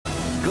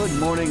Good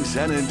Morning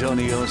San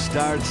Antonio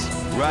starts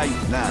right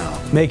now.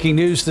 Making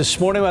news this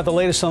morning about the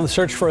latest on the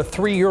search for a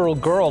 3-year-old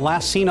girl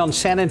last seen on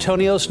San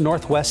Antonio's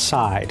northwest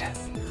side.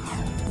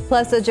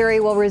 Plus, the jury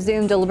will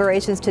resume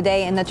deliberations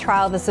today in the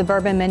trial of a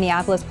suburban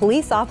Minneapolis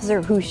police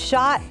officer who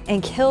shot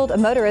and killed a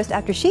motorist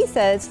after she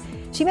says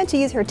she meant to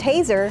use her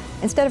taser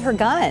instead of her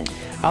gun.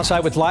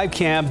 Outside with live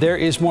cam, there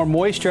is more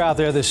moisture out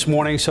there this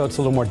morning, so it's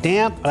a little more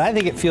damp, but I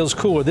think it feels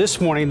cooler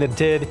this morning than it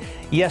did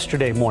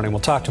yesterday morning.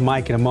 We'll talk to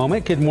Mike in a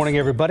moment. Good morning,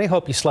 everybody.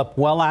 Hope you slept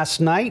well last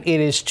night. It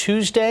is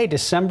Tuesday,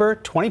 December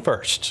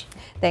 21st.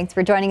 Thanks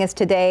for joining us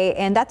today,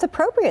 and that's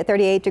appropriate,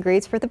 38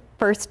 degrees for the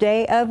first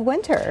day of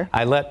winter.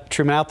 I let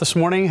Truman out this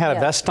morning, had a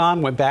vest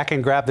on, went back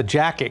and grabbed the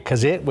jacket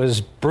because it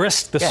was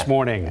brisk this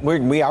morning.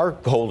 We are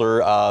colder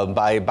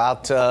by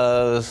about,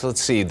 let's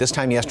see, this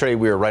time yesterday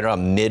we were right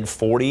around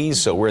mid-40s,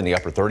 so we're in the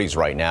upper 30s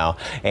right now.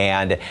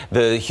 And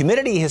the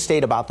humidity has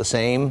stayed about the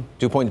same,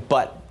 dew point,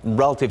 but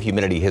relative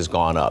humidity has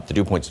gone up. The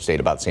dew points have stayed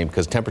about the same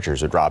because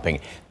temperatures are dropping.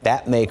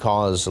 That may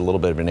cause a little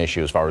bit of an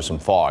issue as far as some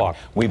fog.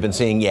 We've been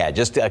seeing,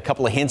 just a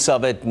couple of hints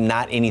of it,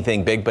 not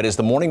anything big, but as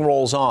the morning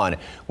rolls on,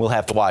 we'll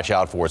have to watch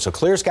out for it. So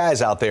clear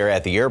skies out there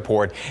at the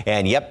airport,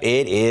 and yep,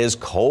 it is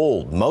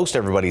cold. Most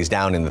everybody's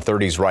down in the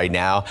 30s right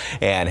now,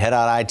 and head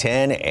out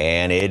I-10,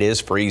 and it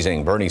is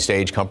freezing. Bernie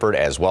Stage, Comfort,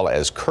 as well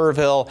as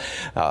Kerrville,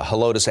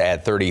 Helotes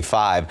at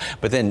 35,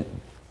 but then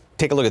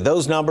take a look at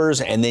those numbers,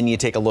 and then you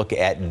take a look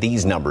at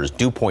these numbers,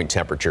 dew point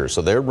temperatures.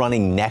 So they're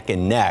running neck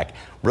and neck.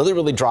 Really,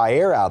 really dry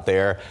air out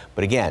there.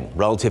 But again,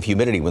 relative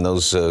humidity, when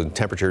those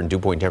temperature and dew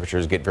point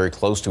temperatures get very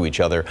close to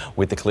each other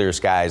with the clear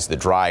skies, the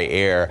dry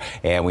air,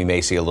 and we may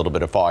see a little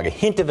bit of fog. A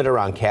hint of it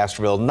around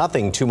Castroville,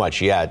 nothing too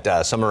much yet.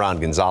 Some around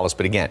Gonzales,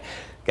 but again,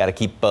 got to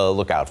keep a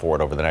lookout for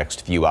it over the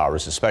next few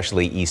hours,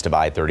 especially east of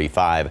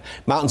I-35.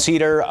 Mountain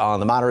Cedar on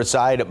the moderate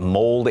side,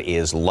 mold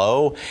is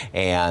low,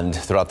 and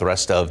throughout the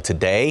rest of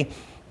today,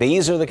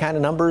 these are the kind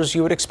of numbers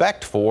you would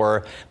expect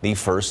for the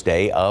first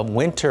day of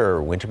winter.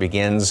 Winter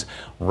begins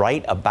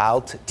right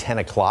about 10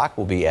 o'clock.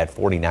 We'll be at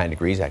 49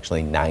 degrees,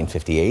 actually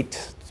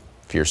 9:58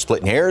 if you're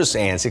splitting hairs,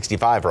 and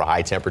 65 for a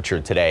high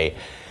temperature today.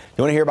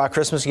 You want to hear about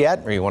Christmas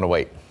yet, or you want to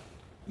wait?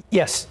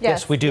 Yes,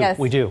 we do. Yes.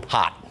 We do.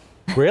 Hot.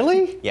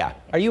 Really? Yeah.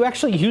 Are you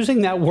actually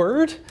using that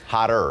word?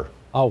 Hotter.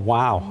 Oh,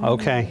 wow.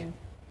 Okay.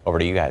 Over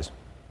to you guys.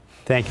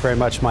 Thank you very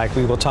much, Mike.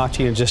 We will talk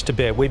to you in just a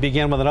bit. We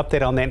begin with an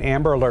update on that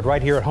Amber Alert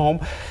right here at home.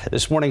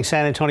 This morning,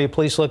 San Antonio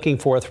police looking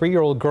for a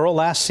 3-year-old girl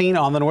last seen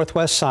on the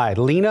northwest side.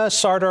 Lena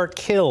Sardar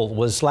Kill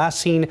was last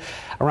seen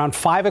around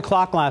 5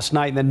 o'clock last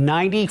night in the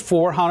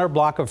 9400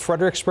 block of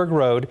Fredericksburg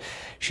Road.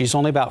 She's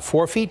only about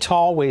 4 feet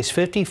tall, weighs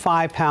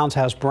 55 pounds,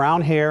 has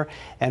brown hair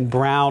and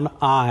brown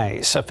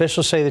eyes.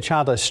 Officials say the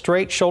child has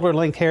straight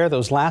shoulder-length hair that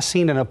was last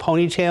seen in a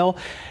ponytail.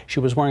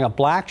 She was wearing a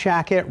black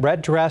jacket,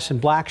 red dress,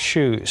 and black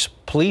shoes.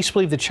 Police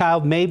believe the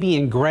child may be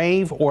in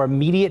grave or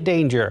immediate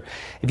danger.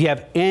 If you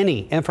have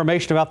any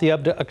information about the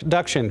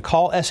abduction,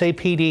 call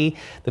SAPD.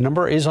 The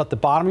number is at the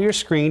bottom of your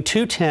screen,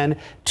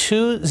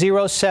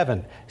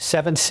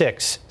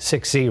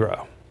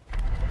 210-207-7660.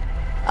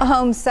 A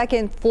home's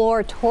second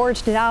floor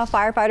torched. Now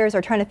firefighters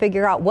are trying to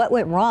figure out what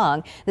went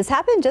wrong. This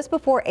happened just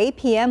before 8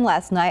 p.m.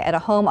 last night at a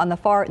home on the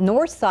far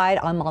north side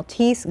on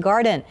Maltese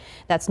Garden.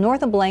 That's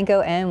north of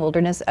Blanco and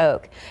Wilderness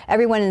Oak.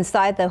 Everyone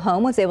inside the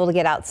home was able to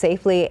get out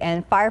safely,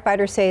 and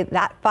firefighters say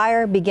that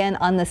fire began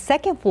on the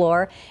second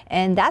floor,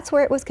 and that's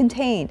where it was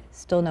contained.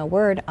 Still no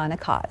word on a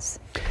cause.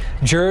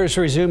 Jurors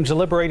resumed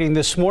deliberating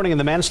this morning in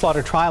the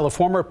manslaughter trial of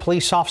former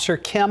police officer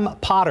Kim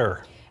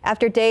Potter.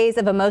 After days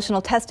of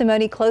emotional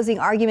testimony, closing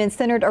arguments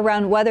centered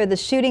around whether the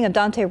shooting of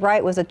Dante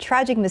Wright was a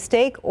tragic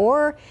mistake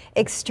or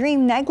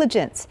extreme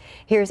negligence.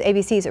 Here's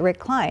ABC's Rick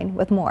Klein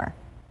with more.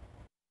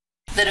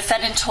 The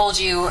defendant told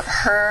you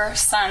her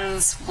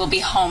sons will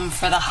be home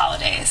for the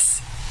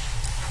holidays.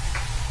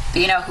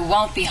 But you know who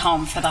won't be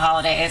home for the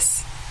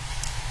holidays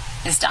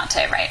is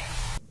Dante Wright.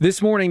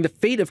 This morning, the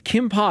fate of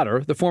Kim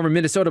Potter, the former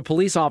Minnesota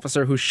police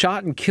officer who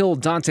shot and killed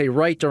Dante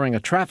Wright during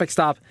a traffic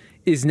stop,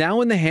 is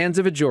now in the hands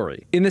of a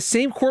jury. In the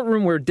same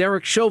courtroom where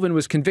Derek Chauvin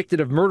was convicted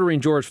of murdering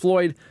George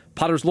Floyd,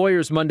 Potter's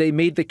lawyers Monday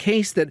made the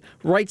case that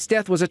Wright's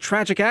death was a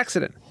tragic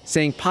accident,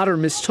 saying Potter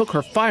mistook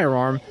her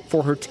firearm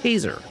for her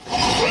taser.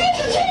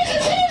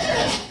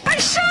 I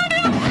shot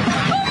him!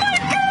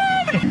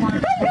 Oh my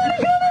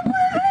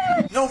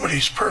God!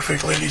 Nobody's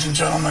perfect, ladies and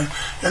gentlemen.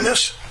 And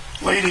this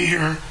lady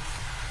here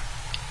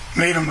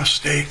made a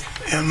mistake,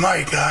 and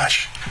my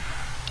gosh,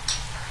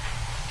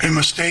 a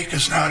mistake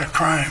is not a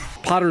crime.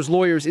 Potter's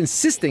lawyers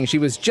insisting she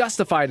was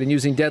justified in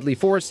using deadly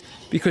force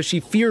because she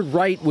feared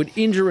Wright would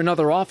injure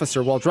another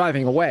officer while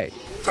driving away.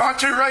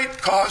 Dante Wright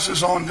caused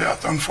his own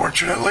death,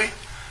 unfortunately.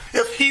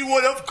 If he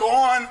would have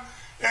gone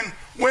and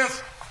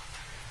with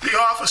the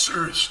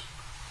officers,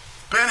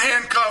 been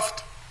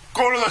handcuffed,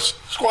 go to the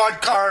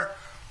squad car,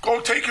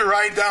 go take your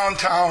ride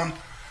downtown,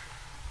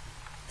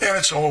 and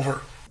it's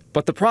over.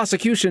 But the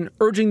prosecution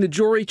urging the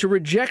jury to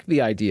reject the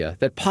idea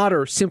that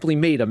Potter simply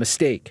made a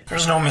mistake.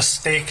 There's no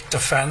mistake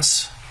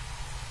defense.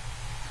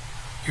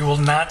 You will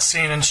not see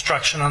an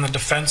instruction on the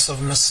defense of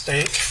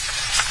mistake.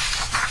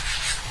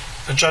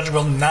 The judge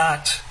will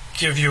not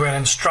give you an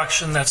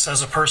instruction that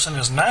says a person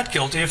is not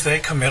guilty if they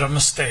commit a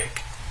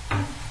mistake.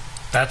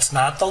 That's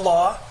not the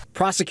law.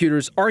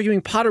 Prosecutors arguing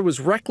Potter was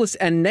reckless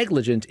and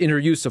negligent in her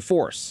use of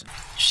force.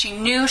 She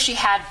knew she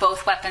had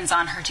both weapons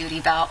on her duty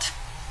belt.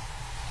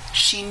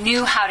 She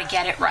knew how to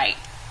get it right.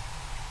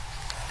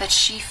 But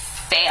she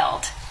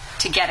failed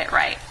to get it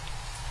right.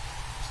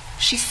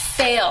 She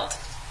failed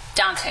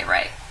Dante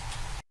Wright.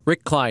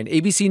 Rick Klein,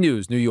 ABC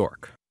News, New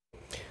York.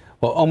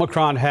 Well,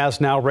 Omicron has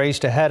now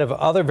raced ahead of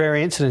other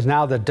variants and is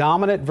now the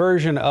dominant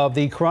version of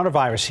the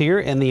coronavirus here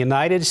in the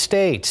United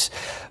States.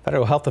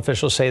 Federal health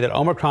officials say that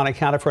Omicron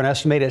accounted for an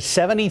estimated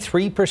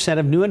 73%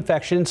 of new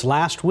infections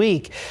last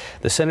week.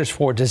 The Centers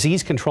for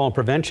Disease Control and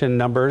Prevention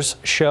numbers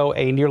show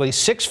a nearly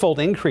six-fold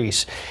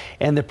increase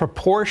in the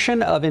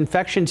proportion of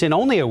infections in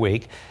only a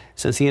week.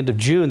 Since the end of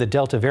June, the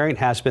Delta variant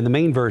has been the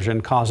main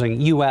version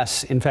causing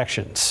U.S.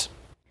 infections.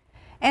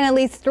 And at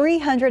least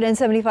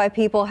 375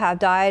 people have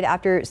died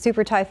after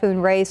Super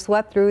Typhoon Ray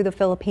swept through the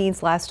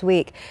Philippines last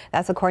week.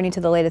 That's according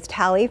to the latest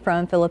tally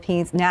from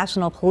Philippines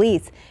National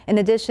Police. In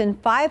addition,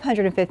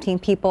 515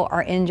 people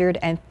are injured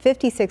and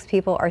 56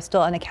 people are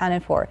still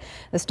unaccounted for.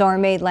 The storm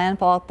made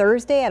landfall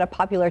Thursday at a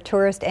popular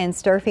tourist and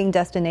surfing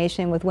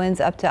destination with winds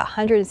up to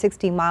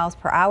 160 miles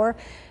per hour,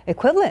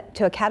 equivalent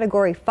to a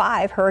Category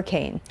 5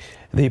 hurricane.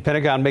 The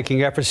Pentagon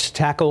making efforts to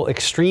tackle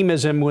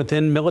extremism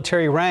within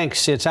military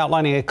ranks. It's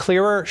outlining a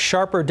clearer,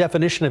 sharper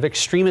definition of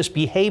extremist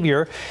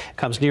behavior. It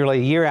comes nearly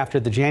a year after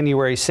the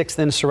January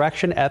 6th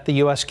insurrection at the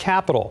U.S.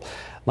 Capitol.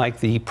 Like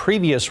the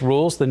previous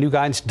rules, the new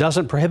guidance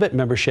doesn't prohibit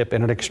membership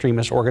in an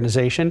extremist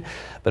organization,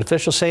 but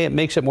officials say it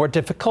makes it more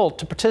difficult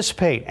to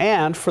participate.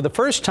 And for the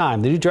first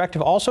time, the new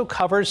directive also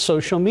covers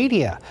social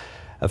media.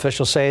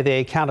 Officials say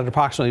they counted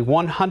approximately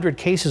 100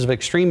 cases of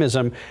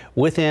extremism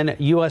within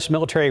U.S.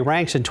 military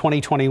ranks in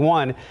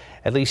 2021.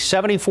 At least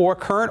 74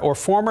 current or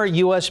former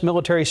U.S.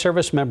 military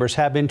service members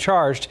have been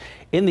charged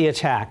in the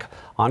attack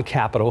on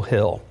Capitol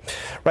Hill.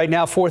 Right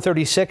now,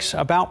 436,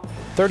 about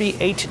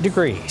 38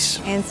 degrees.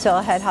 And still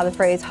ahead, how the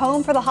phrase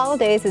home for the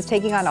holidays is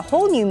taking on a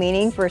whole new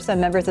meaning for some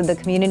members of the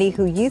community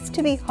who used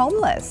to be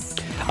homeless.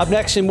 Up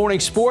next in morning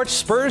sports,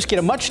 Spurs get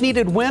a much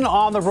needed win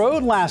on the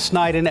road last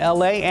night in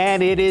L.A.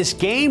 and it is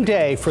game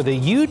day for the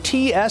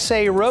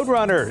UTSA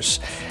Roadrunners.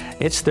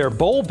 It's their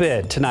bowl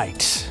bid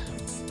tonight.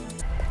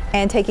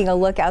 And taking a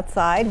look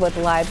outside with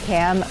live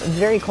cam,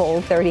 very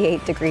cold,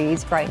 38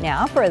 degrees right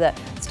now for the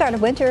start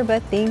of winter,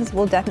 but things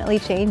will definitely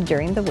change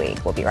during the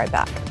week. We'll be right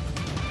back.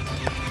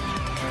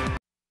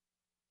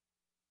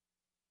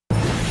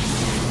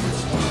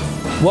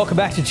 Welcome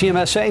back to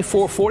GMSA.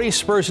 440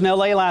 Spurs in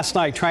L.A. last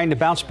night trying to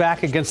bounce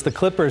back against the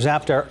Clippers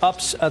after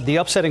the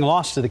upsetting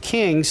loss to the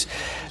Kings.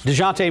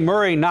 DeJounte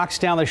Murray knocks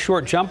down the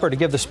short jumper to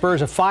give the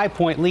Spurs a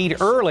 5-point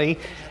lead early.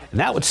 And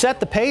that would set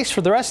the pace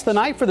for the rest of the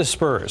night for the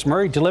Spurs.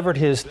 Murray delivered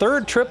his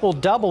third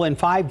triple-double in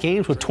 5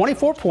 games with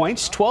 24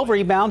 points, 12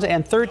 rebounds,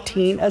 and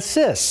 13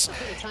 assists.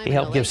 He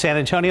helped give San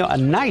Antonio a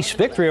nice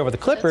victory over the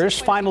Clippers.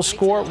 Final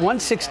score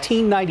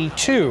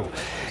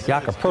 116-92.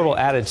 Jakob Poeltl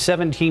added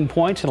 17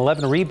 points and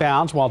 11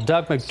 rebounds, while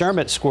Doug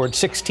McDermott scored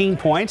 16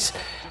 points.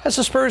 As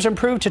the Spurs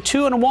improved to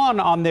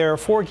 2-1 on their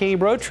 4-game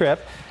road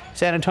trip,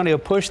 San Antonio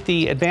pushed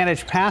the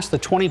advantage past the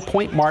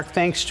 20-point mark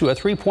thanks to a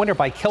three-pointer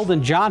by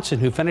Keldon Johnson,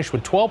 who finished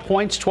with 12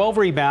 points, 12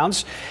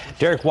 rebounds.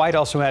 Derek White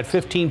also had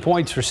 15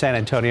 points for San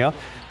Antonio.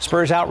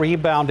 Spurs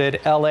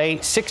out-rebounded L.A.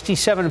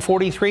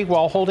 67-43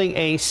 while holding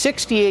a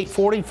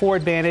 68-44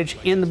 advantage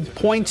in the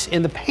points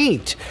in the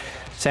paint.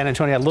 San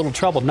Antonio had little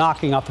trouble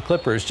knocking off the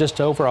Clippers just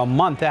over a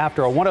month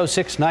after a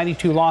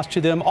 106-92 loss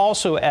to them,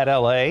 also at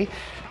L.A.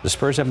 The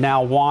Spurs have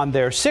now won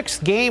their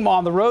 6th game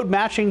on the road,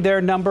 matching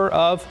their number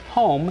of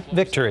home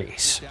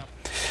victories.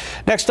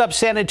 Next up,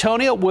 San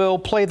Antonio will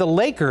play the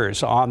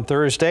Lakers on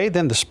Thursday.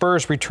 Then the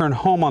Spurs return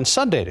home on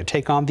Sunday to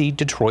take on the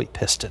Detroit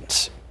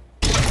Pistons.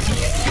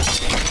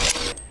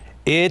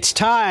 It's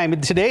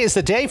time. Today is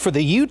the day for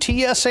the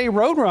UTSA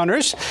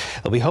Roadrunners.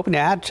 They'll be hoping to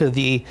add to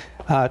the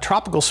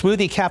Tropical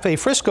Smoothie Cafe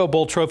Frisco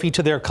Bowl trophy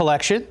to their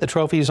collection. The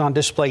trophy is on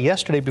display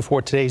yesterday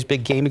before today's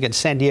big game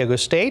against San Diego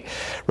State.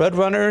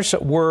 Roadrunners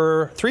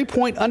were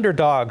 3-point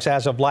underdogs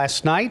as of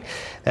last night.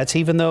 That's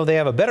even though they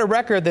have a better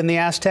record than the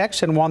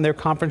Aztecs and won their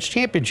conference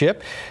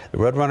championship. The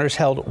Roadrunners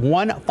held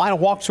one final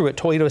walkthrough at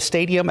Toledo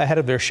Stadium ahead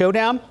of their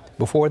showdown.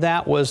 Before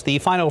that was the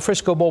final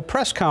Frisco Bowl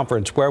press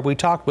conference, where we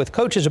talked with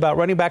coaches about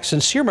running back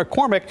Sincere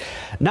McCormick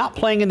not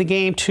playing in the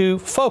game to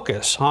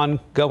focus on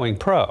going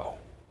pro.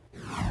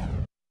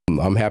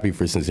 I'm happy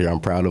for Sincere.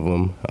 I'm proud of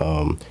him.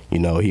 You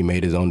know, he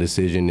made his own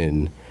decision,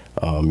 and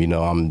you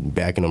know, I'm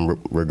backing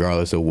him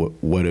regardless of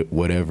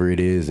whatever it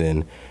is.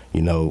 And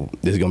you know,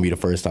 this is gonna be the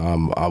first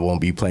time I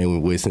won't be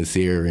playing with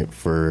Sincere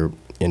for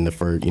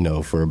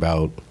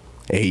about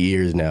 8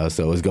 years now.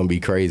 So it's gonna be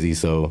crazy.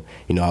 So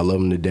you know, I love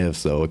him to death.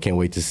 So I can't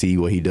wait to see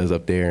what he does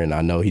up there, and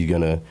I know he's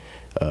gonna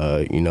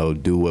you know,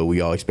 do what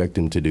we all expect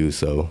him to do.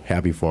 So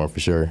happy for him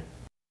for sure.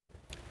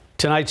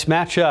 Tonight's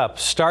matchup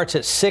starts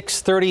at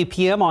 6:30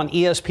 p.m. on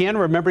ESPN.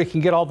 Remember, you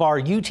can get all of our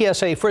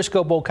UTSA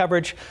Frisco Bowl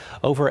coverage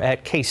over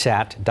at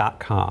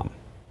KSAT.com.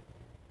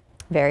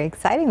 Very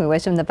exciting. We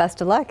wish him the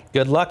best of luck.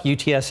 Good luck,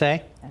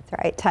 UTSA. That's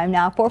right. Time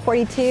now,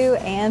 4:42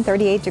 and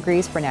 38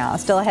 degrees for now.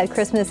 Still ahead,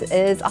 Christmas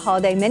is a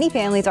holiday many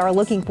families are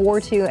looking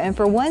forward to. And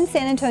for one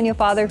San Antonio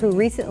father who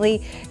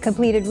recently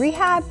completed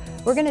rehab,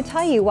 we're going to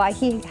tell you why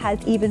he has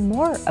even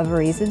more of a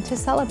reason to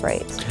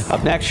celebrate.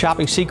 Up next,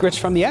 shopping secrets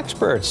from the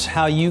experts.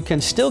 How you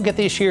can still get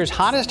this year's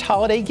hottest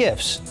holiday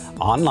gifts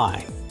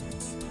online.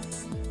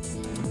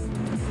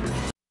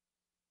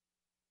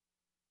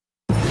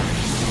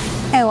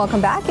 And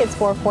welcome back. It's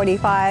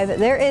 4:45.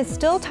 There is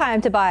still time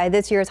to buy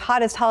this year's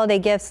hottest holiday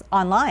gifts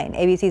online.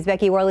 ABC's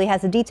Becky Worley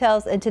has the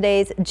details in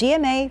today's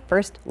GMA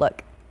First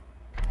Look.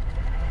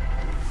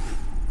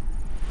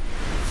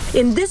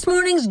 In this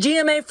morning's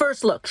GMA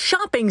First Look,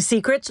 shopping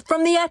secrets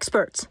from the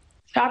experts.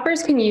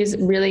 Shoppers can use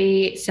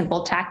really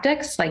simple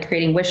tactics like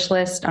creating wish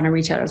lists on a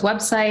retailer's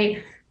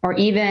website, or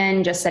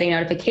even just setting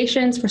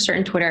notifications for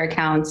certain Twitter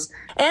accounts.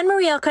 Anne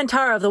Marie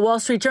Alcantara of the Wall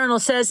Street Journal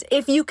says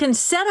if you can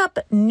set up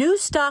new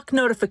stock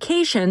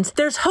notifications,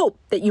 there's hope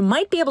that you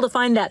might be able to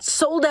find that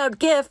sold out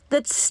gift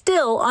that's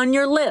still on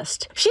your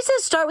list. She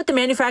says start with the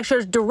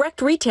manufacturer's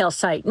direct retail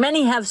site.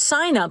 Many have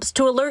signups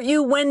to alert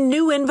you when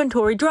new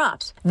inventory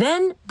drops.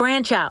 Then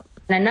branch out.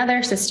 And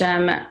another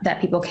system that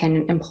people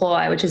can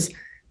employ, which is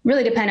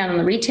really dependent on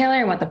the retailer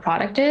and what the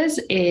product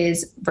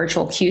is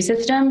virtual queue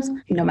systems.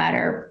 No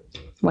matter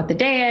what the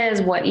day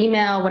is, what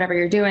email, whatever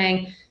you're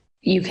doing,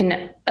 you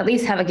can at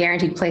least have a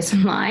guaranteed place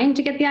in line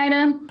to get the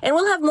item. And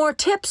we'll have more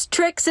tips,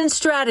 tricks, and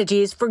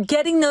strategies for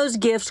getting those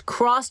gifts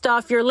crossed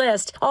off your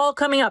list, all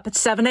coming up at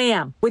 7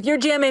 a.m. With your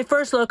GMA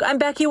First Look, I'm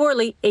Becky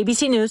Worley,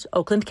 ABC News,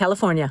 Oakland,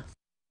 California.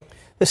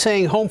 The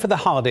saying home for the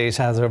holidays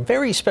has a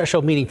very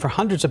special meaning for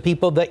hundreds of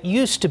people that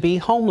used to be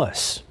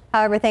homeless.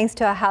 However, thanks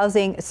to a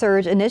housing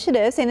surge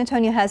initiative, San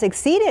Antonio has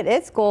exceeded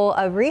its goal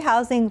of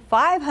rehousing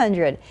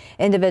 500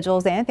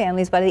 individuals and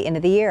families by the end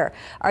of the year.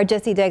 Our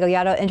Jesse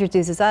Degollado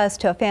introduces us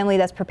to a family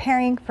that's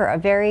preparing for a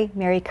very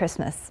Merry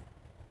Christmas.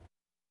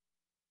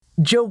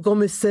 Joe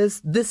Gomez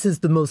says this is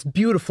the most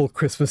beautiful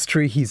Christmas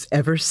tree he's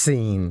ever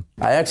seen.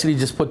 I actually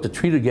just put the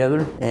tree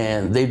together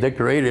and they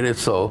decorated it,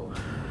 so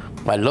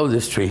I love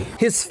this tree.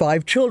 His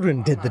 5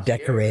 children did the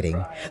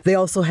decorating. They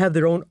also have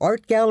their own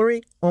art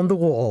gallery on the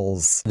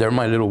walls. They're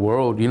my little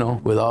world, you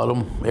know. Without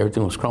them,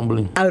 everything was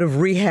crumbling. Out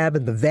of rehab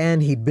in the van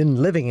he'd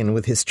been living in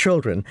with his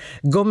children,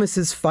 Gomez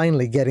is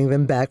finally getting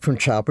them back from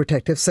Child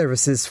Protective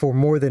Services for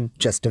more than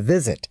just a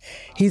visit.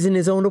 He's in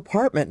his own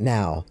apartment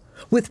now,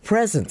 with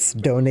presents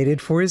donated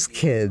for his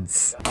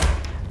kids.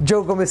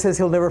 Joe Gomez says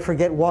he'll never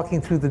forget walking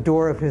through the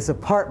door of his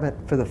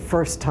apartment for the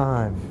first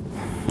time.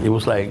 It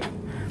was like,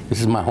 this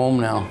is my home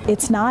now.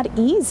 It's not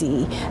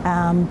easy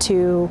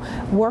to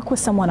work with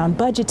someone on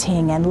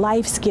budgeting and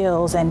life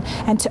skills and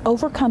to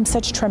overcome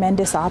such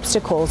tremendous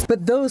obstacles.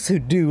 But those who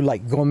do,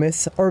 like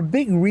Gomez, are a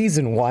big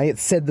reason why it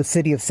said the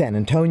city of San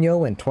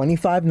Antonio and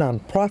 25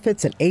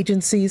 nonprofits and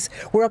agencies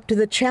were up to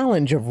the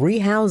challenge of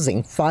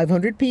rehousing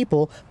 500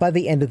 people by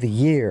the end of the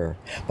year.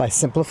 By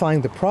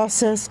simplifying the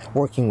process,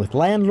 working with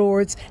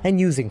landlords, and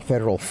using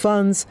federal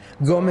funds,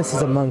 Gomez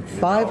is among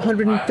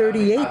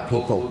 538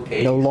 people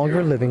no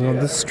longer living on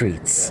the streets.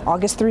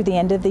 August through the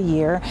end of the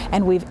year,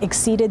 and we've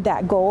exceeded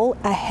that goal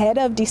ahead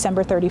of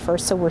December 31st,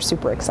 so we're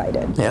super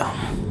excited. Yeah.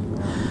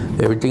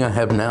 Everything I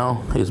have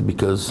now is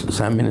because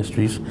Sam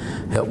Ministries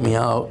helped me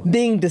out.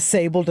 Being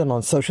disabled and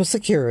on Social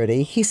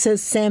Security, he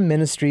says Sam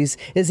Ministries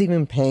is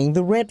even paying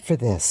the rent for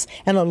this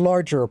and a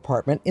larger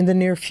apartment in the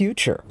near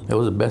future. It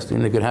was the best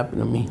thing that could happen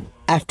to me.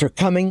 After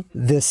coming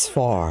this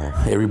far.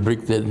 Every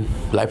brick that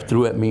life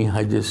threw at me,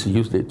 I just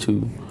used it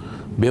to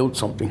build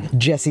something.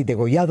 Jesse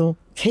Degollado,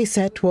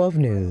 KSAT 12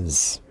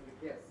 News.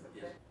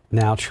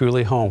 Now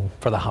truly home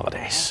for the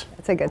holidays.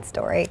 It's a good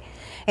story.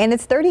 And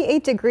it's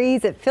 38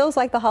 degrees. It feels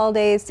like the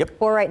holidays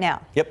for right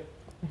now. Yep,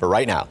 for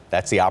right now.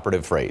 That's the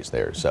operative phrase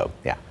there, so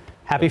yeah.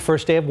 Happy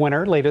first day of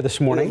winter later this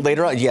morning.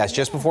 Later on, yes,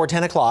 just before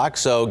 10 o'clock,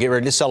 so get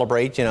ready to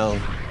celebrate, you know,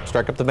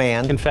 strike up the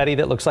band. Confetti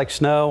that looks like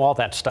snow, all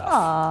that stuff.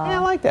 Aww. Yeah,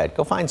 I like that.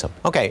 Go find some.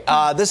 Okay,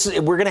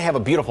 we're going to have a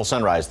beautiful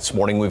sunrise this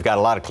morning. We've got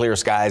a lot of clear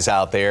skies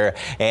out there,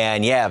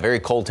 and yeah, very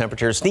cold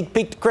temperatures. Sneak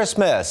peek to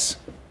Christmas.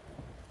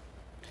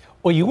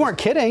 Well, you weren't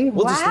kidding.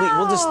 We'll just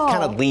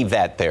kind of leave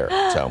that there,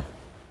 so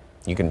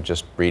you can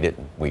just read it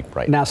and weep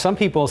right now. Now, some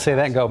people say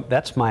that and go,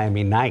 that's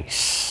Miami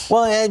nice.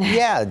 Well,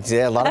 yeah,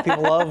 a lot of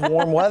people love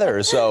warm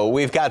weather. So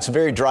we've got some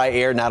very dry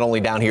air, not only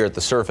down here at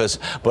the surface,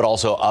 but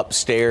also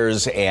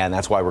upstairs. And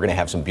that's why we're going to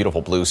have some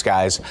beautiful blue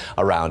skies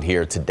around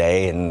here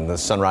today. And the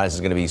sunrise is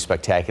going to be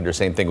spectacular.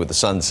 Same thing with the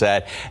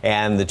sunset.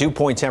 And the dew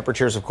point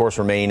temperatures, of course,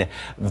 remain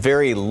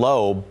very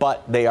low,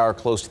 but they are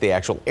close to the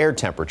actual air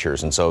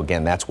temperatures. And so,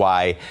 again, that's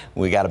why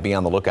we got to be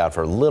on the lookout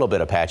for a little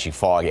bit of patchy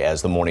fog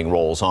as the morning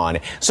rolls on.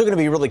 Still going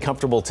to be really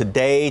comfortable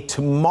today.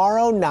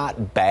 Tomorrow,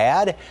 not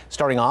bad.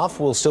 Starting off,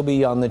 we'll still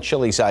be on the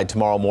chilly side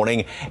tomorrow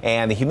morning,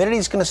 and the humidity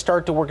is going to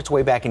start to work its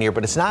way back in here,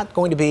 but it's not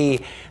going to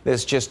be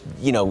this just,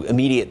 you know,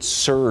 immediate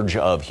surge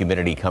of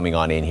humidity coming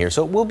on in here.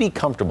 So it will be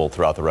comfortable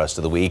throughout the rest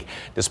of the week,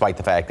 despite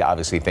the fact that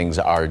obviously things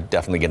are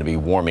definitely going to be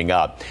warming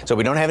up. So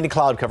we don't have any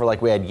cloud cover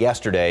like we had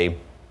yesterday.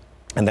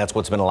 And that's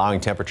what's been allowing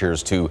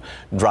temperatures to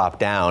drop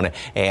down.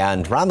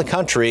 And around the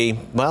country,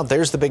 well,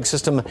 there's the big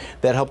system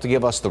that helped to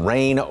give us the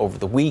rain over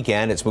the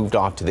weekend. It's moved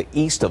off to the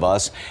east of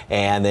us.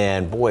 And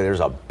then, boy, there's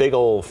a big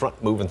old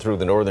front moving through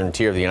the northern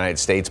tier of the United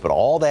States. But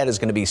all that is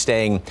going to be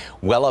staying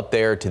well up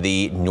there to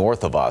the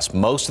north of us.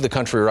 Most of the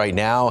country right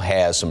now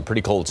has some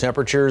pretty cold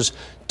temperatures.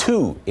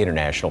 2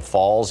 international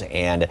falls,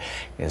 and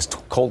as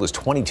cold as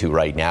 22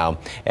 right now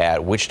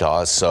at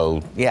Wichita.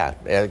 So yeah,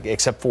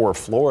 except for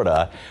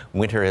Florida,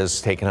 winter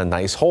has taken a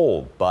nice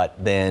hold, but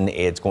then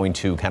it's going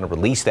to kind of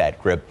release that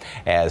grip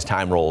as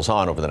time rolls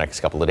on over the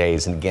next couple of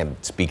days. And again,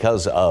 it's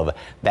because of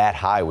that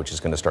high, which is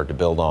going to start to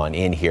build on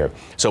in here.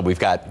 So we've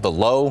got the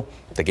low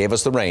that gave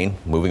us the rain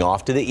moving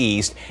off to the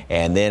east,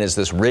 and then as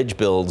this ridge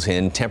builds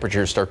in,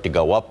 temperatures start to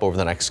go up over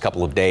the next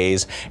couple of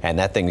days, and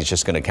that thing is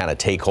just going to kind of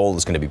take hold.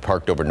 It's going to be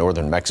parked over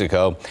northern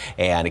Mexico,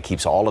 and it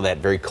keeps all of that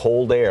very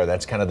cold air.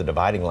 That's kind of the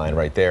dividing line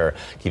right there.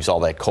 Keeps all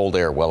that cold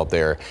air well up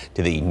there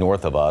to the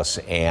north of us.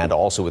 And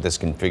also with this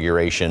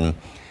configuration,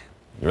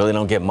 you really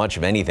don't get much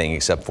of anything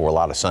except for a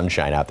lot of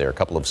sunshine out there, a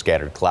couple of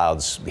scattered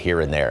clouds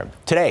here and there.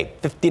 Today,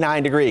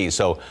 59 degrees,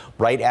 so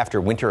right after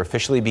winter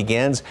officially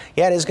begins,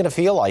 yeah, it is going to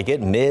feel like it,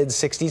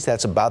 mid-60s.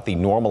 That's about the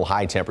normal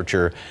high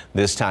temperature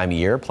this time of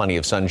year. Plenty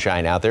of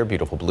sunshine out there,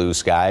 beautiful blue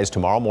skies.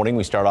 Tomorrow morning,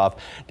 we start off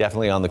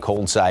definitely on the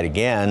cold side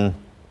again.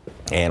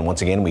 And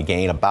once again, we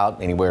gain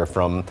about anywhere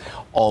from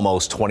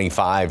almost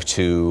 25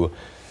 to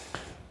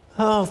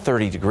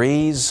 30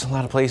 degrees. A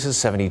lot of places,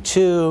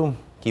 72.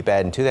 Keep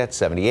adding to that,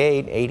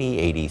 78, 80,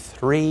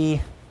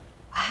 83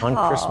 on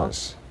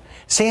Christmas.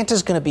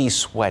 Santa's going to be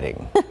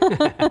sweating.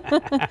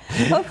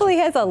 Hopefully he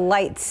has a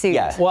light suit.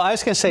 Yeah. Well, I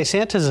was going to say,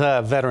 Santa's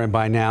a veteran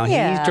by now.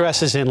 Yeah. He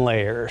dresses in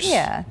layers.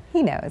 Yeah,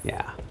 he knows.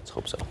 Yeah, let's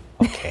hope so.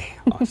 Okay.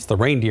 Well, it's the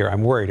reindeer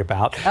I'm worried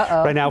about.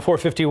 Right now,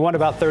 4:51,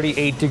 about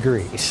 38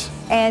 degrees.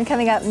 And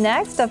coming up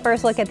next, a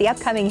first look at the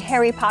upcoming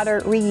Harry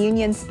Potter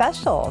reunion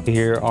special.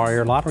 Here are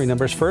your lottery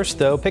numbers first,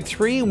 though. Pick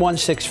 3, 1,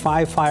 6,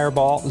 5,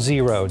 Fireball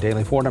 0.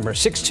 Daily 4 numbers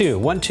 6, 2,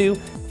 1, 2,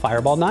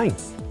 Fireball 9.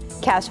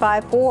 Cash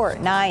 5, 4,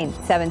 9,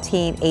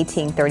 17,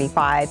 18,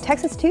 35.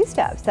 Texas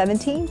 2-step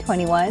 17,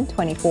 21,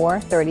 24,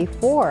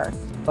 34.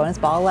 Bonus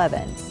ball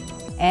 11.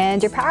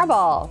 And your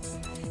Powerball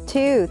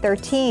 2,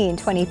 13,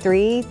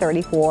 23,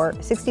 34,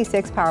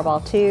 66.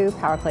 Powerball 2,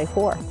 Power Play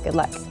 4. Good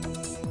luck.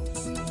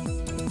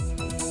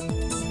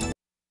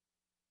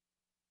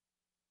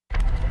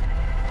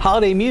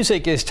 Holiday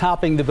music is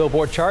topping the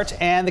Billboard charts,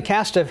 and the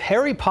cast of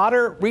Harry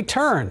Potter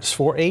returns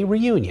for a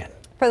reunion.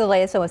 For the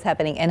latest on what's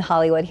happening in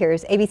Hollywood,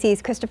 here's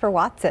ABC's Christopher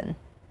Watson.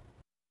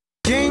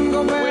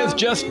 With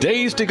just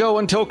days to go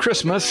until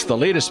Christmas, the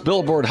latest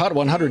Billboard Hot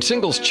 100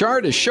 singles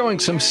chart is showing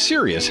some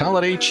serious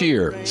holiday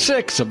cheer.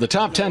 6 of the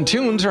top 10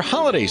 tunes are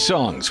holiday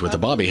songs, with the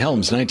Bobby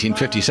Helms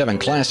 1957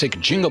 classic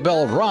Jingle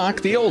Bell Rock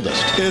the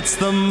oldest. It's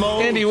the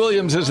most. Andy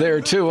Williams is there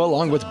too,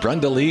 along with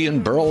Brenda Lee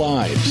and Burl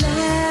Ives.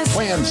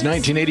 Wham's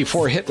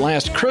 1984 hit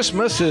Last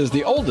Christmas is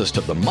the oldest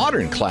of the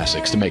modern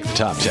classics to make the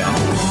top 10.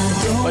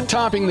 But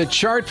topping the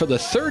chart for the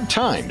 3rd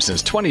time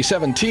since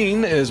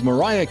 2017 is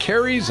Mariah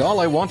Carey's All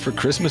I Want for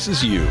Christmas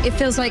Is You. It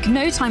feels like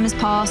no time has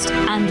passed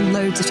and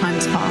loads of time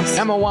has passed.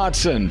 Emma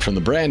Watson from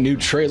the brand new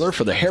trailer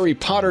for the Harry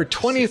Potter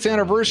 20th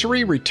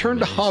anniversary Return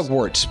to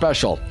Hogwarts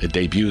special. It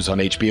debuts on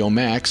HBO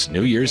Max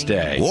New Year's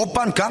Day.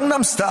 Oppan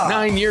Gangnam Style.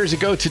 9 years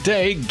ago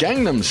today,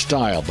 Gangnam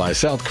Style by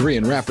South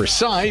Korean rapper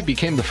Psy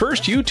became the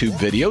first YouTube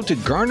video to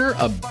garner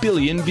 1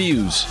 billion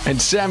views. And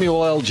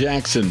Samuel L.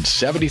 Jackson,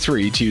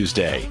 73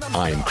 Tuesday.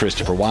 I'm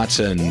Christopher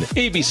Watson,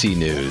 ABC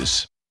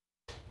News.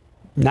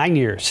 9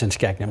 years since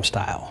Gangnam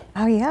Style.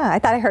 Oh, yeah. I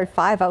thought I heard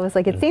 5. I was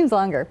like, it seems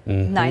longer.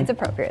 9's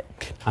appropriate.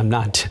 I'm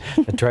not.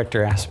 The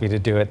director asked me to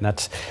do it, and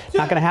that's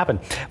not going to happen.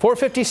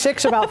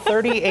 4:56, about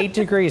 38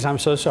 degrees. I'm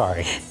so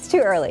sorry. It's too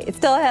early. It's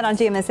still ahead on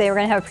GMSA. We're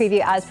going to have a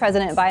preview as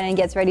President Biden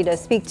gets ready to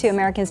speak to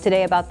Americans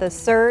today about the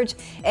surge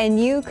in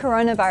new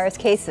coronavirus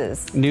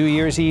cases. New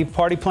Year's Eve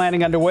party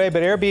planning underway,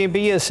 but Airbnb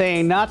is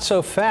saying not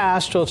so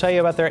fast. We'll tell you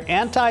about their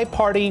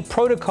anti-party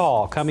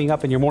protocol coming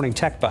up in your morning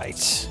Tech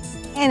Bites.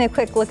 And a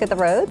quick look at the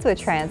roads with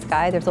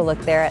TransSky. There's a look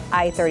there at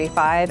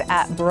I-35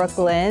 at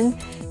Brooklyn.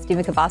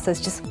 Stephen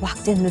Cavazos just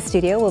walked in the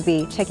studio. We'll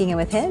be checking in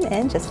with him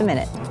in just a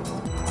minute.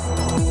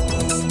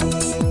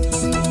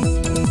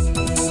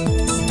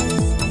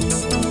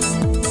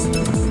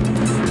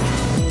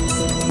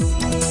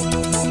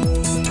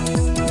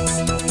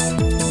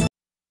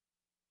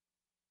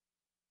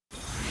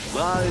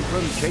 Live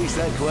from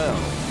KSAT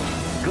 12.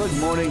 Good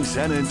Morning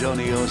San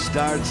Antonio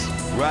starts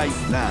right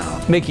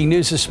now. Making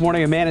news this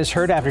morning, a man is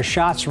hurt after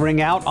shots ring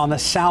out on the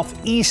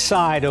southeast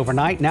side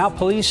overnight. Now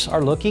police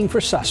are looking for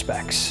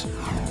suspects.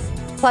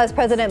 Plus,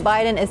 President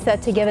Biden is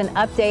set to give an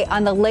update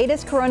on the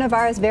latest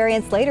coronavirus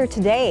variants later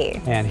today.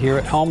 And here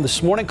at home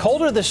this morning,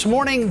 colder this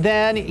morning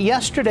than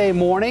yesterday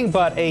morning,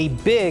 but a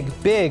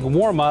big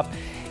warm-up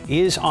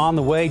is on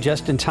the way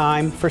just in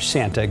time for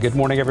Santa. Good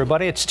morning,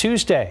 everybody. It's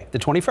Tuesday, the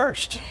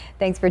 21st.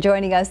 Thanks for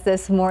joining us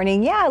this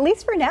morning. Yeah, at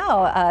least for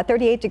now,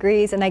 38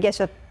 degrees, and I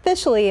guess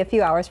officially a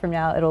few hours from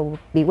now, it'll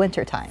be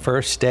winter time.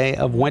 First day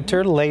of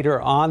winter later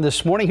on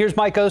this morning. Here's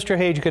Mike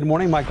Osterhage. Good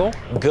morning, Michael.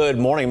 Good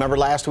morning. Remember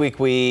last week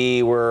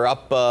we were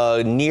up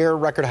near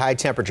record high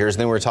temperatures, and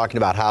then we were talking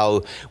about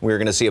how we were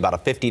going to see about a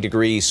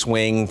 50-degree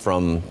swing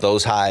from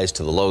those highs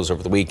to the lows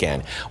over the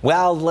weekend.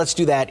 Well, let's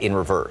do that in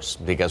reverse,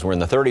 because we're in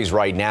the 30s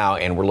right now,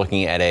 and we're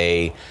looking at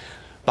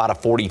about a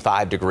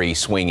 45-degree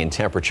swing in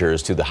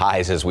temperatures to the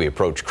highs as we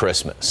approach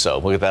Christmas. So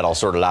we'll get that all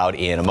sorted out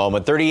in a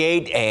moment.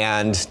 38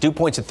 and dew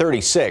points at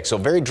 36, so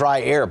very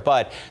dry air,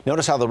 but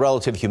notice how the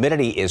relative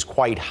humidity is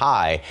quite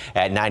high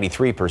at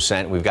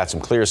 93%. We've got some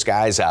clear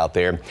skies out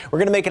there. We're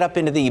going to make it up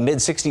into the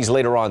mid-60s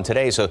later on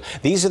today, so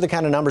these are the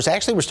kind of numbers.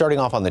 Actually, we're starting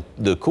off on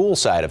the cool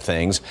side of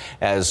things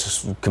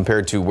as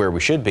compared to where we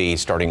should be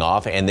starting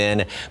off, and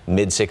then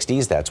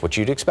mid-60s. That's what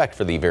you'd expect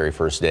for the very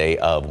first day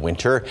of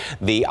winter.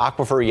 The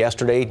aquifer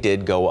yesterday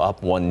did go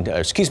up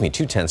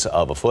 2/10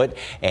 of a foot,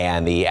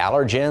 and the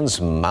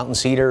allergens, mountain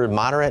cedar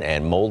moderate,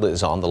 and mold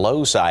is on the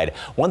low side.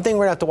 One thing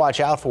we're going to have to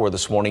watch out for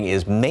this morning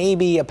is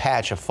maybe a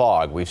patch of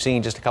fog. We've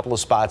seen just a couple of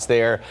spots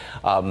there.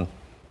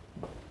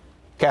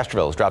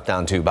 Castroville has dropped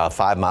down to about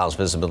 5 miles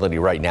visibility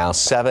right now,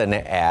 7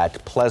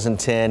 at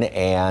Pleasanton,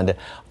 and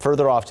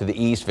further off to the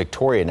east,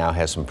 Victoria now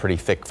has some pretty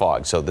thick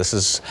fog. So this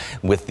is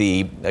with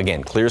the,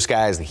 again, clear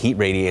skies, the heat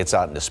radiates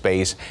out into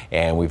space,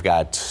 and we've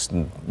got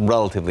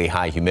relatively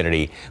high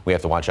humidity. We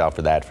have to watch out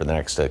for that for the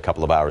next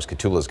couple of hours.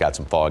 Catula's got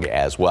some fog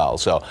as well.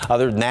 So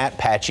other than that,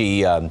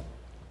 patchy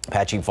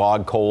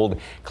fog,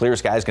 cold, clear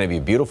skies. Going to be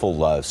a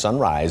beautiful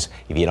sunrise.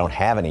 If you don't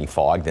have any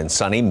fog, then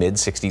sunny,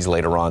 mid-60s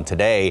later on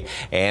today.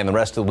 And the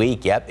rest of the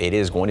week, yep, it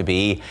is going to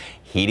be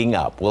heating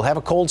up. We'll have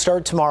a cold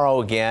start tomorrow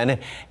again,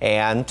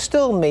 and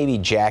still maybe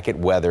jacket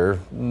weather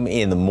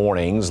in the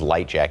mornings,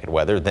 light jacket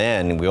weather.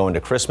 Then we go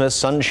into Christmas,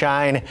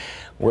 sunshine.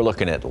 We're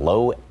looking at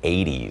low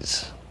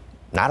 80s.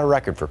 Not a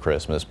record for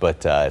Christmas,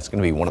 but it's going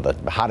to be one of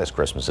the hottest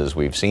Christmases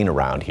we've seen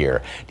around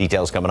here.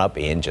 Details coming up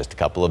in just a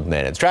couple of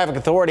minutes. Traffic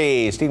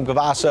Authority, Steve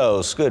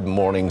Cavazos. Good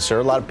morning,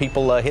 sir. A lot of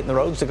people hitting the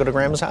roads to go to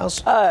Grandma's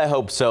house? I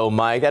hope so,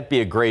 Mike. That'd be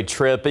a great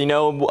trip. You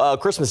know,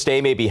 Christmas Day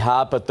may be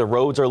hot, but the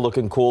roads are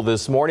looking cool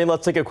this morning.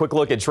 Let's take a quick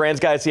look at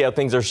TransGuide, see how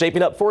things are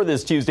shaping up for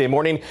this Tuesday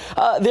morning.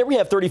 There we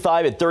have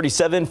 35 at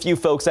 37. Few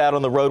folks out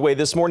on the roadway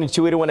this morning.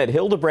 281 at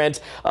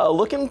Hildebrand.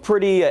 Looking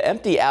pretty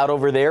empty out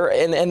over there,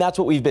 and that's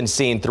what we've been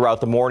seeing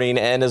throughout the morning.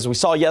 And as we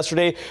saw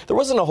yesterday, there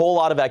wasn't a whole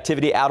lot of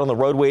activity out on the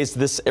roadways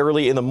this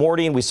early in the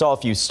morning. We saw a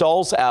few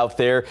stalls out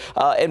there,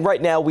 and right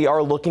now we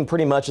are looking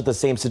pretty much at the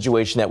same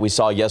situation that we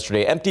saw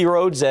yesterday. Empty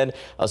roads and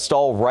a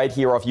stall right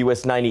here off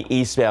US 90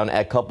 eastbound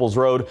at Couples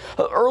Road.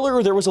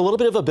 Earlier there was a little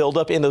bit of a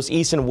buildup in those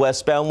east and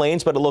westbound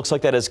lanes, but it looks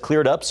like that has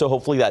cleared up, so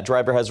hopefully that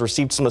driver has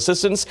received some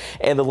assistance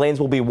and the lanes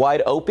will be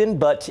wide open.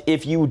 But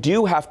if you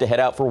do have to head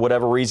out for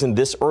whatever reason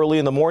this early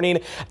in the morning,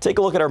 take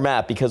a look at our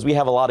map, because we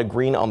have a lot of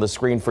green on the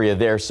screen for you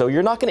there, so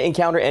you're not going to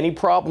encounter any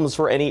problems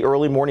for any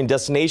early morning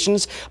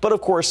destinations. But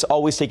of course,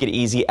 always take it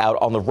easy out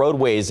on the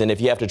roadways. And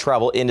if you have to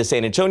travel into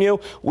San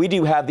Antonio, we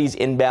do have these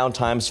inbound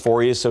times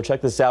for you. So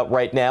check this out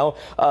right now.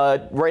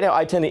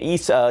 I-10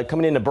 east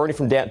coming into Bernie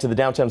from to the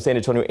downtown San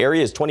Antonio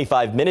area is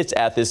 25 minutes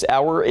at this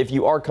hour. If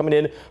you are coming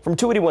in from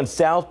 281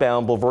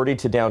 southbound Bulverde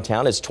to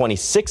downtown, it's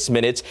 26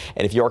 minutes.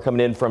 And if you are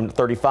coming in from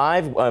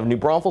 35 New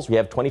Braunfels, we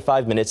have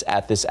 25 minutes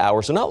at this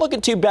hour. So not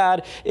looking too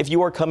bad if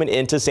you are coming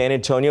into San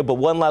Antonio. But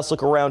one last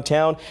look around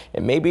town,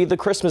 and maybe the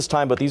Christmas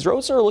time, but these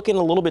roads are looking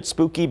a little bit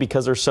spooky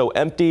because they're so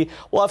empty.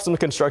 We'll have some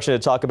construction to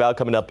talk about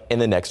coming up in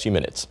the next few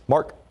minutes.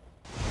 Mark.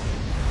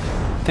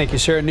 Thank you,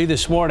 sir. New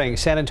this morning,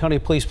 San Antonio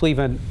police believe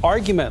an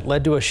argument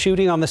led to a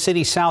shooting on the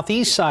city's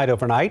southeast side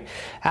overnight.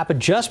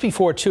 Happened just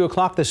before 2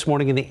 o'clock this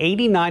morning in the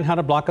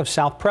 8900 block of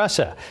South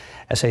Presa.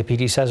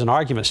 SAPD says an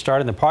argument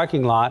started in the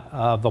parking lot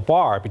of a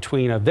bar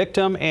between a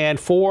victim and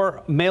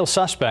 4 male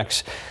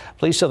suspects.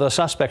 Police say the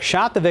suspect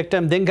shot the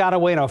victim, then got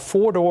away in a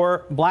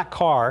 4-door black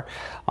car.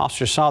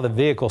 Officers saw the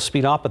vehicle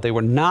speed off, but they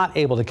were not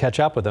able to catch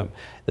up with him.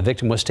 The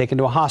victim was taken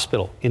to a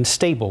hospital in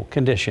stable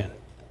condition.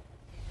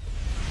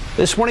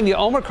 This morning, the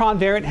Omicron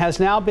variant has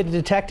now been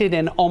detected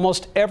in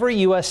almost every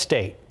U.S.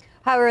 state.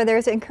 However,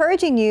 there's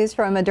encouraging news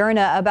from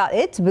Moderna about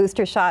its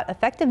booster shot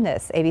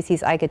effectiveness.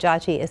 ABC's Ike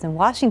Ajachi is in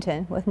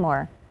Washington with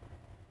more.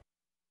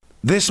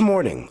 This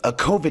morning, a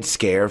COVID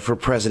scare for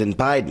President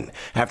Biden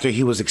after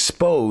he was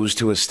exposed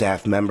to a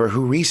staff member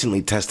who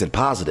recently tested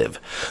positive.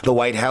 The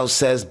White House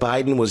says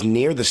Biden was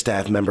near the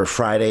staff member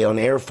Friday on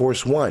Air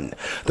Force One.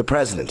 The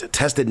president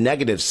tested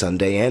negative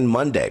Sunday and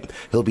Monday.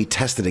 He'll be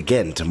tested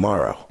again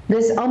tomorrow.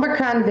 This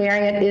Omicron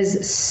variant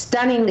is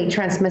stunningly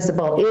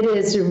transmissible. It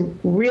is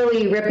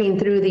really ripping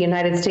through the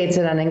United States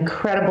at an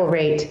incredible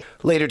rate.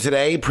 Later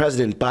today,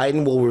 President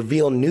Biden will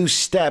reveal new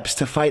steps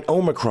to fight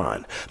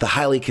Omicron, the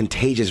highly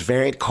contagious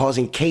variant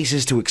causing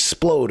cases to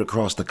explode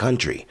across the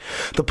country.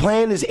 The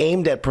plan is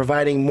aimed at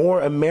providing more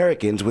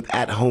Americans with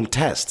at-home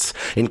tests,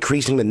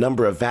 increasing the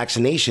number of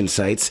vaccination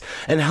sites,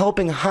 and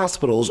helping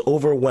hospitals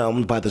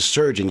overwhelmed by the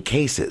surge in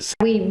cases.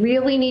 We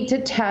really need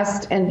to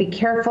test and be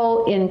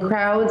careful in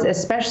crowds,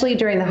 especially especially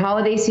during the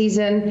holiday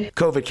season.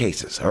 COVID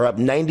cases are up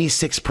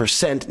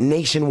 96%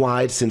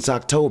 nationwide since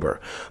October.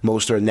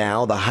 Most are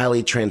now the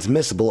highly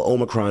transmissible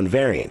Omicron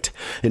variant.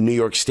 In New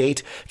York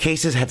State,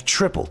 cases have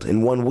tripled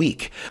in 1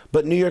 week.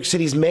 But New York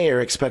City's mayor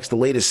expects the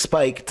latest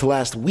spike to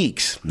last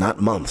weeks, not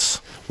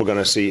months. We're going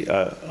to see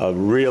a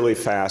really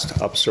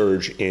fast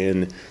upsurge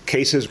in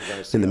cases.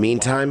 In the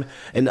meantime,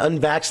 an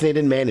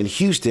unvaccinated man in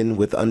Houston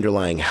with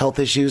underlying health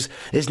issues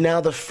is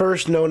now the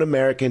first known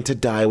American to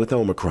die with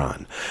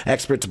Omicron.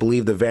 Experts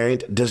believe the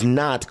variant does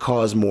not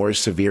cause more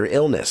severe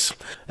illness.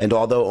 And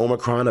although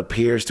Omicron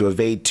appears to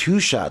evade 2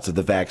 shots of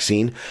the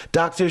vaccine,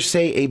 doctors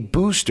say a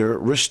booster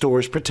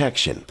restores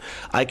protection.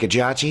 Ike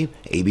Ajachi,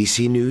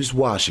 ABC News,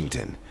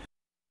 Washington.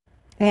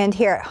 And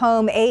here at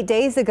home, 8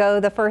 days ago,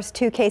 the first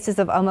 2 cases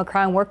of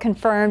Omicron were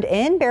confirmed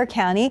in Bexar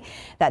County.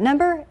 That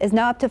number is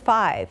now up to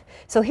 5.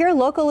 So here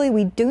locally,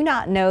 we do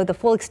not know the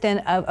full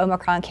extent of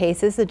Omicron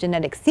cases. The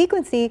genetic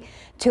sequencing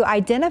to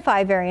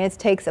identify variants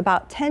takes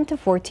about 10 to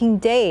 14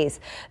 days.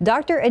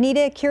 Dr.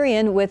 Anita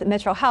Kurian with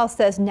Metro Health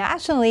says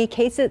nationally,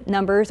 case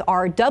numbers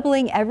are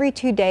doubling every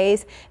 2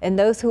 days, and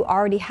those who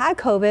already had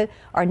COVID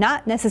are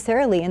not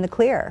necessarily in the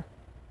clear.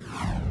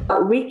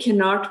 We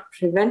cannot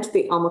prevent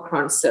the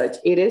Omicron surge.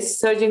 It is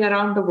surging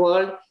around the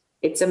world.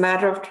 It's a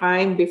matter of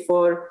time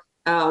before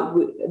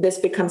this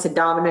becomes a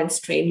dominant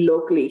strain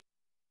locally.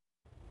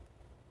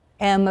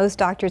 And most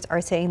doctors are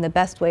saying the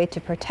best way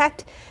to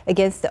protect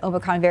against the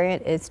Omicron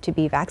variant is to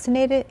be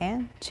vaccinated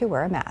and to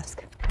wear a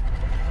mask.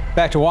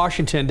 Back to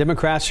Washington,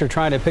 Democrats are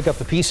trying to pick up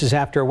the pieces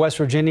after West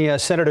Virginia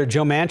Senator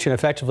Joe Manchin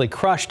effectively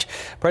crushed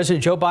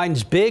President Joe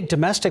Biden's big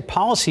domestic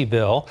policy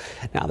bill.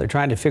 Now they're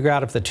trying to figure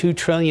out if the $2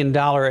 trillion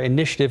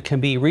initiative can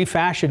be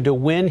refashioned to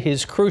win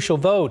his crucial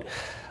vote.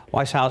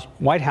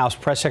 White House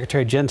Press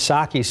Secretary Jen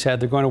Psaki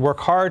said they're going to work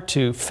hard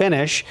to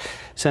finish.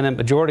 Senate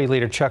Majority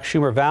Leader Chuck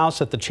Schumer vows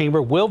that the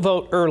chamber will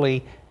vote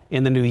early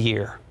in the new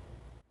year.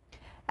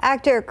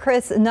 Actor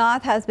Chris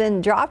Noth has been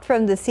dropped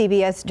from the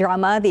CBS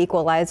drama The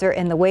Equalizer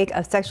in the wake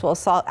of sexual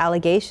assault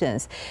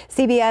allegations.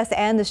 CBS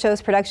and the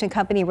show's production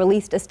company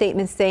released a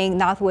statement saying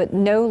Noth would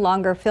no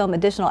longer film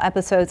additional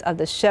episodes of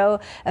the show,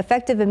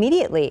 effective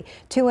immediately.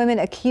 2 women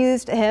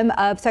accused him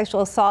of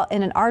sexual assault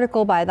in an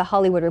article by The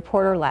Hollywood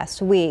Reporter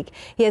last week.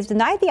 He has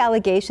denied the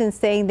allegations,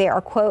 saying they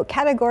are, quote,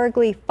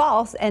 categorically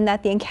false and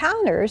that the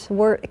encounters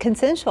were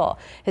consensual.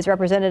 His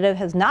representative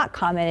has not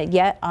commented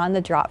yet on the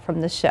drop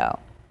from the show.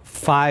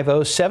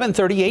 507,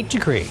 38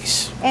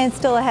 degrees. And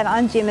still ahead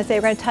on GMSA,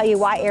 we're going to tell you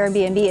why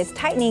Airbnb is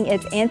tightening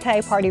its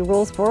anti-party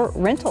rules for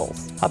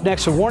rentals. Up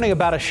next, a warning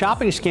about a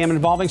shopping scam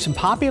involving some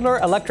popular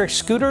electric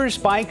scooters,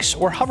 bikes,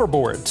 or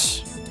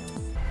hoverboards.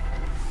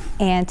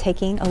 And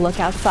taking a look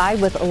outside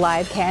with a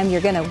live cam,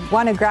 you're going to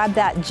want to grab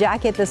that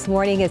jacket this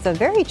morning. It's a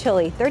very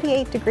chilly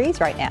 38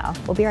 degrees right now.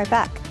 We'll be right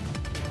back.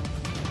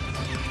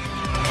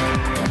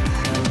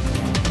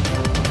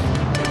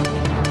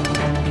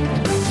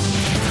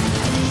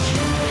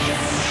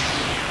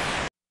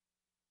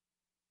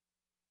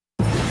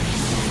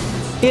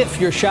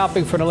 If you're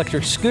shopping for an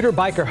electric scooter,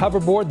 bike, or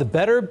hoverboard, the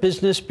Better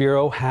Business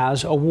Bureau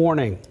has a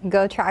warning.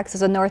 GoTrax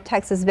is a North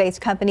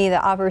Texas-based company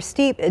that offers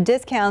steep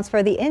discounts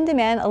for the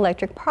in-demand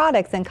electric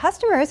products, and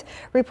customers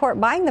report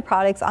buying the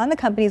products on the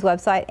company's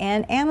website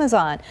and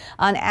Amazon.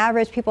 On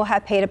average, people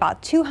have paid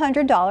about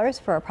 $200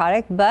 for a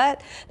product,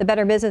 but the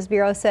Better Business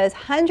Bureau says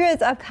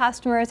hundreds of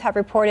customers have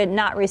reported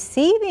not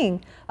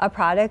receiving a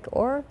product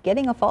or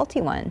getting a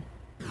faulty one.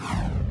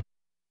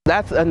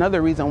 That's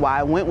another reason why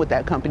I went with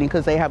that company,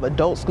 because they have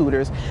adult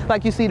scooters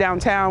like you see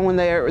downtown when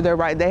they're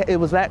right. It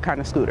was that kind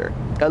of scooter,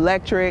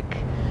 electric,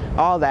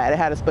 all that. It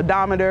had a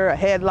speedometer, a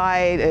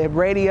headlight, a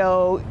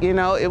radio. You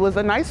know, it was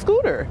a nice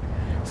scooter.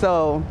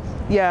 So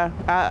yeah,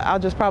 I'll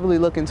just probably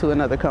look into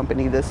another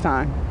company this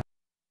time.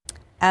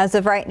 As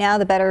of right now,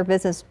 the Better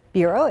Business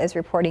Bureau is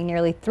reporting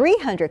nearly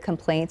 300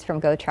 complaints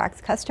from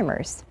GoTrax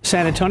customers.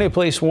 San Antonio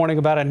police warning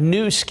about a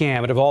new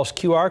scam. It involves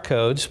QR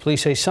codes.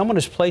 Police say someone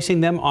is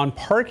placing them on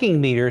parking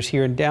meters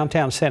here in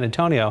downtown San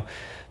Antonio.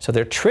 So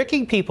they're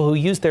tricking people who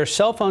use their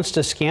cell phones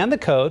to scan the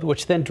code,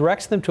 which then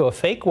directs them to a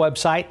fake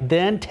website,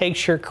 then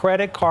takes your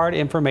credit card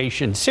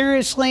information.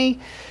 Seriously?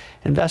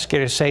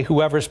 Investigators say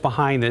whoever's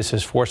behind this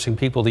is forcing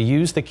people to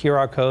use the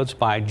QR codes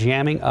by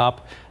jamming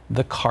up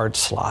the card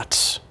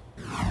slots.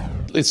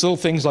 It's little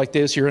things like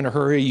this. You're in a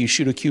hurry, you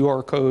shoot a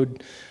QR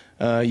code,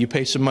 you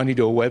pay some money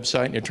to a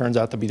website, and it turns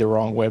out to be the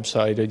wrong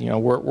website. And, you know,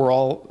 we're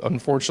all,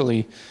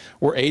 unfortunately,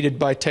 we're aided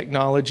by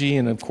technology,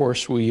 and of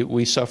course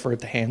we suffer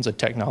at the hands of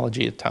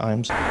technology at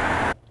times.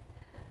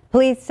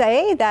 Police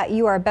say that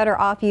you are better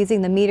off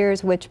using the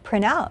meters which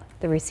print out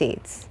the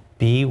receipts.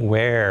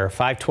 Beware.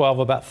 512,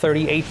 about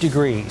 38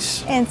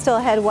 degrees. And still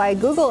ahead, why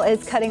Google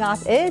is cutting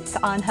off its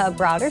on-hub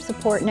router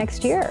support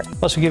next year.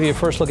 Plus, we'll give you a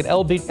first look at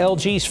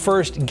LG's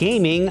first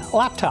gaming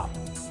laptop.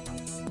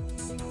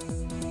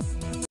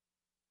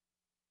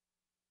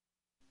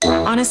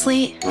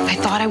 Honestly, I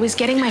thought I was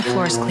getting my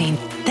floors clean.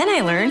 Then I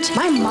learned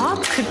my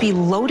mop could be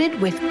loaded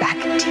with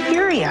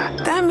bacteria.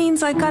 That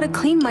means I gotta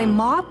clean my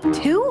mop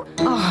too?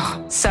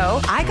 Oh,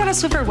 so I got a a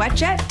Swiffer wet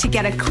jet to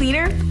get a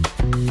cleaner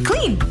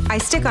clean. I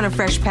stick on a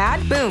fresh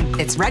pad, boom,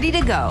 it's ready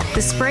to go.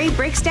 The spray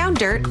breaks down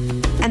dirt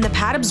and the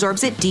pad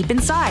absorbs it deep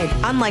inside,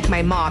 unlike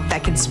my mop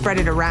that can spread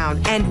it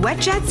around. And wet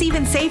jet's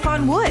even safe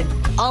on wood.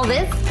 All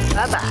this,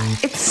 bye-bye.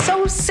 It's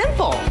so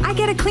simple. I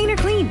get a cleaner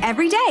clean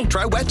every day.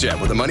 Try WetJet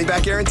with a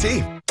money-back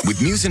guarantee. With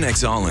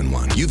Mucinex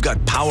All-in-One, you've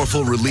got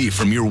powerful relief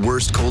from your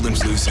worst cold and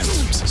flu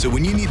symptoms. So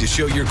when you need to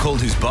show your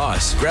cold who's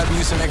boss, grab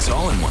Mucinex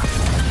All-in-One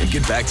and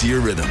get back to your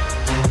rhythm.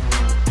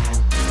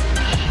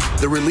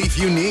 The relief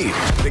you need,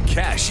 the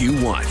cash you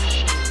want.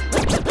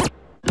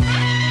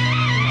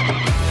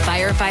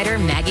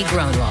 Firefighter Maggie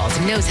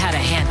Gronwald knows how to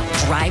handle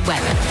dry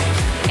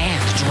weather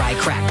and dry,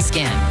 cracked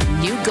skin.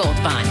 New Gold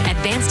Bond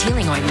Advanced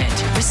Healing Ointment.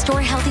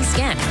 Restore healthy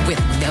skin with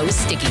no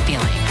sticky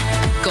feeling.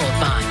 Gold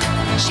Bond.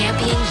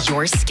 Champion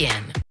your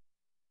skin.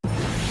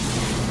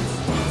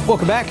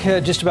 Welcome back.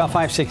 Just about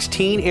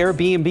 5:16.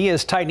 Airbnb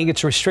is tightening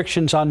its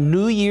restrictions on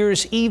New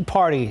Year's Eve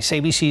parties.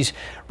 ABC's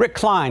Rick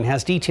Klein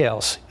has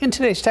details in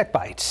today's Tech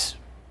Bites.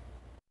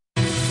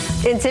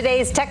 In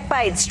today's Tech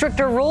Bites,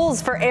 stricter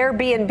rules for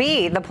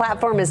Airbnb. The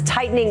platform is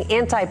tightening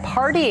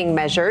anti-partying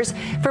measures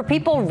for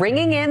people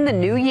ringing in the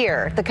new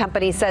year. The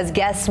company says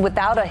guests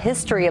without a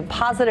history of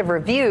positive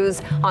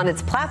reviews on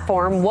its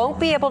platform won't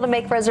be able to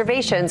make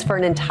reservations for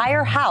an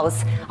entire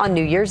house on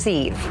New Year's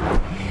Eve.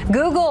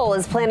 Google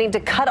is planning to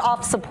cut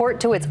off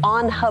support to its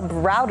on-hub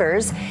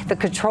routers. The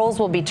controls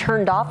will be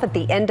turned off at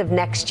the end of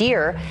next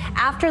year.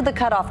 After the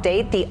cutoff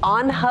date, the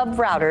on-hub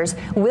routers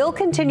will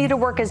continue to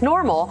work as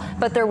normal,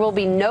 but there will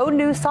be no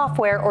new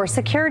software or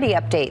security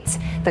updates.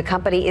 The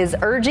company is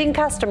urging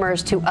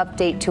customers to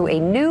update to a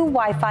new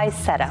Wi-Fi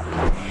setup.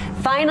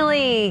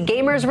 Finally,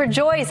 gamers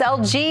rejoice.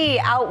 LG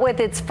out with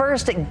its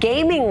first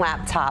gaming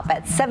laptop.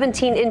 At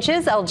 17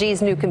 inches,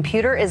 LG's new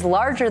computer is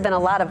larger than a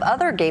lot of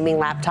other gaming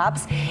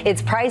laptops.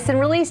 Its price and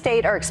release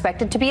date are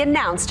expected to be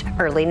announced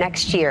early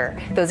next year.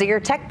 Those are your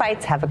Tech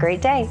Bites. Have a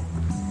great day.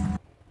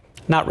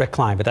 Not Rick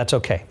Klein, but that's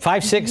okay.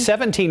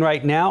 5/6/17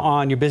 right now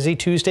on your busy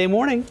Tuesday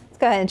morning. Let's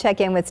go ahead and check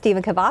in with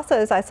Stephen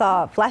Cavazos. I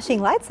saw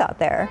flashing lights out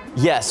there.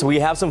 Yes, we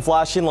have some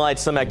flashing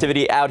lights, some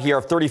activity out here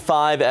of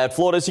 35 at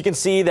Florida. So you can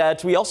see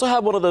that we also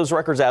have one of those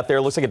records out there.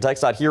 It looks like a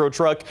TxDOT Hero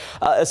truck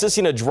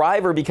assisting a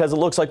driver because it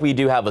looks like we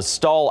do have a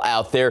stall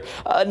out there.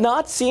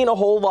 Not seeing a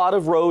whole lot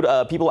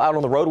of people out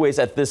on the roadways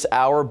at this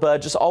hour,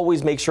 but just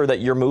always make sure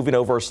that you're moving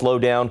over or slow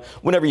down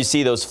whenever you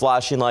see those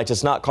flashing lights.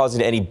 It's not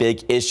causing any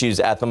big issues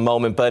at the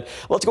moment, but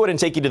let's go ahead and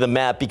take you to the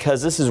map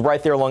because this is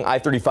right there along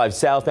I-35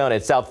 southbound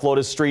at South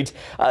Florida Street.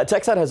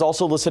 TxDOT has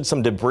also listed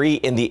some debris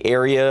in the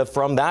area.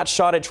 From that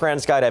shot at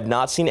TransGuide, I've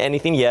not seen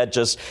anything yet.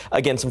 Just,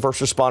 again, some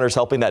first responders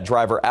helping that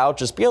driver out.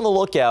 Just be on the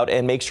lookout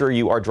and make sure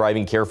you are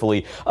driving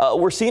carefully.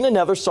 We're seeing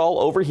another stall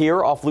over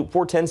here off Loop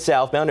 410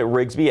 southbound at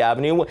Rigsby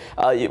Avenue.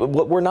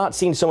 We're not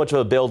seeing so much of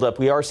a buildup.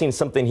 We are seeing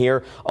something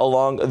here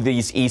along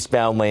these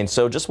eastbound lanes.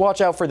 So just watch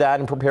out for that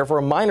and prepare for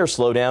a minor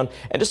slowdown.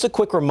 And just a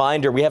quick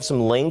reminder, we have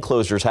some lane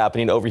closures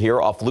happening over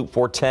here off Loop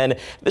 410.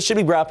 This should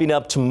be wrapping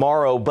up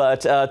tomorrow,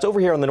 but it's over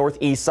here on the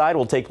northeast side.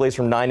 Will take place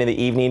from 9 in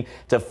the evening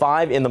to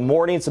 5 in the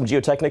morning. Some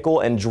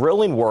geotechnical and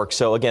drilling work.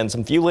 So again,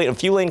 a few lane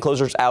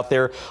closures out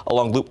there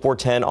along Loop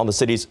 410 on the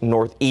city's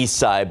northeast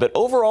side. But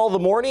overall, the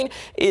morning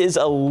is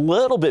a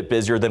little bit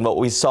busier than what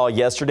we saw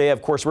yesterday.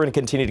 Of course, we're going to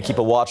continue to keep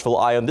a watchful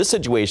eye on this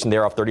situation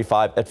there off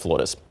 35 at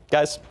Florida's.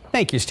 Guys.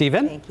 Thank you,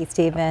 Stephen. Thank you,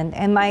 Stephen.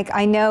 And Mike,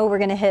 I know we're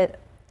going to hit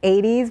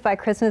 80s by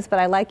Christmas, but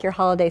I like your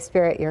holiday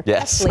spirit. Your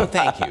yes,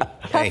 thank you.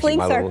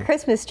 Cufflinks are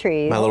Christmas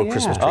trees. My little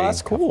Christmas tree. Oh,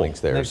 that's cool.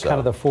 There, there's kind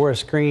of the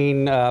forest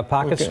green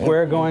pocket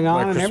square going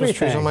on and everything.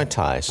 Trees on my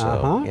tie,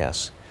 so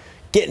yes.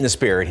 Get in the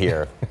spirit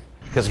here.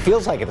 Because it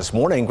feels like it this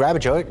morning. Grab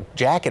a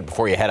jacket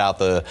before you head out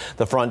the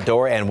front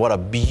door. And what a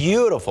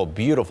beautiful,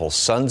 beautiful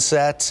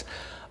sunset.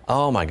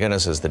 Oh my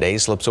goodness, as the day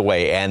slips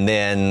away. And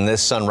then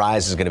this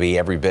sunrise is going to be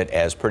every bit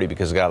as pretty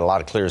because we've got a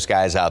lot of clear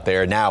skies out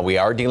there. Now we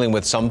are dealing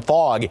with some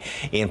fog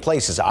in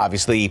places.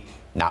 Obviously,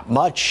 not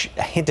much.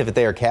 A hint of it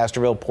there,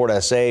 Castroville, Port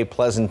SA,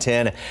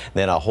 Pleasanton,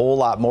 then a whole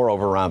lot more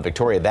over around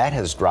Victoria. That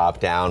has dropped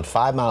down.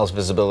 5 miles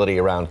visibility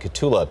around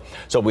Cotulla.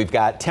 So we've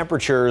got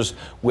temperatures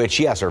which,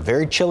 yes, are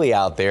very chilly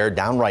out there.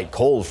 Downright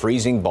cold,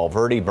 freezing,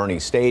 Bulverde, Bernie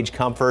Stage,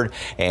 Comfort,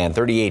 and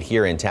 38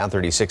 here in town,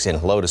 36 in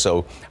Helota.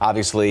 So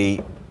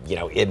obviously, you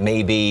know, it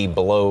may be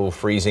below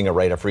freezing or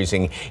right up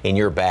freezing in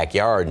your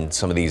backyard. And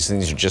some of these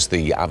things are just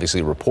the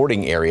obviously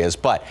reporting areas.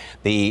 But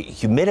the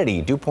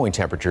humidity, dew point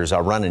temperatures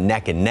are running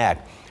neck and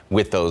neck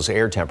with those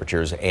air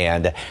temperatures.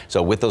 And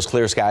so with those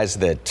clear skies,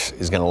 that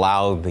is going to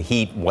allow the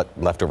heat, what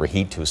leftover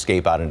heat, to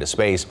escape out into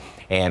space.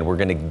 And we're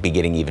going to be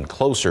getting even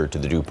closer to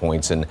the dew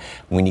points. And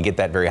when you get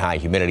that very high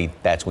humidity,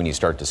 that's when you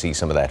start to see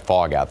some of that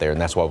fog out there.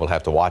 And that's why we'll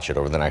have to watch it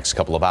over the next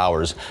couple of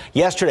hours.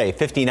 Yesterday,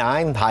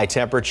 59, high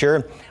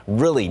temperature,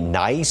 really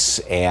nice.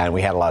 And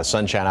we had a lot of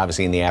sunshine,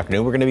 obviously, in the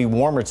afternoon. We're going to be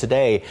warmer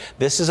today.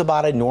 This is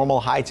about a normal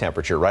high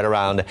temperature, right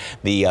around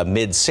the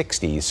mid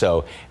 60s.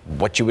 So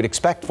what you would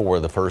expect for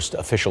the first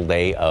official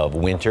day of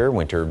winter.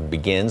 Winter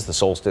begins. The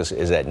solstice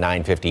is at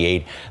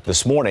 9:58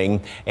 this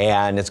morning,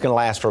 and it's going to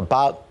last for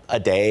about a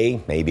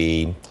day,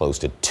 maybe close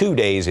to 2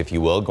 days, if you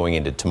will, going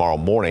into tomorrow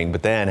morning.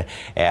 But then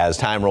as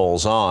time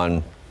rolls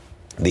on,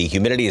 the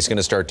humidity is going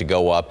to start to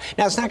go up.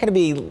 Now, it's not going to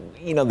be,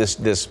 you know,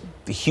 this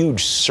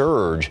huge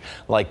surge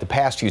like the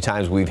past few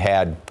times we've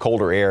had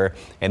colder air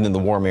and then the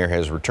warm air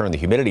has returned. The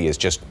humidity has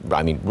just,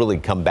 I mean, really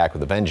come back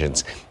with a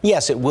vengeance.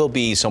 Yes, it will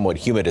be somewhat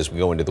humid as we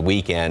go into the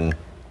weekend,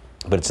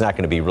 but it's not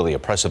going to be really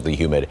oppressively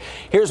humid.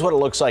 Here's what it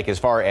looks like as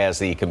far as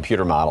the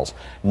computer models.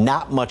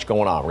 Not much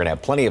going on. We're going to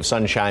have plenty of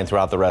sunshine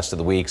throughout the rest of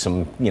the week.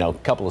 Some, you know,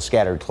 couple of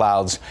scattered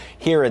clouds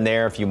here and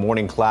there, a few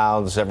morning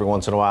clouds every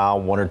once in a while,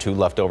 1 or 2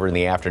 left over in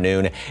the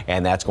afternoon.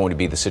 And that's going to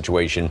be the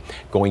situation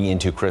going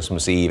into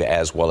Christmas Eve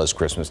as well as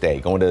Christmas Day.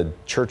 Going to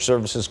church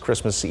services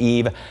Christmas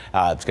Eve.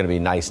 It's going to be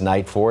a nice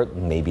night for it.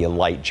 Maybe a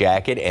light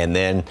jacket. And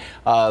then,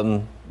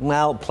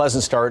 well,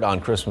 pleasant start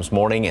on Christmas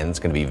morning, and it's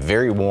going to be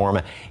very warm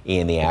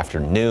in the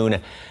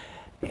afternoon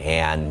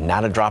and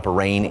not a drop of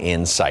rain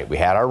in sight. We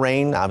had our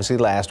rain, obviously,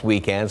 last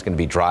weekend. It's going to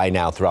be dry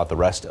now throughout the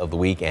rest of the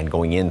week and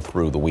going in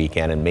through the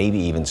weekend and maybe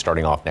even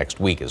starting off next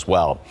week as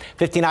well.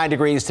 59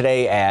 degrees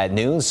today at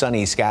noon,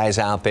 sunny skies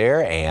out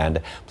there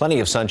and plenty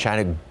of sunshine.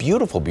 A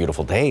beautiful,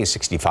 beautiful day,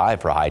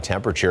 65 for a high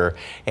temperature.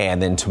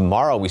 And then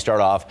tomorrow we start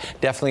off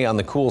definitely on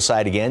the cool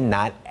side again,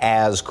 not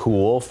as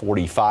cool,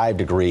 45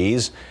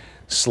 degrees.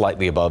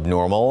 Slightly above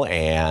normal,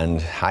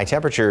 and high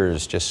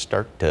temperatures just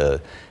start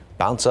to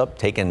bounce up,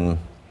 taking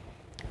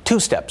 2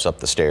 steps up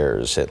the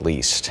stairs at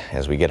least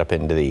as we get up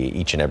into the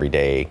each and every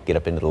day, get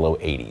up into the low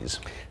 80s.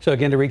 So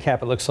again, to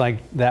recap, it looks like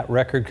that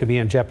record could be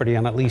in jeopardy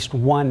on at least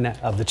one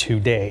of the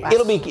 2 days.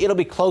 It'll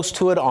be close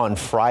to it on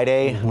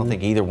Friday. I don't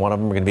think either one of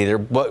them are going to be there,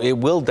 but it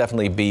will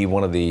definitely be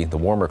one of the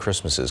warmer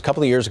Christmases. A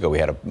couple of years ago, we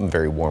had a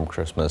very warm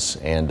Christmas,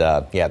 and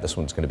yeah, this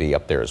one's going to be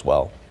up there as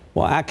well.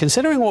 Well,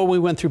 considering what we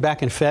went through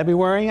back in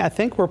February, I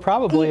think we're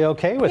probably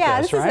okay with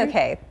this, right?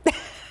 Yeah,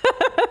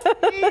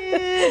 this is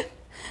okay.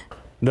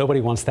 Nobody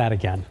wants that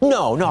again.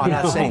 No, I'm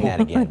not saying that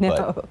again, No.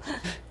 but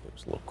it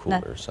was a little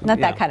cooler. Not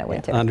that kind of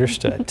winter.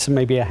 Understood. So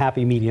maybe a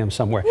happy medium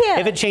somewhere. Yeah.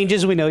 If it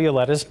changes, we know you'll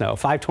let us know.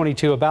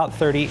 522, about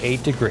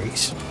 38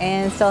 degrees.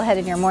 And still ahead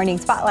in your morning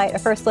spotlight, a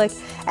first look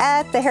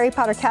at the Harry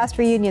Potter cast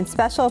reunion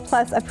special,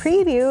 plus a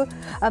preview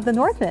of The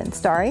Northman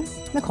starring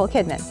Nicole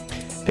Kidman.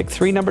 Pick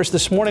 3 numbers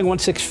this morning: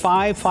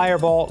 165,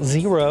 Fireball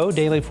 0.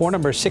 Daily 4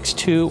 numbers: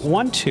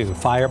 6212,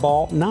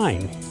 Fireball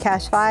 9.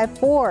 Cash 5,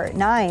 4,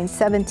 9,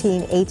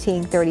 17,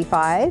 18,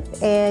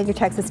 35. And your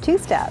text is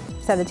 2-step: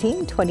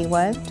 17,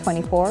 21,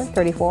 24,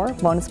 34.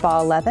 Bonus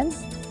ball 11.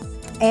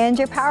 And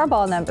your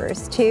Powerball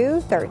numbers: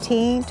 2,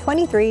 13,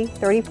 23,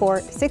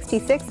 34,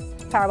 66.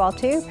 Powerball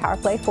 2, Power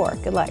Play 4.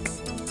 Good luck.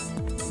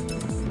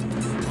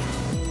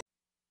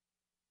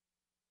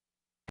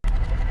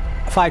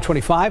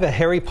 .525, a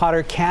Harry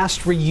Potter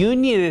cast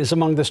reunion is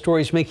among the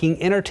stories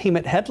making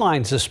entertainment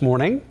headlines this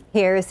morning.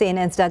 Here's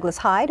CNN's Douglas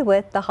Hyde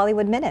with the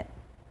Hollywood Minute.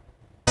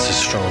 It's a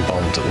strong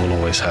bond that we'll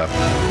always have.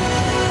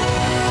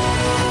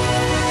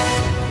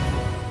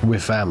 We're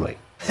family,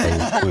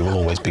 and we will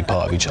always be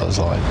part of each other's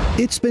lives.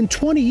 It's been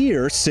 20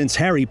 years since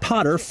Harry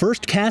Potter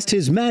first cast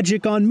his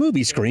magic on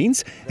movie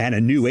screens, and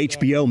a new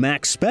HBO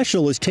Max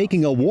special is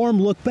taking a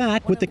warm look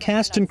back with the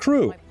cast and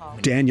crew.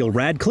 Daniel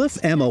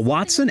Radcliffe, Emma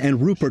Watson,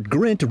 and Rupert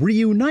Grint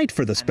reunite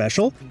for the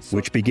special,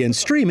 which begins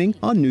streaming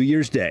on New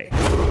Year's Day.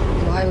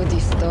 Why would he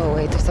stow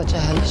away to such a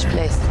hellish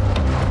place?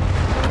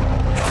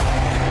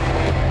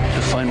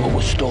 To find what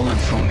was stolen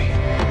from me.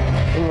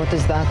 And what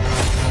is that?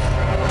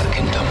 The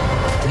kingdom.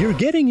 You're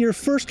getting your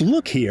first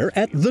look here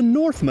at The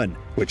Northman,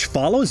 which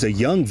follows a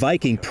young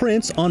Viking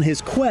prince on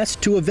his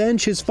quest to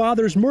avenge his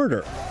father's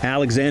murder.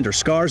 Alexander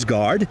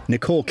Skarsgård,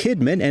 Nicole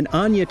Kidman, and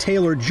Anya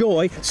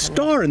Taylor-Joy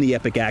star in the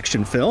epic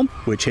action film,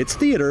 which hits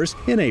theaters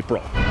in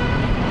April.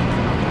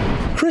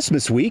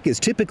 Christmas week is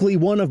typically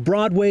one of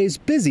Broadway's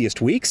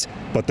busiest weeks,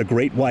 but The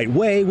Great White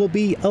Way will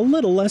be a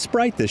little less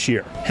bright this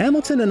year.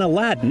 Hamilton and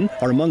Aladdin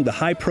are among the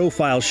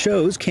high-profile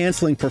shows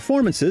canceling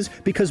performances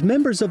because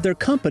members of their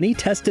company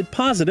tested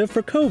positive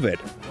for COVID.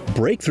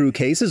 Breakthrough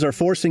cases are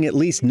forcing at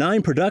least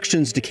 9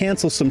 productions to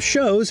cancel some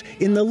shows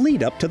in the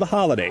lead-up to the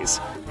holidays.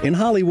 In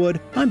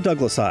Hollywood, I'm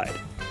Douglas Hyde.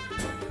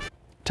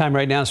 Time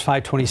right now is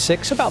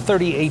 526, about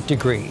 38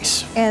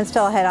 degrees. And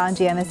still ahead on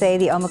GMSA,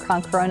 the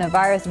Omicron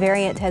coronavirus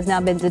variant has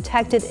now been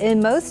detected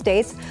in most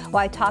states,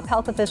 while top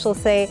health officials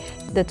say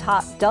the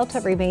top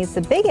Delta remains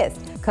the biggest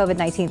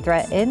COVID-19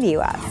 threat in the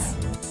U.S.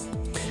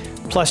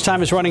 Plus,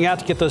 time is running out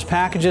to get those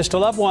packages to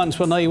loved ones.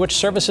 We'll know you which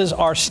services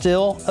are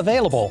still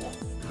available.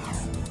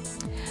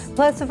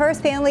 Plus, the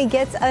first family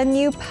gets a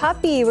new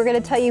puppy. We're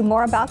going to tell you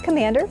more about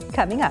Commander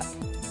coming up.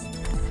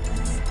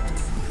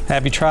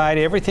 Have you tried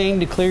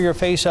everything to clear your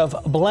face of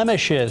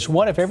blemishes?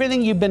 What if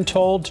everything you've been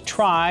told to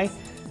try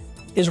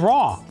is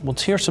wrong? We'll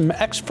hear from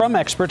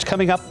experts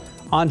coming up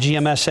on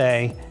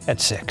GMSA at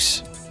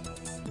 6.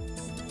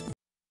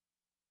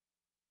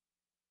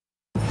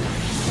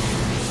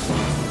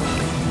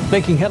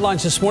 Making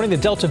headlines this morning, the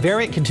Delta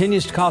variant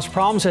continues to cause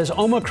problems as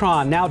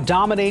Omicron now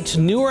dominates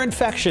newer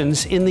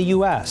infections in the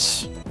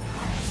U.S.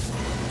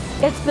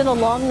 It's been a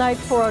long night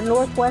for our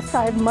Northwest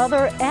Side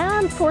mother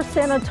and for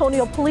San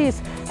Antonio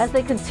police as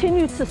they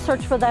continue to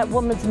search for that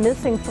woman's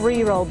missing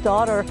 3-year-old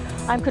daughter.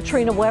 I'm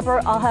Katrina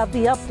Weber. I'll have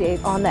the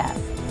update on that.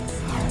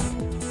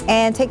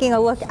 And taking a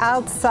look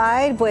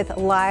outside with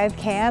live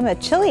cam, a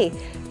chilly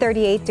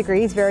 38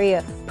 degrees, very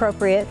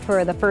appropriate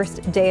for the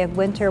first day of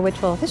winter,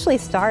 which will officially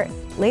start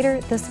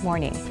later this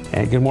morning.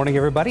 And good morning,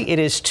 everybody. It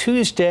is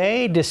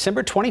Tuesday,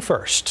 December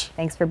 21st.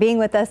 Thanks for being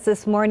with us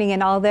this morning.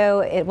 And although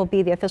it will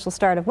be the official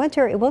start of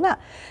winter, it will not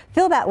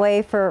feel that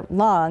way for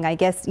long. I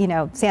guess, you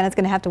know, Santa's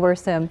going to have to wear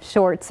some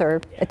shorts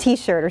or a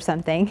T-shirt or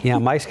something. Yeah,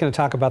 Mike's going to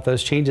talk about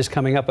those changes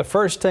coming up. But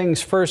first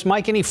things first,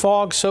 Mike, any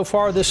fog so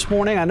far this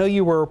morning? I know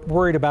you were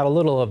worried about a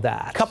little of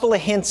that. A couple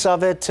of hints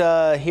of it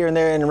here and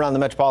there and around the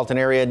metropolitan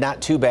area.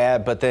 Not too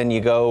bad, but then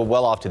you go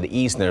well off to the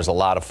east and there's a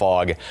lot of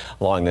fog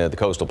along the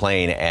coastal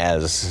plain,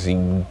 as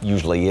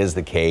usually is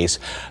the case.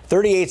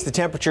 38's the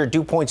temperature,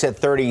 dew points at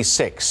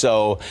 36.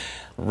 So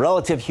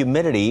relative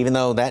humidity, even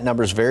though that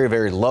number is very,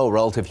 very low,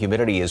 relative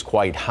humidity is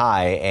quite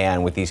high.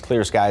 And with these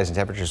clear skies and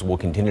temperatures will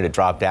continue to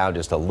drop down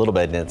just a little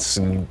bit. And it's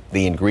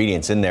the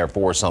ingredients in there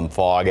for some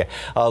fog.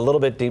 A little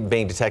bit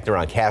being detected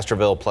around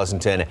Castroville,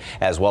 Pleasanton,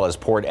 as well as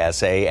Port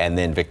SA. And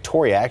then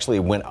Victoria actually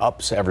went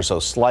up ever so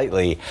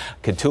slightly.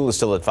 Cotulla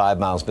still at 5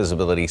 miles,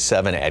 visibility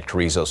 7 at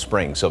Carrizo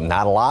Springs. So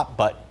not a lot,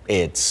 but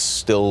it's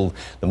still,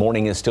 the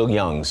morning is still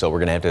young, so we're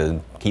going to have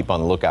to keep on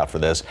the lookout for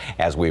this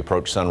as we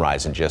approach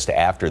sunrise and just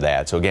after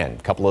that. So again,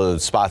 a couple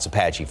of spots of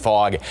patchy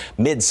fog,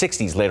 mid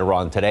 60s later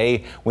on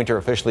today. Winter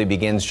officially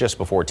begins just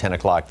before 10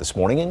 o'clock this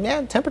morning, and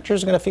yeah,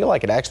 temperatures are going to feel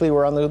like it. Actually,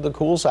 we're on the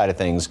cool side of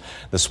things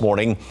this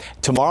morning.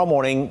 Tomorrow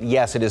morning,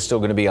 yes, it is still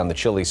going to be on the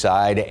chilly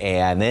side,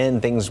 and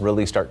then things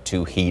really start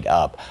to heat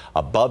up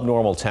above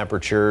normal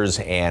temperatures,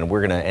 and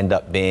we're going to end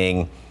up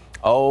being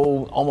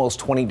almost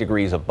 20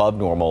 degrees above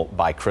normal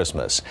by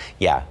Christmas.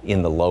 Yeah,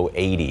 in the low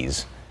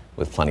 80s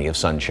with plenty of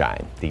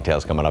sunshine.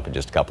 Details coming up in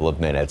just a couple of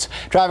minutes.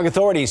 Traffic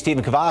authorities,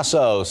 Stephen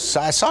Cavazos.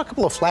 I saw a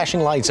couple of flashing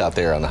lights out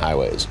there on the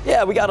highways.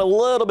 Yeah, we got a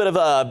little bit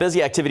of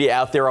busy activity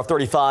out there off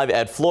 35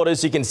 at Florida.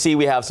 So you can see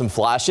we have some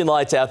flashing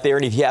lights out there.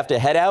 And if you have to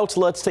head out,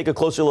 let's take a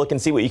closer look and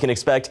see what you can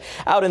expect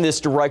out in this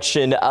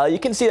direction. You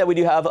can see that we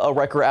do have a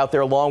wrecker out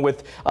there along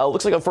with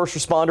looks like a first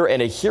responder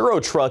and a hero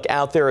truck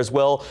out there as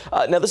well.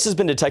 Now, this has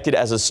been detected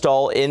as a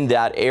stall in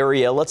that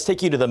area. Let's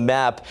take you to the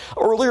map.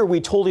 Earlier,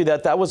 we told you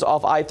that was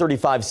off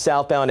I-35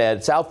 southbound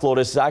at South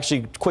Florida. It's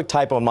actually quick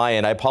typo on my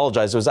end. I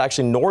apologize. It was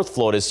actually North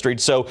Florida Street.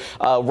 So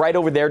right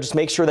over there, just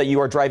make sure that you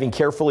are driving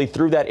carefully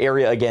through that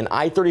area. Again,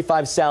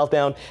 I-35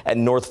 southbound at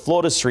North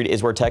Florida Street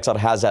is where TxDOT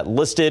has that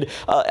listed.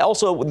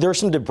 Also, there's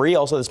some debris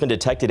also that's been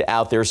detected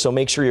out there. So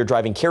make sure you're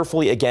driving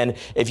carefully again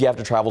if you have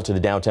to travel to the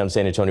downtown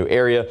San Antonio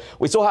area.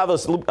 We still have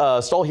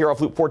a stall here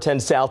off Loop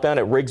 410 southbound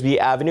at Rigsby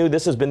Avenue.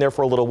 This has been there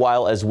for a little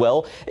while as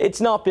well.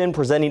 It's not been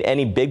presenting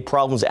any big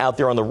problems out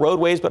there on the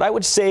roadways, but I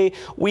would say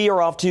we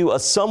are off to a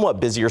somewhat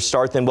busier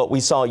start than what we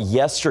saw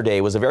yesterday.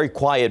 It was a very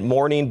quiet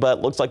morning,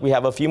 but looks like we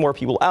have a few more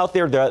people out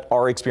there that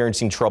are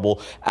experiencing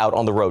trouble out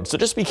on the road. So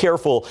just be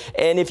careful.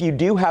 And if you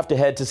do have to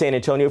head to San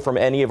Antonio from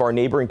any of our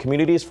neighboring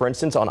communities, for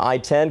instance, on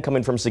I-10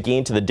 coming from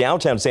Seguin to the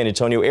downtown San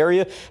Antonio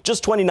area,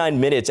 just 29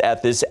 minutes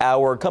at this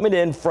hour. Coming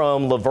in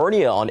from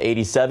Lavernia on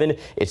 87,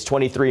 it's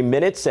 23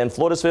 minutes. And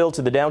Floresville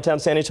to the downtown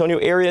San Antonio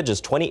area,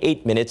 just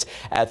 28 minutes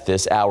at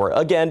this hour.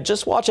 Again,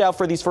 just watch out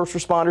for these first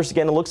responders.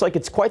 Again, it looks like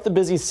it's quite the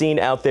busy scene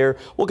out there.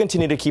 We'll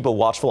continue to keep a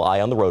watchful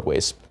eye on the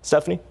roadways.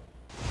 Stephanie?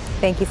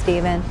 Thank you,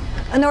 Stephen.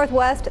 A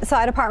Northwest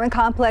Side apartment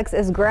complex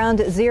is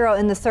ground zero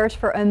in the search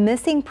for a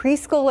missing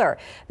preschooler.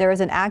 There is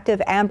an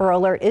active Amber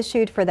Alert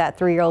issued for that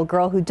 3-year-old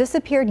girl who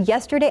disappeared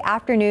yesterday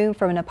afternoon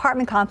from an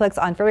apartment complex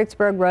on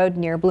Fredericksburg Road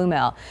near Blue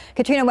Mill.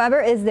 Katrina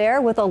Weber is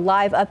there with a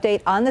live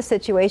update on the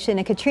situation.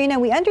 And Katrina,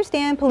 we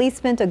understand police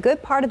spent a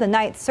good part of the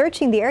night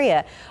searching the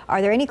area.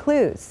 Are there any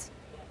clues?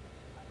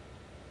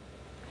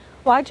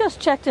 Well, I just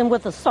checked in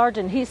with a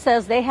sergeant. He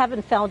says they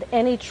haven't found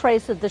any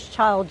trace of this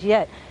child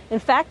yet. In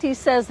fact, he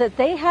says that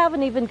they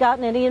haven't even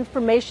gotten any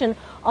information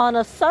on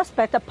a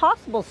suspect, a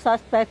possible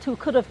suspect who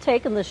could have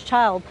taken this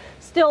child.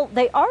 Still,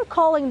 they are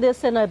calling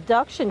this an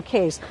abduction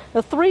case.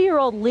 The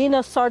 3-year-old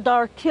Lena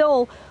Sardar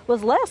Kill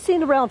was last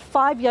seen around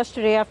 5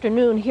 yesterday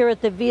afternoon here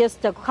at the Villas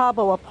del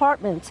Cabo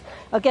apartments.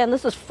 Again,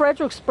 this is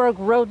Fredericksburg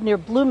Road near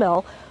Blue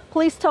Mill.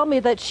 Police tell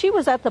me that she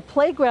was at the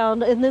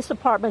playground in this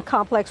apartment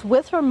complex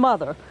with her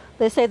mother.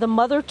 They say the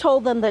mother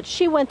told them that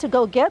she went to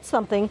go get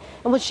something,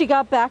 and when she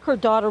got back, her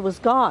daughter was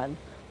gone.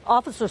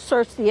 Officers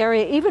searched the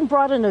area, even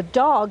brought in a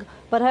dog,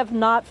 but have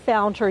not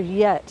found her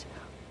yet.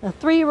 The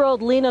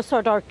 3-year-old Lena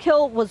Sardar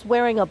Kill was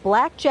wearing a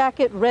black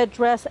jacket, red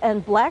dress,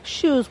 and black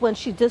shoes when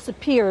she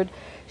disappeared.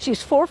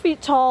 She's 4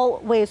 feet tall,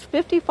 weighs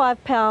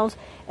 55 pounds,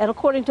 and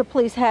according to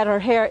police, had her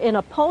hair in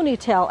a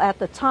ponytail at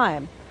the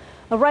time.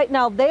 Right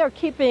now, they are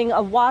keeping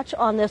a watch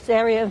on this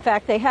area. In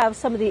fact, they have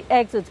some of the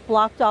exits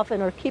blocked off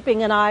and are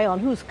keeping an eye on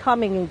who's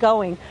coming and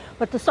going.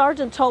 But the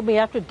sergeant told me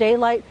after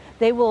daylight,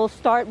 they will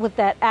start with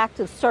that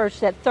active search,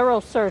 that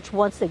thorough search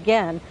once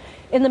again.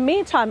 In the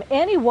meantime,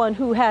 anyone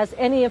who has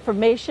any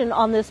information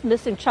on this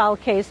missing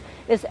child case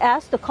is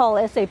asked to call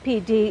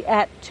SAPD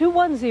at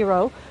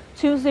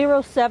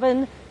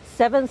 210-207-7666.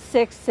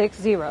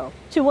 210-207-7660.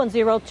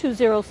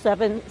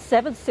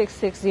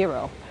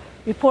 210-207-7660.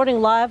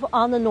 Reporting live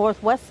on the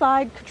Northwest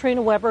Side,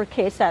 Katrina Weber,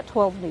 KSAT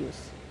 12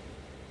 News.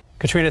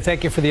 Katrina,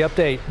 thank you for the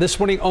update. This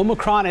morning,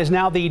 Omicron is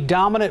now the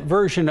dominant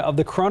version of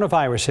the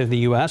coronavirus in the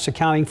U.S.,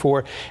 accounting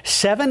for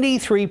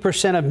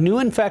 73% of new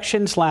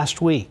infections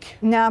last week.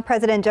 Now,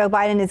 President Joe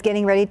Biden is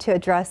getting ready to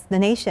address the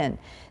nation.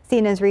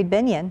 CNN's Reed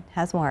Binion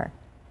has more.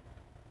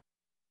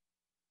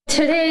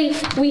 Today,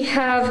 we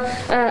have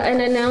an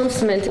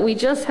announcement. We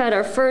just had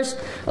our first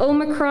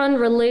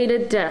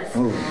Omicron-related death.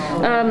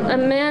 A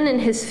man in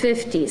his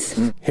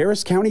 50s.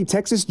 Harris County,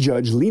 Texas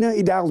Judge Lina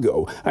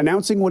Hidalgo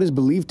announcing what is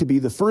believed to be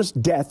the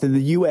first death in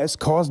the U.S.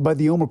 caused by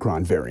the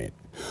Omicron variant.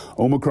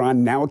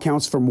 Omicron now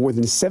accounts for more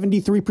than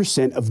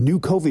 73% of new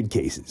COVID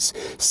cases,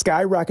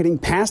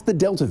 skyrocketing past the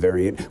Delta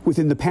variant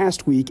within the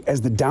past week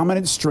as the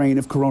dominant strain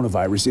of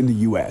coronavirus in the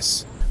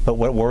U.S. But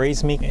what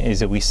worries me is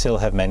that we still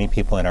have many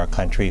people in our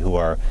country who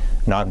are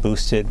not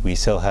boosted. We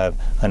still have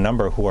a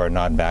number who are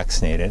not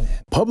vaccinated.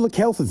 Public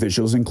health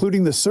officials,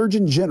 including the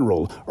Surgeon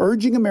General,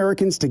 urging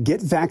Americans to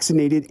get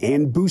vaccinated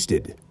and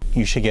boosted.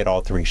 You should get all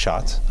 3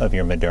 shots of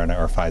your Moderna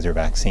or Pfizer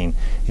vaccine.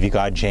 If you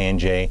got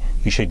J&J,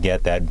 you should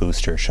get that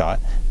booster shot.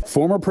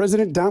 Former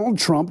President Donald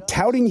Trump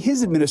touting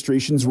his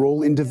administration's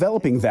role in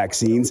developing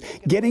vaccines,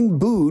 getting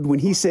booed when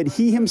he said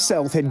he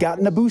himself had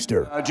gotten a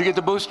booster. Did you get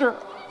the booster?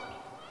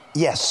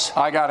 Yes.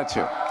 I got it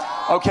too.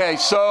 Okay,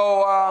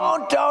 so...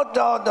 Don't.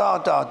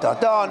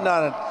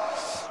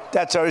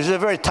 That's all. There's a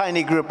very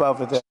tiny group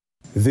over there.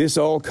 This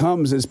all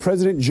comes as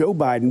President Joe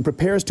Biden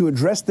prepares to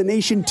address the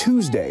nation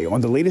Tuesday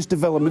on the latest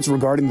developments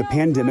regarding the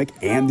pandemic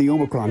and the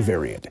Omicron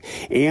variant,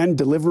 and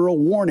deliver a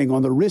warning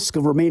on the risk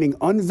of remaining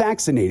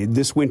unvaccinated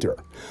this winter.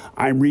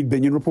 I'm Reed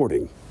Binion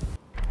reporting.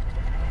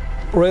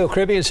 Royal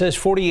Caribbean says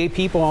 48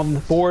 people on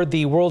board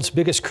the world's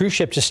biggest cruise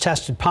ship just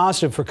tested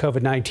positive for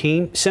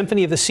COVID-19.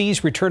 Symphony of the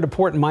Seas returned to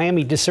port in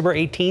Miami December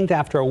 18th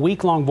after a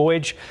week-long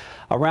voyage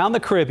around the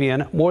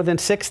Caribbean. More than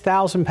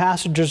 6,000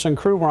 passengers and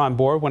crew were on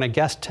board when a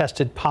guest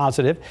tested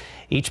positive.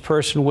 Each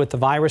person with the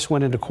virus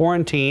went into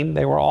quarantine.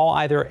 They were all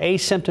either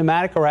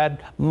asymptomatic or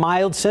had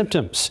mild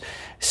symptoms.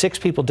 6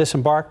 people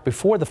disembarked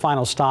before the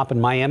final stop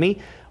in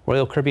Miami.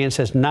 Royal Caribbean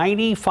says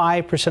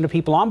 95% of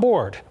people on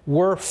board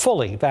were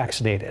fully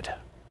vaccinated.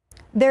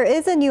 There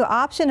is a new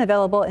option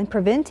available in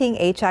preventing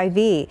HIV.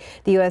 The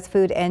U.S.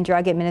 Food and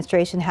Drug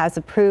Administration has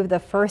approved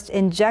the first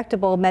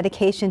injectable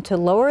medication to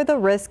lower the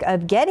risk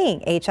of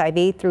getting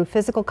HIV through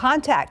physical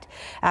contact.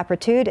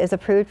 Apretude is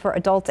approved for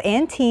adults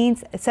and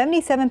teens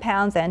 77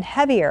 pounds and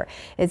heavier.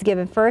 It's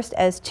given first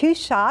as 2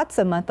 shots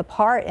a month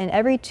apart and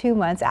every 2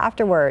 months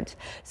afterwards.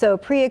 So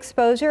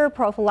pre-exposure,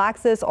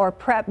 prophylaxis, or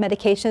PrEP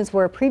medications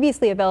were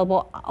previously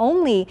available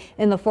only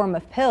in the form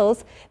of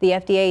pills. The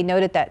FDA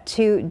noted that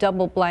 2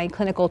 double-blind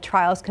clinical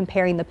trials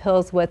comparing the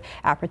pills with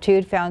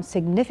Apretude found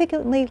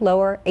significantly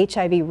lower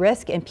HIV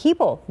risk in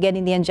people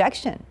getting the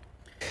injection.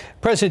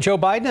 President Joe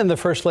Biden and the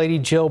First Lady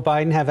Jill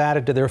Biden have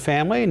added to their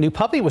family. A new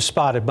puppy was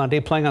spotted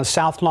Monday playing on the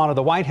south lawn of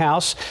the White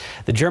House.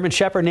 The German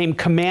Shepherd named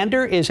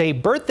Commander is a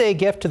birthday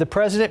gift to the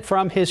president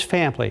from his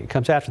family. It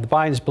comes after the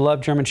Bidens'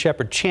 beloved German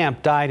Shepherd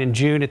Champ died in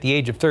June at the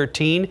age of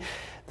 13.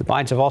 The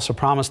Bidens have also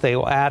promised they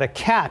will add a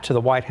cat to the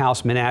White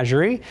House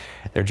menagerie.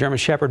 Their German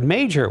Shepherd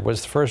Major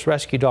was the first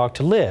rescue dog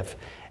to live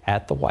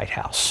at the White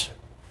House.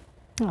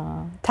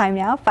 Time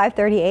now,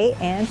 5:38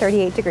 and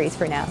 38 degrees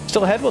for now.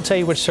 Still ahead, we'll tell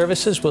you which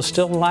services will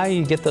still allow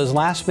you to get those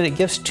last-minute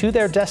gifts to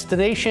their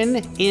destination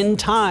in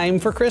time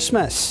for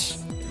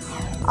Christmas.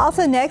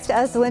 Also next,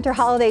 as the winter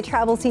holiday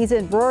travel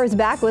season roars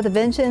back with a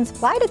vengeance,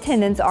 flight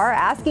attendants are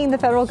asking the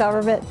federal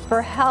government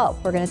for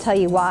help. We're going to tell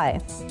you why.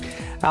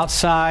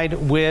 Outside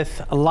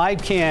with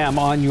live cam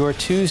on your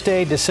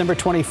Tuesday, December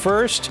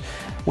 21st.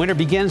 Winter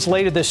begins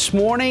later this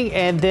morning,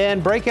 and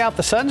then break out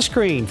the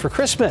sunscreen for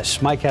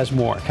Christmas. Mike has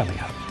more coming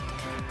up.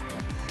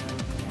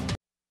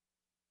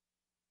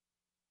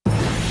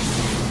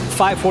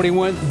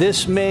 5:41.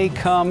 This may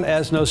come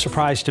as no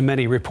surprise to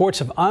many. Reports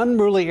of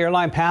unruly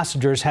airline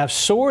passengers have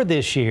soared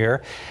this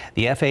year.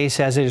 The FAA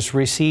says it has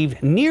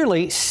received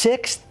nearly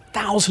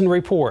 6,000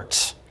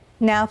 reports.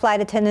 Now, flight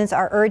attendants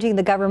are urging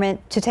the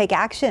government to take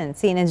action.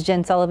 CNN's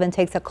Jen Sullivan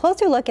takes a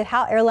closer look at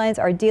how airlines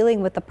are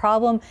dealing with the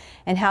problem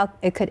and how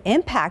it could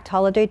impact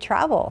holiday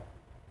travel.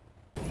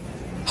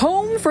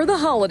 Home for the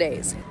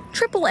holidays.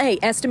 AAA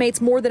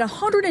estimates more than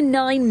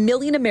 109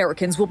 million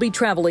Americans will be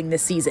traveling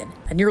this season,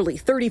 a nearly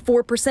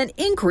 34%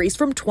 increase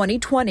from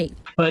 2020.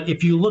 But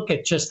if you look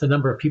at just the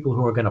number of people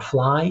who are going to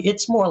fly,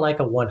 it's more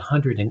like a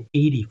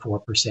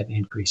 184%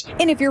 increase.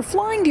 And if you're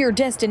flying to your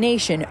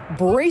destination,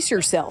 brace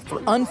yourself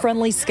for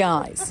unfriendly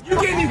skies.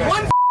 You gave me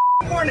one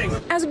warning.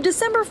 As of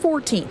December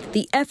 14th,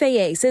 the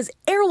FAA says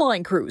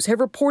airline crews have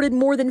reported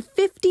more than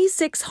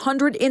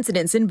 5,600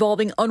 incidents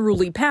involving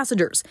unruly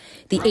passengers.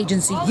 The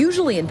agency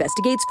usually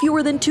investigates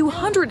fewer than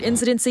 200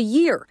 incidents a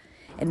year.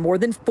 and more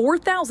than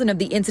 4,000 of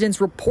the incidents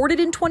reported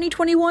in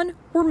 2021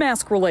 were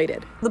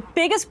mask-related. The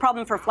biggest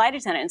problem for flight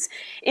attendants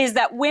is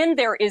that when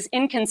there is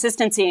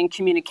inconsistency in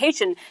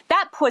communication,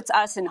 that puts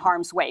us in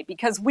harm's way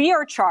because we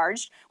are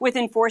charged with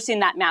enforcing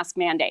that mask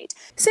mandate.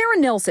 Sarah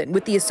Nelson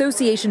with the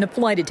Association of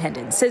Flight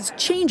Attendants says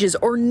changes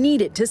are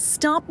needed to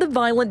stop the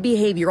violent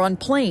behavior on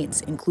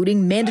planes,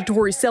 including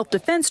mandatory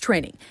self-defense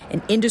training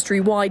and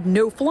industry-wide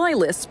no-fly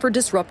lists for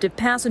disruptive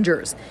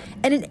passengers,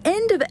 and an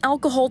end of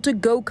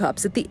alcohol-to-go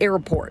cups at the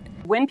airport.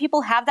 When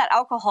people have that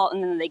alcohol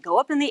and then they go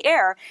up in the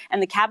air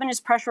and the cabin is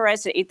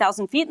pressurized at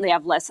 8,000 feet and they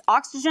have less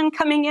oxygen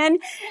coming in,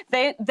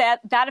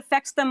 that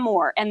affects them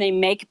more and they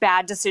make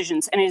bad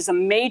decisions. And it is a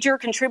major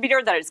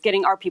contributor that is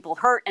getting our people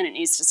hurt, and it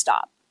needs to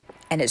stop.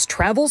 And as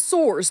travel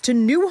soars to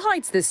new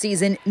heights this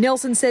season,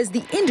 Nelson says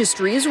the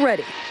industry is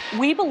ready.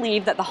 We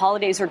believe that the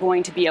holidays are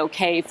going to be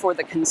okay for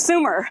the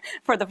consumer,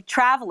 for the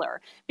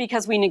traveler,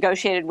 because we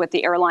negotiated with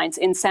the airlines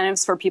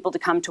incentives for people to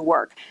come to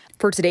work.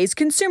 For today's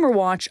Consumer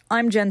Watch,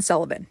 I'm Jen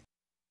Sullivan.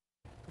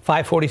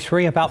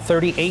 5:43, about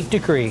 38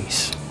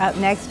 degrees. Up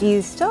next,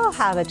 you still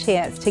have a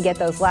chance to get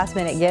those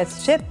last-minute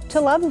gifts shipped to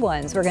loved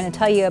ones. We're going to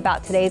tell you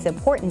about today's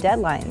important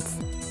deadlines.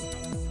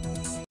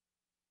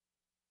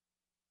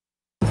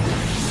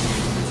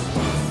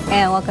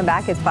 And welcome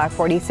back. It's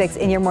 5:46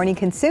 in your morning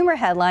consumer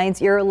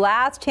headlines. Your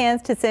last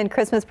chance to send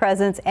Christmas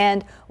presents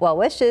and well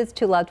wishes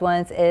to loved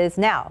ones is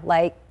now,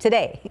 like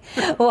today.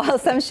 While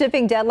some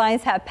shipping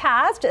deadlines have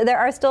passed, there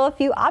are still a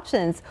few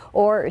options.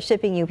 Or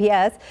shipping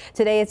UPS.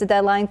 Today is the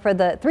deadline for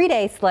the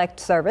 3-day select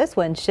service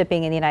when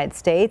shipping in the United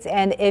States.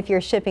 And if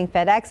you're shipping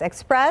FedEx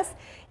Express,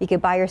 you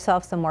could buy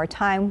yourself some more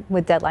time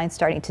with deadlines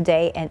starting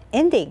today and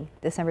ending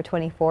December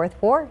 24th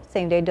for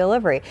same-day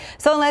delivery.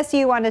 So unless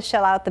you want to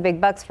shell out the big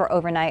bucks for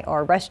overnight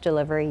or rush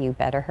delivery, you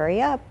better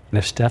hurry up. And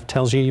if Steph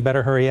tells you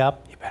better hurry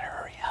up, you better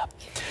hurry up.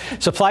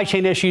 Supply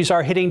chain issues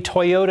are hitting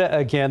Toyota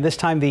again. This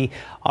time the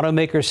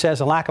automaker says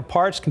a lack of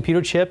parts,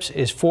 computer chips,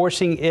 is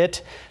forcing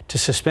it to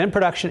suspend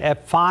production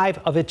at 5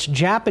 of its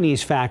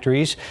Japanese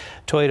factories.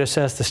 Toyota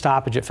says the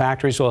stoppage at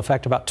factories will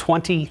affect about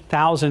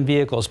 20,000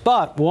 vehicles,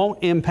 but won't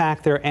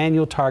impact their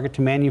annual target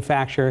to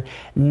manufacture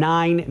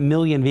 9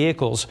 million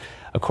vehicles.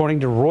 According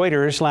to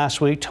Reuters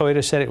last week,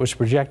 Toyota said it was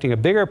projecting a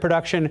bigger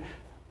bigger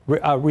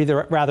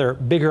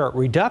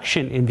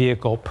reduction in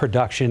vehicle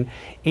production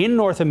in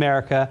North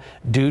America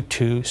due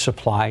to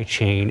supply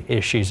chain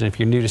issues. And if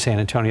you're new to San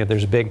Antonio,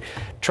 there's a big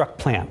truck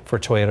plant for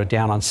Toyota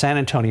down on San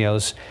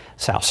Antonio's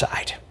south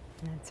side.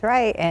 That's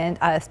right. And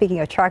speaking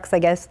of trucks, I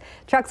guess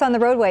trucks on the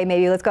roadway,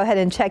 maybe let's go ahead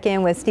and check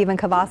in with Stephen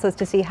Cavazos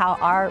to see how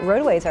our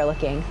roadways are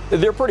looking.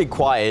 They're pretty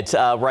quiet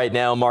right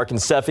now, Mark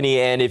and Stephanie.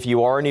 And if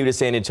you are new to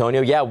San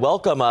Antonio, yeah,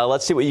 welcome.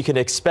 Let's see what you can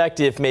expect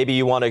if maybe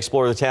you want to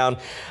explore the town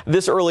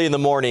this early in the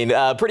morning.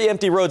 Pretty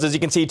empty roads, as you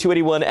can see,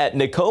 281 at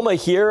Nakoma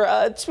here.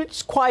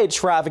 It's quiet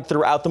traffic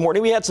throughout the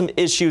morning. We had some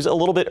issues a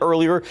little bit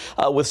earlier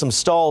with some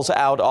stalls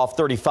out off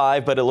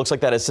 35, but it looks like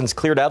that has since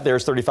cleared out.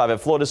 There's 35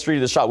 at Florida Street,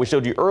 the shot we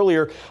showed you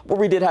earlier, where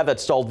we did have that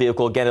stalled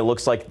vehicle. Again, it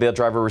looks like the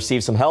driver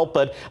received some help,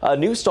 but a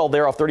new stall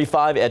there off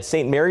 35 at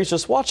St. Mary's.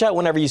 Just watch out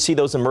whenever you see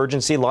those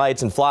emergency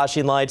lights and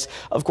flashing lights.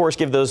 Of course,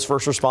 give those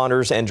first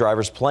responders and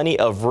drivers plenty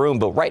of room.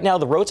 But right now,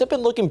 the roads have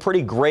been looking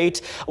pretty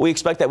great. We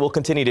expect that we'll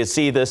continue to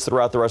see this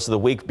throughout the rest of the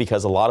week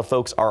because a lot of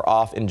folks are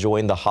off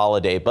enjoying the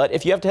holiday. But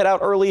if you have to head out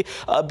early,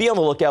 be on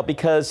the lookout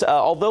because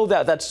although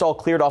that stall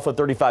cleared off of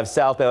 35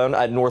 southbound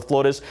at North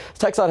Florida's,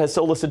 TxDOT has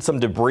still listed some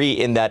debris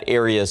in that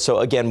area. So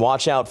again,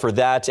 watch out for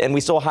that. And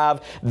we still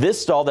have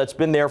this stall that's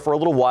been there for a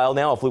little while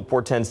now off Loop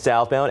 410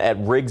 southbound at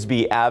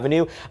Rigsby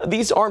Avenue.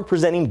 These aren't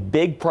presenting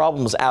big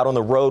problems out on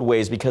the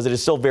roadways because it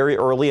is still very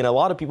early and a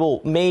lot of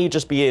people may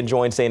just be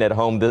enjoying staying at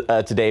home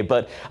today,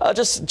 but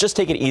just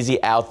take it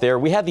easy out there.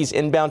 We have these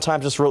inbound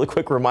times, just a really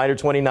quick reminder,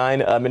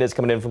 29 minutes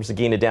coming in from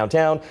Seguin to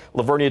downtown,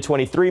 Livonia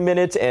 23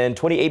 minutes and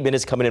 28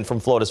 minutes coming in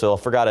from Flotusville.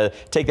 I forgot to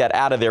take that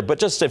out of there, but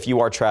just if you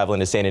are traveling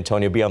to San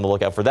Antonio, be on the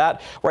lookout for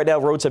that. Right now,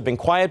 roads have been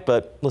quiet,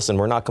 but listen,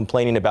 we're not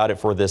complaining about it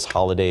for this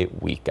holiday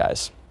week,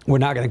 guys. We're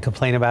not going to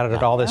complain about it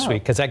at all this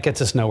week because that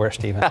gets us nowhere,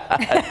 Stephen.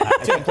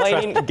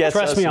 Complaining gets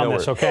us Trust me on nowhere.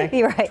 this, okay?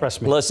 You're right.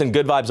 Trust me. Listen,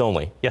 good vibes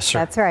only. Yes, sir.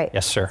 That's right.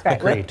 Yes, sir.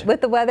 That's right. Agreed.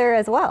 With the weather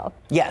as well.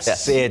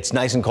 Yes, it's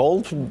nice and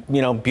cold.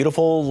 You know,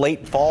 beautiful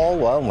late fall.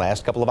 Well,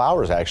 last couple of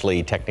hours,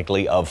 actually,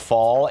 technically, of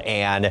fall.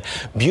 And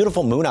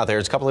beautiful moon out there.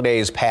 It's a couple of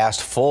days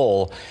past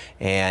full.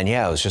 And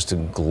yeah, it was just a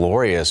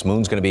glorious.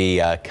 Moon's going to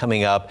be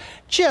coming up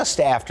just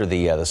after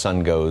the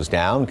sun goes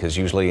down, because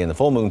usually in the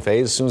full moon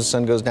phase, as soon as the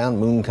sun goes down,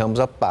 moon comes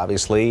up,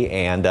 obviously.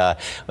 And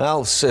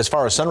well, as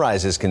far as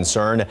sunrise is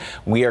concerned,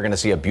 we are going to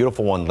see a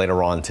beautiful one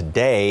later on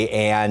today.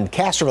 And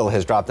Castroville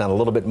has dropped down a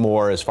little bit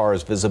more as far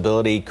as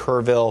visibility,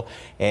 Kerrville,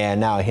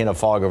 and now a hint of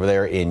fog over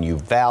there in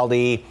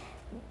Uvalde.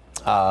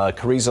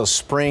 Carrizo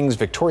Springs,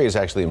 Victoria's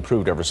actually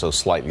improved ever so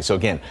slightly. So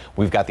again,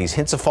 we've got these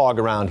hints of fog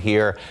around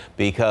here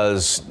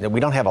because we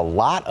don't have a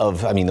lot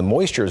of, I mean, the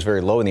moisture is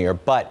very low in the air,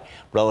 but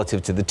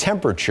relative to the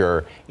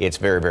temperature, it's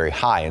very, very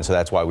high. And so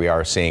that's why we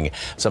are seeing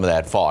some of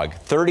that fog.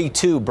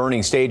 32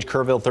 burning stage,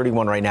 Kerrville,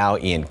 31 right now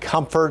in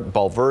Comfort,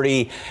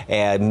 Bulverde,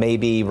 and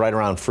maybe right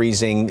around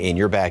freezing in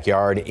your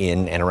backyard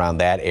in and around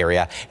that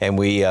area. And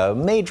we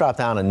may drop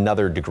down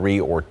another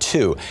degree or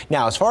two.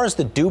 Now, as far as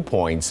the dew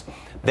points,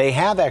 they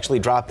have actually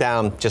dropped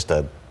down just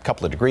a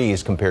couple of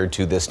degrees compared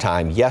to this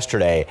time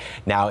yesterday.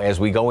 Now, as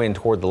we go in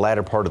toward the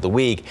latter part of the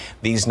week,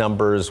 these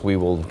numbers, we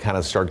will kind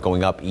of start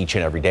going up each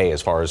and every day as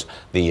far as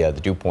the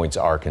dew points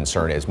are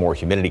concerned as more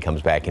humidity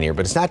comes back in here.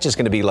 But it's not just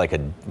going to be like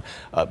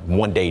a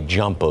one-day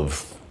jump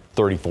of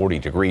 30, 40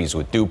 degrees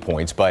with dew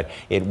points, but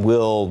it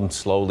will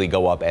slowly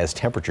go up as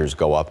temperatures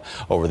go up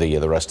over the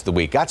rest of the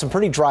week. Got some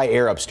pretty dry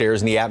air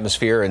upstairs in the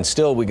atmosphere, and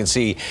still we can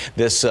see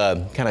this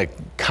kind of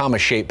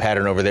comma-shaped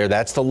pattern over there.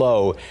 That's the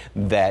low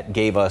that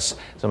gave us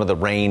some of the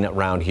rain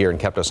around here and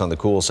kept us on the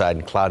cool side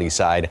and cloudy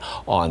side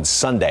on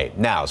Sunday.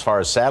 Now, as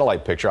far as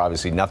satellite picture,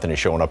 obviously nothing is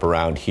showing up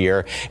around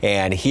here,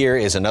 and here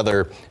is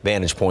another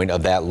vantage point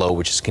of that low,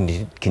 which is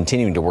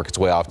continuing to work its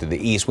way off to the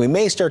east. We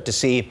may start to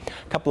see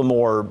a couple of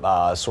more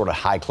sort of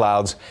high clouds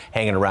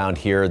hanging around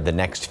here the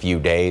next few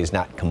days.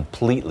 Not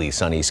completely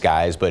sunny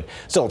skies, but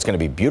still it's going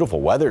to be beautiful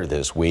weather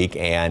this week.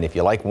 And if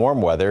you like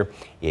warm weather,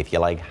 if you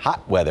like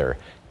hot weather,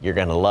 you're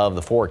going to love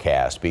the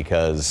forecast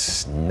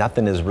because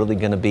nothing is really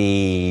going to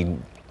be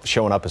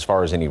showing up as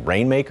far as any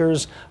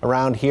rainmakers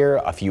around here.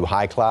 A few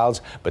high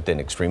clouds, but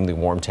then extremely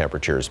warm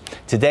temperatures.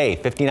 Today,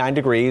 59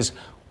 degrees.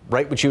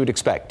 Right what you would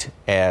expect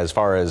as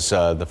far as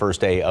the first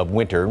day of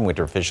winter.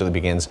 Winter officially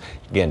begins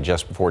again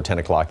just before 10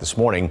 o'clock this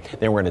morning.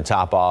 Then we're going to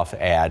top off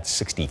at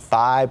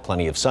 65.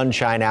 Plenty of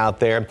sunshine out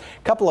there. A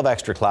couple of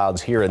extra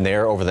clouds here and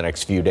there over the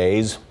next few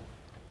days.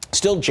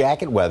 Still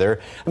jacket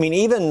weather. I mean,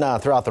 even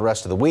throughout the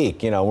rest of the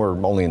week, you know,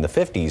 we're only in the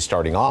 50s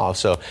starting off.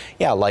 So,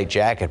 yeah, light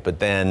jacket. But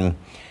then,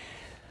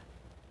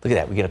 look at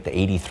that. We get up to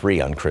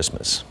 83 on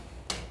Christmas.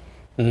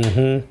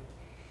 Mm-hmm.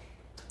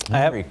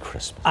 Merry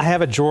Christmas. I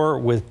have a drawer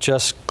with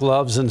just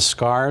gloves and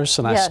scarves,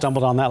 and I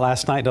stumbled on that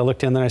last night. And I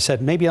looked in there and I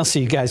said, maybe I'll see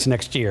you guys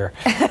next year.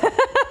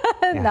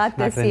 Not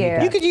this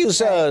year. You could use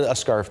a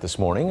scarf this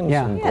morning and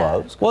some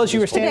gloves. Well, as you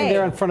were standing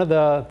there in front of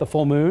the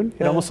full moon,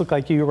 it almost looked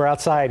like you were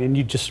outside and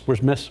you just were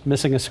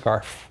missing a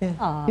scarf.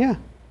 Yeah.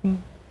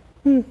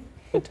 Good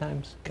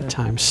times. Good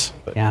times.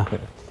 Yeah.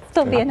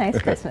 Still be a nice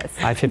Christmas.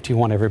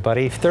 I-51,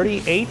 everybody.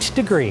 38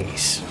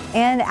 degrees.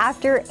 And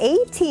after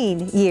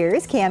 18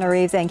 years, Keanu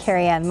Reeves and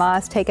Carrie-Anne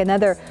Moss take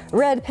another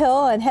red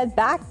pill and head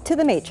back to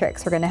the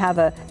Matrix. We're going to have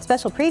a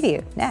special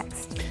preview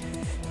next.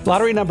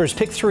 Lottery numbers: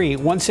 pick 3,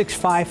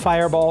 165,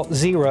 Fireball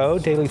 0,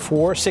 Daily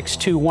 4,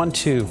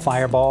 6212,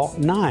 Fireball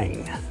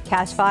 9.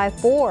 Cash 5,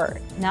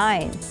 4,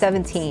 9,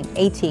 17,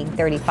 18,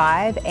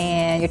 35,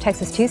 and your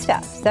Texas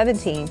two-step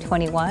 17,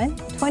 21,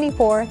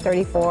 24,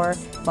 34,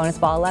 bonus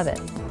ball 11.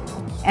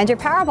 And your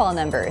Powerball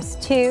numbers: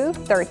 2,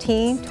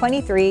 13,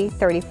 23,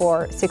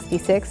 34,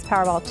 66,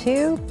 Powerball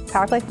 2,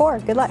 Powerplay 4.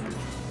 Good luck.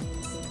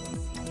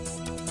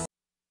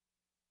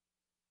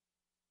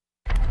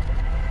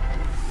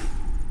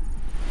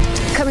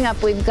 Coming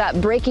up, we've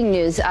got breaking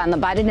news on the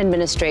Biden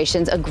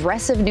administration's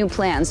aggressive new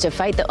plans to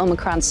fight the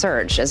Omicron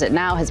surge, as it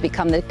now has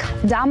become the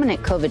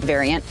dominant COVID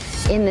variant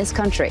in this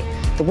country.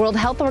 The World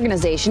Health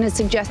Organization is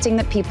suggesting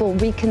that people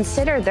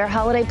reconsider their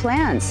holiday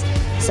plans.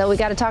 So we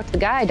got to talk to the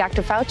guy,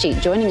 Dr. Fauci,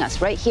 joining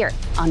us right here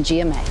on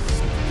GMA.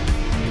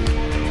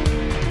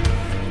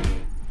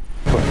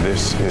 But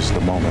this is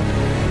the moment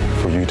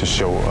for you to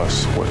show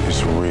us what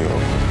is real.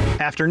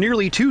 After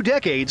nearly 2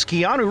 decades,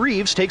 Keanu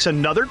Reeves takes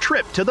another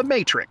trip to the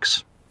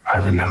Matrix. I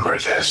remember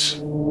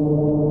this.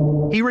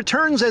 He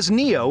returns as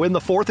Neo in the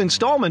 4th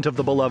installment of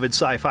the beloved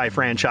sci-fi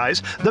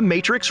franchise, The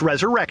Matrix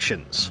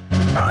Resurrections.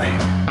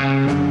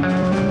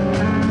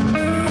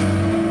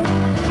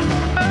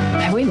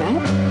 Have we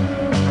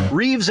met?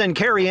 Reeves and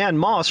Carrie-Anne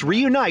Moss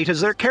reunite as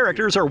their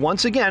characters are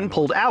once again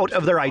pulled out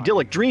of their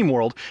idyllic dream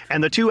world,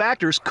 and the two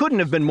actors couldn't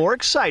have been more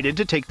excited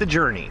to take the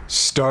journey.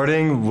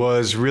 Starting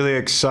was really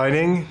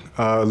exciting,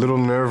 a little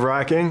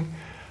nerve-wracking,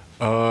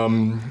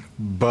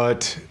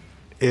 but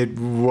it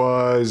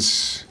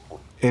was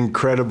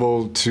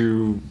incredible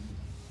to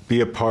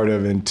be a part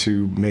of and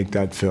to make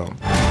that film.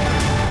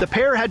 The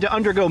pair had to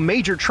undergo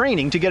major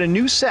training to get a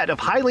new set of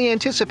highly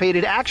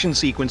anticipated action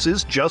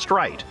sequences just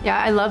right.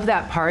 Yeah, I love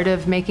that part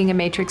of making a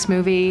Matrix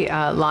movie.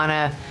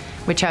 Lana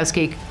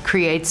Wachowski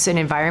creates an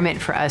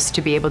environment for us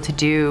to be able to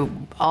do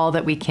all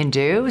that we can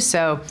do.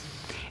 So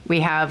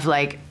we have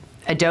like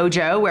a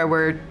dojo where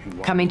we're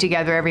coming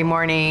together every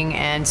morning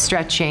and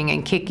stretching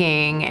and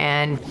kicking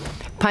and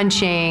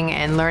punching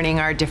and learning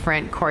our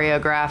different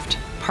choreographed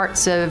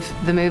parts of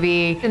the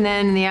movie. And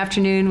then in the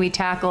afternoon, we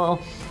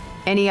tackle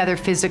any other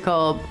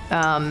physical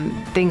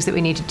things that we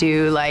need to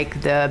do,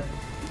 like the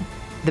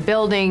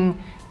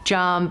building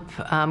jump.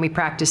 We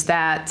practice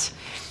that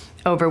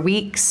over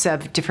weeks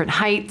of different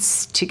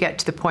heights to get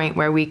to the point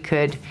where we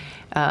could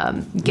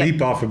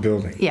leap off a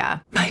building. Yeah,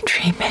 my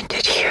dream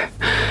ended here.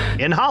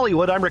 In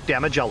Hollywood, I'm Rick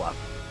Damagella.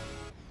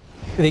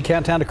 The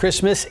countdown to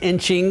Christmas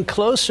inching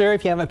closer.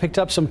 If you haven't picked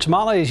up some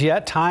tamales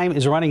yet, time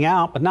is running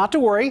out, but not to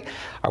worry.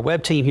 Our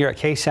web team here at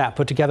KSAT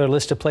put together a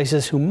list of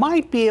places who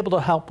might be able to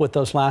help with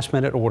those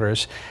last-minute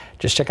orders.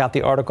 Just check out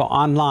the article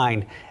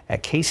online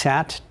at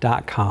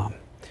KSAT.com.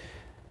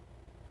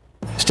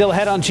 Still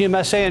ahead on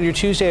GMSA on your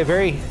Tuesday, a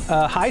very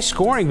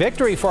high-scoring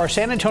victory for our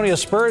San Antonio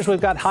Spurs. We've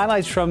got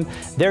highlights from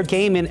their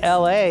game in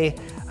L.A.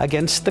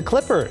 against the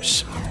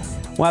Clippers.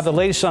 We'll have the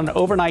latest on an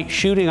overnight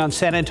shooting on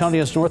San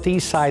Antonio's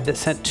northeast side that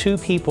sent 2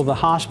 people to the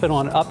hospital.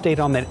 An update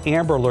on that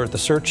Amber Alert. The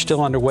search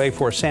still underway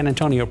for a San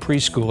Antonio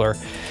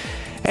preschooler.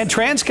 And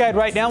TransGuide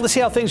right now. Let's see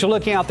how things are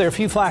looking out there. A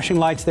few flashing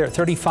lights there at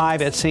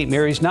 35 at St.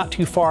 Mary's, not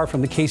too far from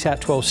the KSAT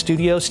 12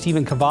 studio.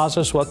 Stephen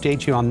Cavazos will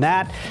update you on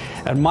that.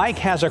 And Mike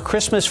has a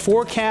Christmas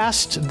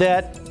forecast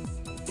that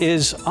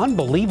is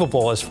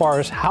unbelievable as far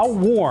as how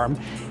warm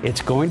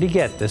it's going to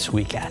get this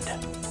weekend.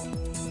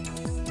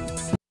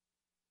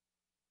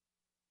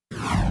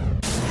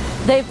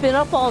 They've been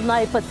up all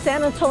night, but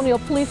San Antonio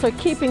police are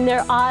keeping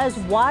their eyes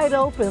wide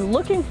open,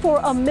 looking for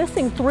a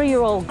missing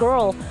 3-year-old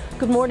girl.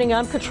 Good morning,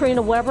 I'm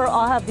Katrina Weber.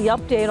 I'll have the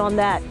update on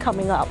that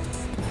coming up.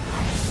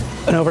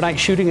 An overnight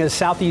shooting at a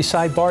southeast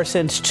side bar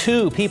sends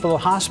 2 people to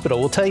the hospital.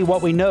 We'll tell you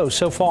what we know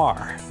so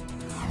far.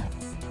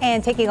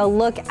 And taking a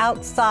look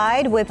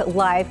outside with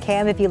live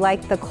cam. If you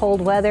like the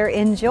cold weather,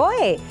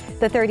 enjoy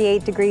the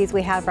 38 degrees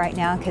we have right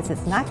now, because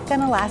it's not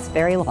going to last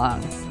very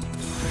long.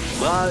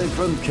 Live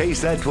from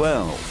KSAT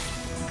 12.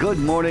 Good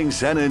morning,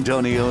 San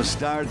Antonio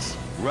starts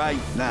right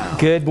now.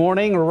 Good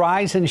morning,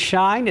 rise and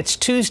shine. It's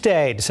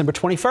Tuesday, December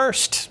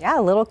 21st. Yeah,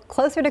 a little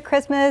closer to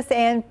Christmas,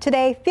 and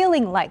today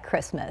feeling like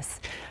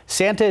Christmas.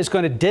 Santa is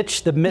going to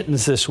ditch the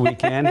mittens this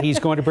weekend. He's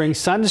going to bring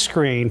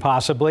sunscreen,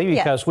 possibly,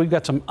 because we've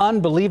got some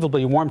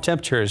unbelievably warm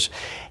temperatures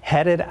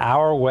headed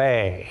our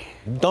way.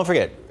 Don't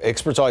forget,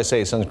 experts always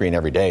say sunscreen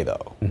every day,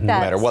 though, no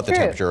matter what the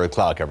temperature or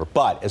cloud cover.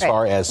 But as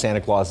far as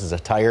Santa Claus's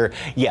attire,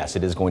 yes,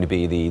 it is going to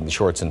be the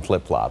shorts and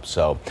flip-flops.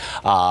 So,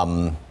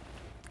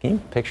 can you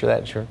picture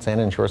that shirt,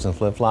 Santa in shorts and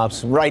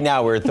flip-flops? Right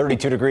now, we're at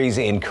 32 degrees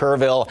in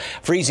Kerrville,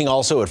 freezing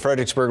also at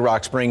Fredericksburg,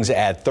 Rock Springs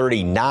at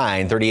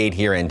 39, 38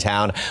 here in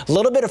town. A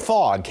little bit of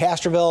fog.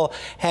 Castroville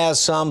has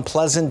some,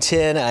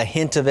 Pleasanton, a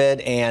hint of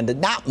it, and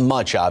not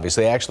much,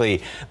 obviously.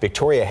 Actually,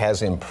 Victoria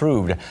has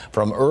improved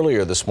from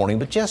earlier this morning,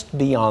 but just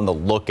be on the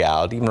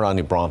lookout. Even around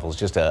New Braunfels,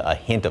 just a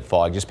hint of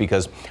fog, just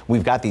because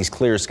we've got these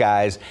clear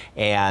skies,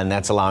 and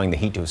that's allowing the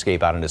heat to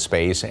escape out into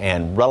space.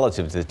 And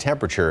relative to the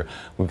temperature,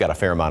 we've got a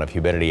fair amount of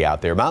humidity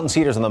out there. Mountain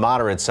Cedar's on the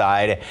moderate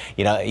side.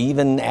 You know,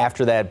 even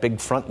after that big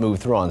front move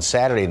through on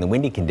Saturday and the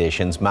windy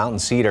conditions, Mountain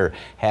Cedar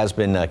has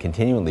been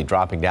continually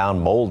dropping down.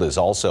 Mold is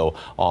also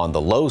on the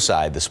low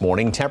side this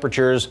morning.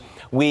 Temperatures,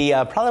 we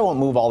probably won't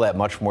move all that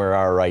much from where we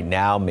are right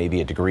now,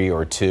 maybe a degree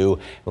or 2.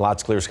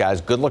 Lots of clear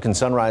skies. Good looking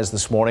sunrise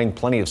this morning.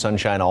 Plenty of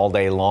sunshine all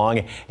day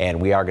long,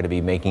 and we are going to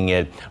be making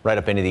it right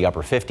up into the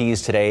upper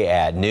 50s today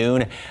at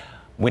noon.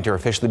 Winter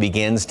officially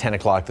begins 10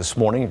 o'clock this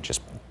morning.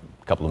 Just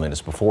a couple of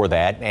minutes before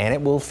that, and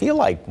it will feel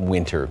like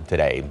winter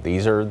today.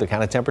 These are the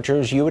kind of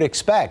temperatures you would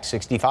expect.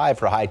 65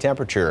 for high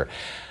temperature.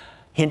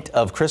 Hint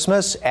of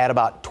Christmas, add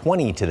about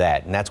 20 to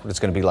that, and that's what it's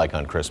going to be like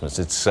on Christmas.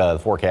 It's the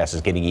forecast is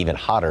getting even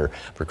hotter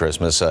for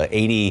Christmas.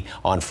 80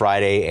 on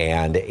Friday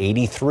and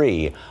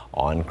 83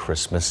 on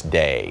Christmas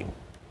Day.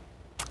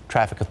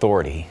 Traffic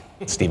Authority.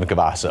 Stephen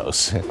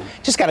Cavazos.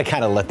 Just got to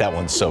kind of let that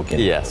one soak in.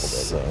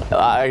 Yes. Like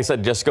I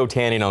said, just go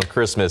tanning on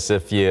Christmas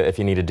if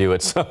you need to do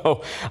it.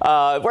 So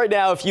right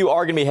now, if you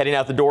are going to be heading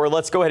out the door,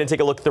 let's go ahead and take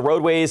a look at the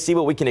roadways, see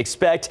what we can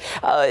expect.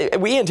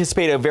 We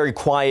anticipate a very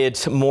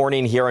quiet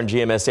morning here on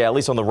GMSA, at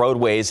least on the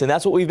roadways, and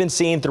that's what we've been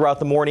seeing throughout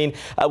the morning.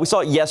 We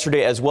saw it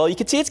yesterday as well. You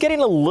can see it's getting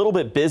a little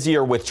bit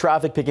busier with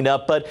traffic picking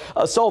up, but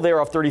saw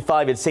there off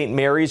 35 at St.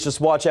 Mary's. Just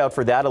watch out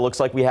for that. It looks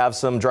like we have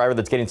some driver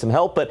that's getting some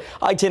help, but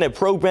I-10 at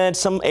Progress,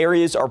 some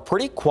areas are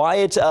pretty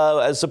quiet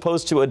as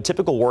opposed to a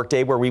typical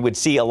workday where we would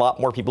see a lot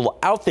more people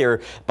out there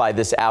by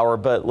this hour.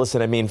 But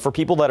listen, I mean, for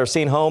people that are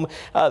staying home,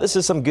 this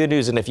is some good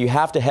news. And if you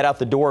have to head out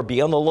the door, be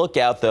on the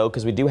lookout, though,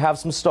 because we do have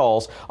some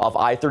stalls off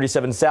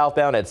I-37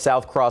 southbound at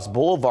South Cross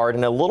Boulevard,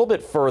 and a little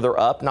bit further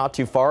up, not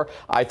too far,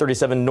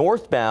 I-37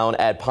 northbound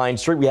at Pine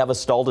Street. We have a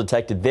stall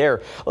detected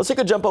there. Let's take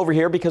a jump over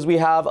here because we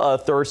have a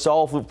third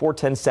stall, Loop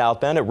 410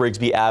 southbound at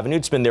Rigsby Avenue.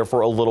 It's been there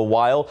for a little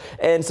while,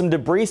 and some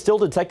debris still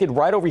detected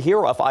right over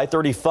here off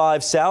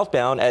I-35 southbound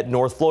at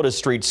North Florida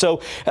Street.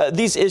 So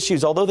these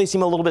issues, although they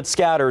seem a little bit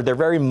scattered, they're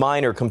very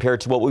minor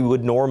compared to what we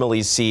would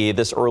normally see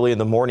this early in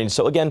the morning.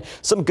 So again,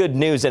 some good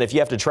news. And if you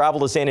have to travel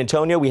to San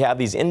Antonio, we have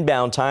these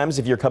inbound times.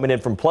 If you're coming in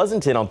from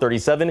Pleasanton on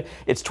 37,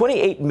 it's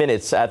 28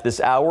 minutes at this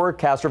hour.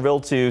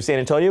 Castroville to San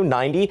Antonio,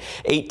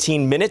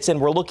 18 minutes.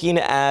 And we're looking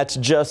at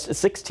just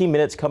 16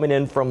 minutes coming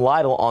in from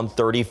Lytle on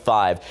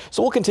 35.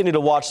 So we'll continue to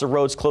watch the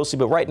roads closely.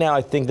 But right now,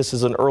 I think this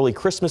is an early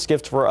Christmas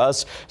gift for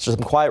us. So some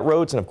quiet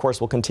roads. And of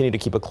course, we'll continue to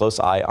keep a close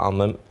eye on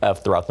them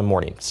throughout the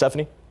morning.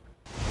 Stephanie?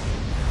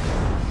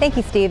 Thank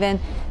you, Stephen.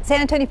 San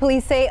Antonio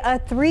police say a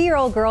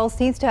 3-year-old girl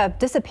seems to have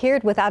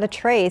disappeared without a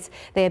trace.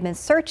 They have been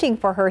searching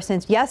for her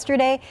since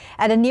yesterday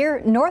at a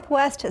near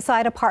Northwest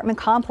Side apartment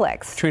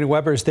complex. Katrina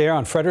Weber is there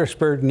on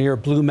Fredericksburg near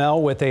Blue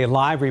Mill with a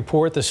live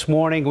report this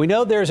morning. We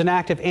know there's an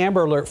active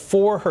Amber Alert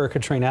for her,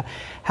 Katrina.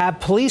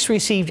 Have police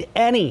received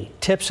any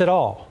tips at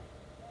all?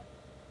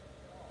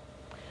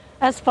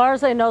 As far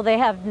as I know, they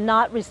have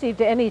not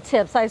received any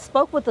tips. I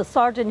spoke with the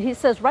sergeant. He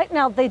says right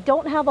now they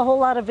don't have a whole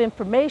lot of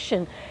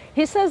information.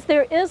 He says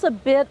there is a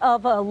bit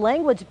of a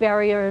language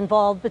barrier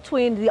involved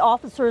between the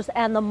officers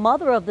and the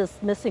mother of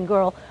this missing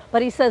girl,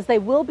 but he says they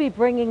will be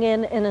bringing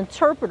in an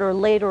interpreter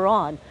later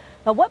on.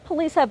 Now, what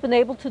police have been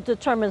able to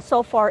determine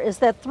so far is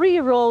that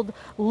 3-year-old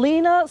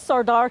Lena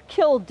Sardar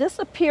Kill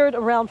disappeared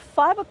around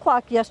 5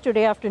 o'clock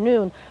yesterday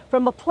afternoon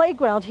from a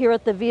playground here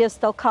at the Villas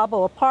del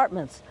Cabo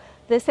apartments.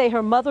 They say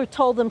her mother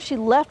told them she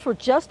left for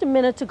just a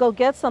minute to go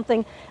get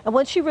something, and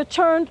when she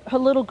returned, her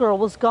little girl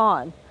was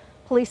gone.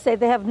 Police say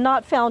they have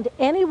not found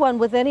anyone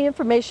with any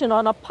information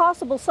on a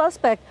possible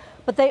suspect,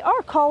 but they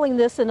are calling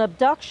this an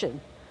abduction.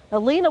 Now,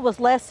 Lena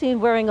was last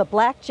seen wearing a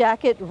black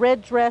jacket,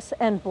 red dress,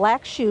 and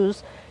black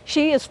shoes.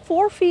 She is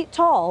 4 feet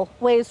tall,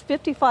 weighs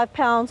 55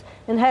 pounds,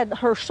 and had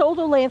her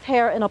shoulder-length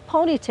hair in a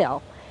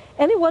ponytail.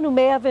 Anyone who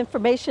may have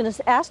information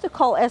is asked to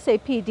call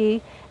SAPD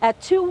at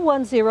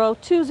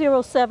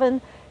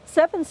 210-207-7660.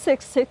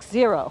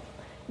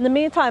 In the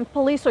meantime,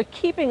 police are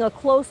keeping a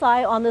close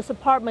eye on this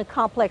apartment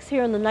complex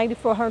here in the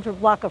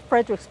 9400 block of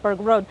Fredericksburg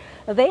Road.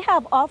 They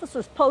have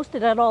officers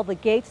posted at all the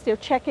gates. They're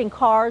checking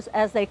cars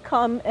as they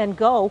come and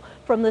go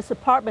from this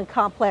apartment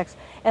complex.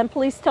 And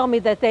police tell me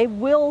that they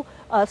will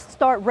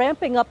start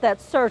ramping up that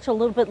search a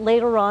little bit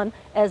later on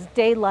as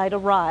daylight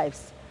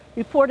arrives.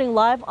 Reporting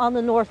live on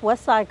the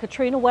Northwest Side,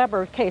 Katrina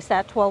Weber,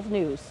 KSAT 12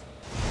 News.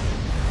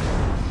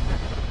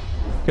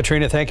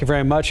 Katrina, thank you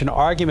very much. An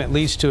argument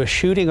leads to a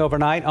shooting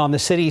overnight on the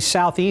city's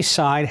southeast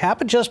side.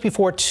 Happened just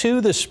before 2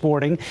 this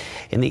morning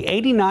in the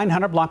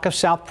 8900 block of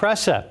South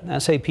Presa.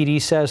 SAPD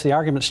says the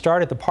argument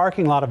started at the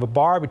parking lot of a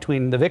bar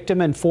between the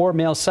victim and 4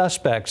 male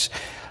suspects.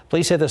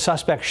 Police say the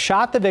suspect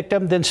shot the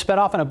victim, then sped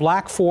off in a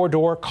black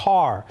 4-door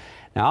car.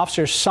 Now,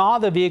 officers saw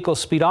the vehicle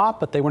speed off,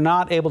 but they were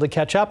not able to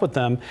catch up with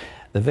them.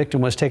 The victim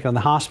was taken to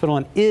the hospital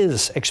and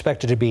is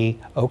expected to be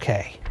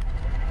okay.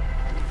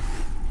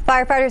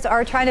 Firefighters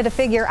are trying to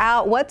figure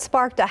out what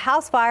sparked a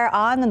house fire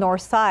on the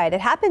north side. It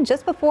happened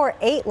just before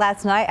 8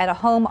 last night at a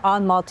home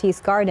on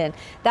Maltese Garden.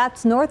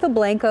 That's north of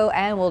Blanco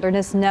and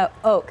Wilderness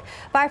Oak.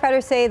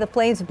 Firefighters say the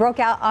flames broke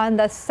out on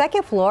the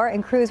 2nd floor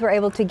and crews were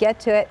able to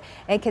get to it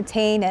and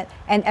contain it,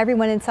 and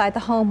everyone inside the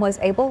home was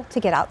able to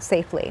get out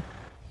safely.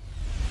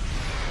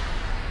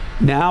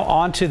 Now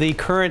on to the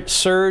current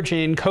surge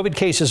in COVID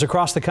cases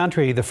across the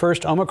country. The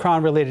first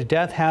Omicron-related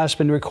death has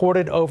been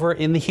recorded over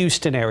in the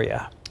Houston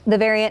area. The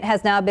variant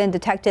has now been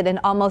detected in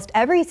almost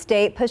every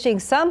state, pushing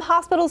some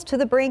hospitals to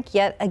the brink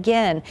yet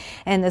again.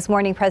 And this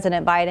morning,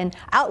 President Biden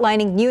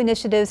outlining new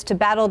initiatives to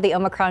battle the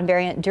Omicron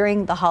variant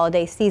during the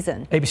holiday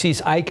season.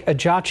 ABC's Ike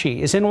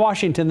Ajachi is in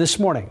Washington this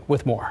morning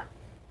with more.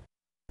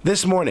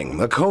 This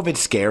morning, a COVID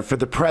scare for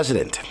the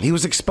president. He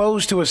was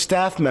exposed to a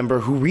staff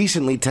member who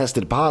recently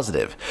tested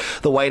positive.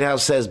 The White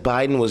House says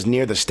Biden was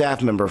near the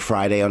staff member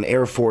Friday on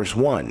Air Force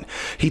One.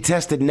 He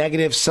tested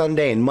negative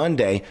Sunday and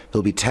Monday.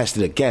 He'll be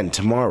tested again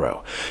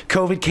tomorrow.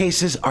 COVID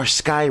cases are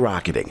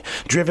skyrocketing,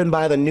 driven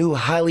by the new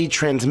highly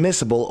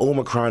transmissible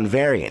Omicron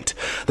variant.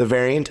 The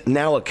variant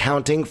now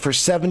accounting for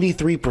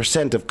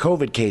 73% of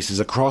COVID cases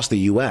across the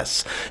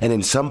U.S., and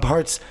in some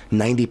parts,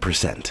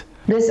 90%.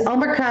 This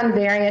Omicron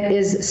variant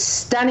is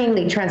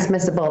stunningly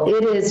transmissible.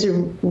 It is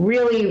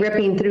really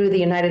ripping through the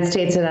United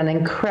States at an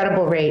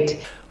incredible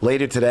rate.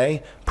 Later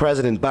today,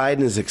 President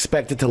Biden is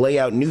expected to lay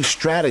out new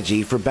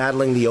strategy for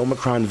battling the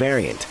Omicron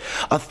variant.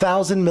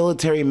 1,000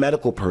 military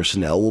medical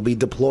personnel will be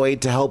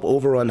deployed to help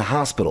overrun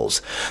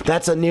hospitals.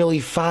 That's a nearly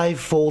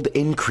 5-fold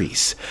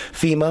increase.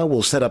 FEMA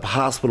will set up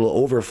hospital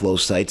overflow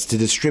sites to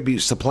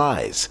distribute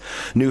supplies.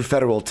 New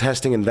federal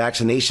testing and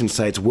vaccination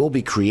sites will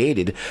be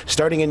created,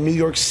 starting in New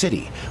York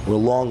City, where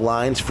long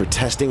lines for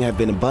testing have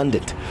been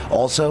abundant.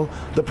 Also,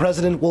 the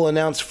president will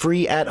announce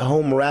free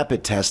at-home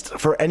rapid tests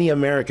for any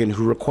American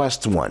who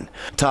requests one.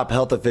 Top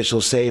health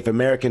officials say if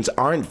Americans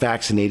aren't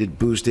vaccinated,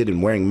 boosted,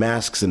 and wearing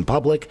masks in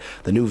public,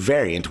 the new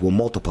variant will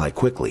multiply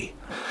quickly.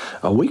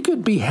 We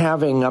could be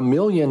having 1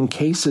 million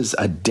cases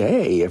a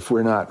day if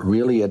we're not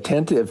really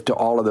attentive to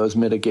all of those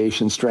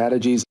mitigation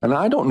strategies. And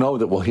I don't know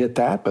that we'll hit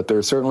that, but there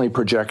are certainly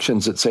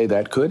projections that say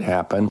that could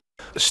happen.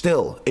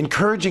 Still,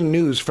 encouraging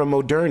news from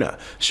Moderna,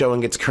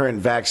 showing its current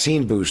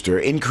vaccine booster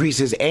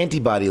increases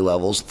antibody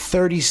levels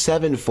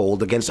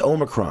 37-fold against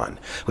Omicron,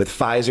 with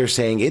Pfizer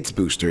saying its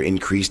booster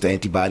increased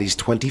antibodies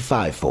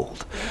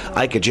 25-fold.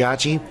 Ike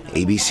Ajachi,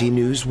 ABC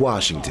News,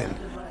 Washington.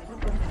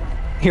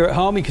 Here at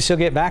home, you can still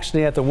get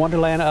vaccinated at the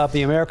Wonderland of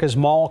the America's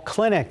Mall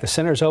Clinic. The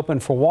center is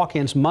open for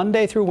walk-ins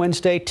Monday through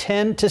Wednesday,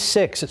 10 to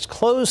 6. It's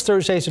closed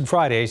Thursdays and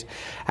Fridays.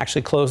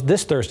 Actually closed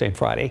this Thursday and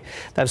Friday.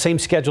 That same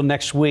schedule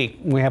next week.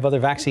 We have other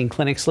vaccine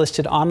clinics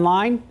listed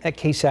online at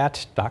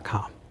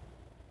KSAT.com.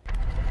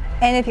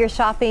 And if you're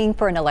shopping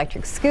for an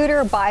electric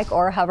scooter, bike,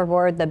 or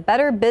hoverboard, the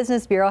Better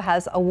Business Bureau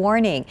has a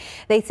warning.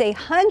 They say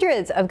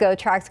hundreds of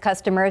GoTrax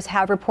customers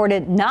have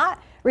reported not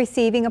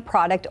receiving a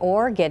product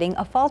or getting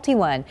a faulty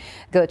one.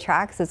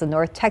 GoTrax is a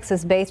North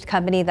Texas-based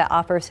company that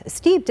offers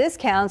steep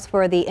discounts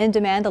for the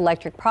in-demand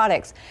electric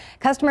products.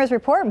 Customers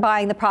report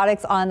buying the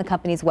products on the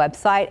company's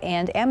website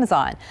and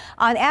Amazon.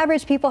 On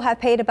average, people have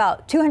paid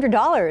about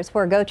 $200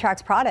 for a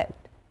GoTrax product.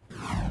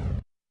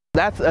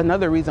 That's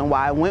another reason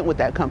why I went with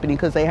that company,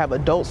 because they have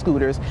adult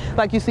scooters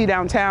like you see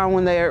downtown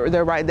when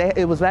they're right.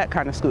 It was that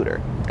kind of scooter,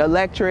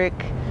 electric,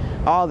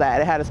 all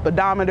that. It had a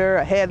speedometer,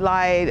 a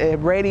headlight, a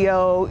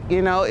radio.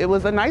 You know, it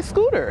was a nice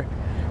scooter.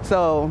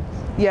 So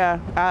yeah,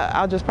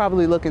 I'll just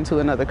probably look into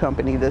another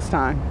company this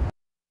time.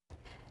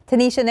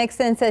 Tanisha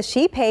Nixon says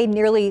she paid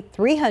nearly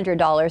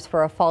 $300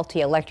 for a faulty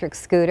electric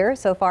scooter.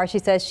 So far, she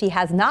says she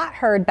has not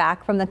heard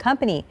back from the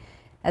company.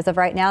 As of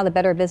right now, the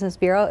Better Business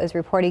Bureau is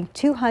reporting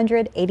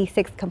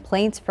 286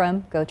 complaints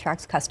from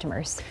GoTrax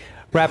customers.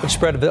 Rapid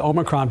spread of the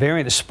Omicron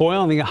variant is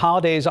spoiling the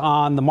holidays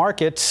on the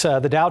markets.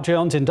 The Dow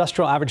Jones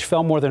Industrial Average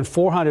fell more than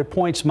 400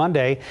 points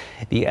Monday.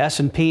 The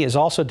S&P is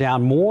also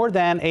down more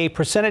than a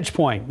percentage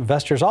point.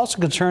 Investors also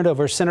concerned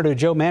over Senator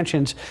Joe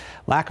Manchin's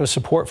lack of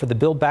support for the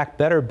Build Back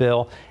Better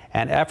bill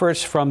and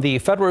efforts from the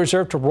Federal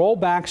Reserve to roll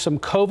back some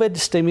COVID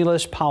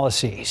stimulus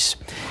policies.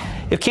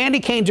 If candy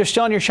canes are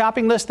still on your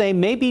shopping list, they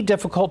may be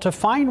difficult to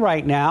find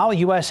right now.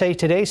 USA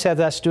Today said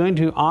that's due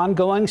to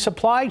ongoing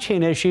supply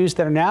chain issues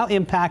that are now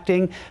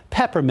impacting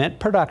peppermint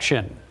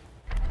production.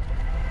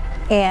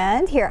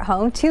 And here at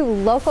home, 2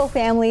 local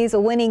families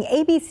winning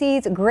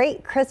ABC's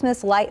Great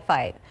Christmas Light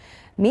Fight,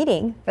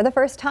 meeting for the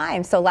first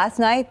time. So last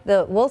night,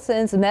 the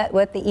Wilsons met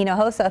with the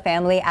Hinojosa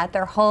family at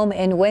their home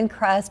in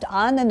Windcrest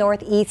on the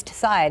northeast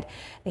side.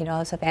 The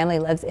Hinojosa family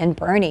lives in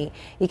Bernie.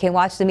 You can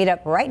watch the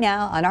meetup right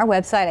now on our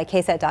website at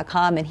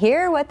KSAT.com and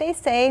hear what they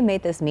say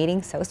made this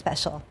meeting so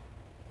special.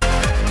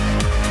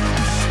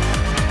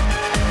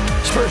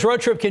 Spurs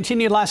road trip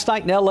continued last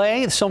night in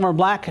L.A. The Silver and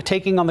Black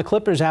taking on the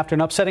Clippers after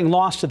an upsetting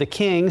loss to the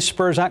Kings.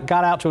 Spurs got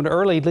out to an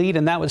early lead,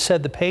 and that would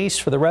set the pace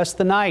for the rest of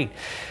the night.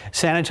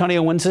 San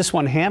Antonio wins this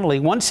one handily,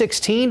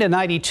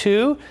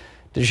 116-92.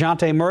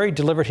 DeJounte Murray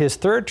delivered his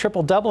third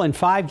triple-double in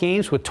 5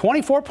 games with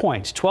 24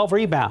 points, 12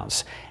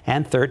 rebounds,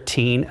 and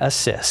 13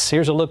 assists.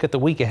 Here's a look at the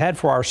week ahead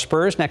for our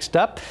Spurs. Next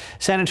up,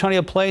 San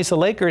Antonio plays the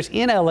Lakers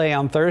in L.A.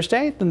 on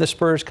Thursday. Then the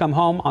Spurs come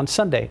home on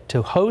Sunday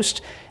to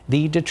host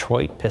the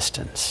Detroit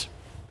Pistons.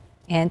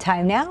 And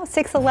time now,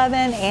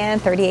 6:11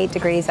 and 38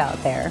 degrees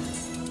out there.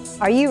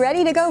 Are you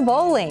ready to go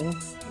bowling?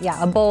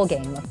 Yeah, a bowl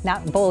game,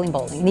 not bowling.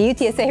 The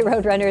UTSA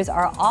Roadrunners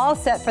are all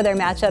set for their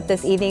matchup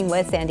this evening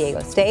with San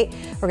Diego State.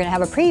 We're going to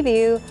have a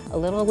preview a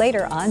little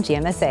later on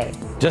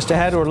GMSA. Just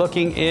ahead, we're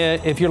looking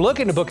if you're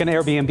looking to book an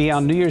Airbnb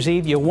on New Year's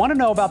Eve, you'll want to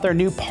know about their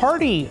new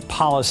party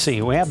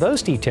policy. We have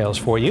those details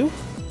for you.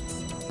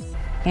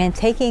 And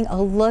taking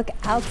a look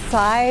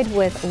outside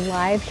with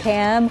live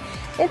cam.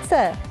 It's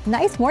a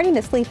nice morning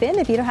to sleep in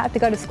if you don't have to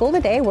go to school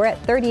today. We're at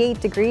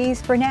 38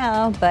 degrees for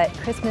now, but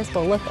Christmas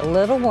will look a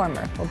little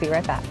warmer. We'll be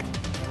right back.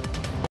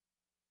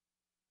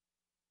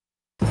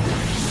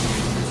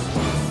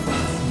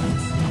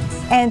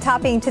 And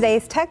topping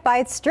today's Tech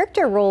Bites,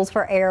 stricter rules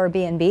for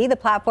Airbnb. The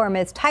platform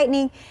is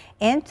tightening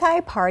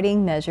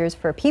anti-partying measures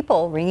for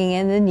people ringing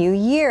in the new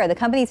year. The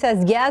company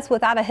says guests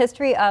without a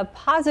history of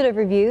positive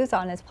reviews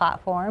on its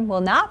platform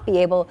will not be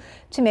able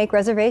to make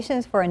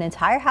reservations for an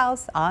entire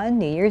house on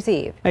New Year's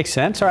Eve. Makes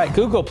sense. All right,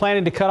 Google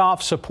planning to cut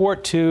off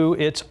support to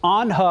its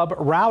on-hub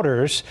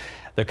routers.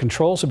 The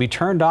controls will be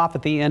turned off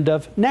at the end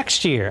of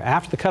next year.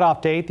 After the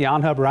cutoff date, the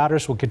on-hub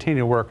routers will continue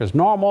to work as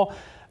normal,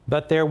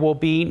 but there will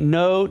be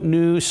no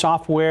new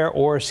software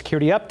or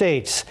security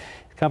updates.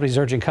 The company is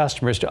urging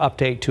customers to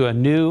update to a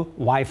new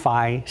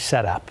Wi-Fi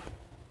setup.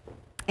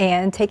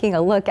 And taking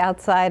a look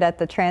outside at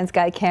the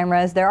TransGuide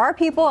cameras, there are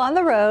people on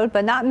the road,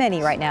 but not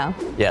many right now.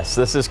 Yes,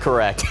 this is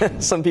correct.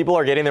 Some people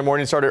are getting their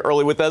morning started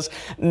early with us.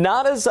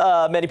 Not as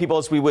many people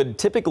as we would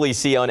typically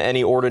see on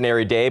any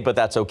ordinary day, but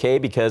that's okay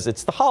because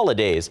it's the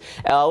holidays.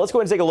 Let's go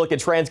ahead and take a look at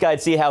TransGuide,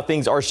 see how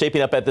things are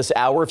shaping up at this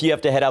hour. If you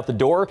have to head out the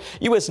door,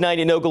 US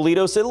 90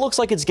 Nogalitos, it looks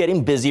like it's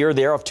getting busier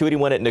there off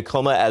 281 at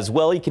Tacoma as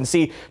well. You can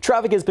see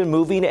traffic has been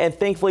moving, and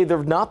thankfully there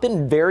have not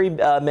been very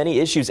many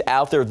issues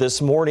out there this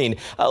morning.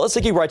 Let's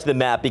take you right to the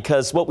map,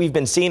 because what we've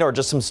been seeing are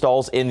just some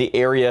stalls in the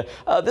area.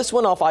 This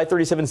one off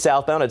I-37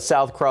 southbound at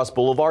South Cross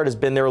Boulevard has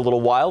been there a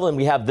little while, and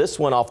we have this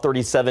one off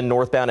 37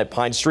 northbound at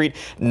Pine Street,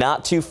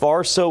 not too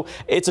far. So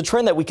it's a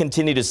trend that we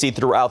continue to see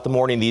throughout the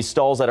morning, these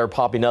stalls that are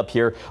popping up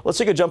here. Let's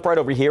take a jump right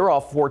over here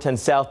off 410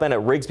 southbound at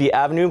Rigsby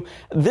Avenue.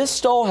 This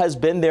stall has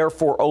been there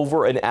for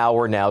over an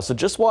hour now, so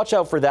just watch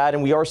out for that.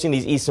 And we are seeing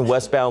these east and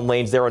westbound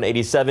lanes there on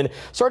 87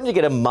 starting to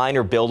get a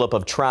minor buildup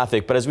of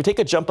traffic. But as we take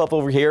a jump up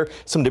over here,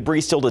 some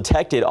debris still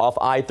detected off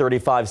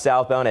I-35 I-95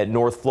 southbound at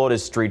North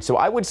Flores Street. So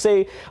I would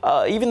say,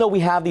 even though we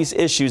have these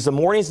issues, the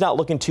morning's not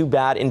looking too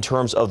bad in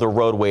terms of the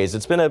roadways.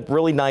 It's been a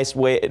really nice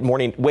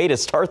morning way to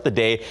start the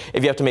day.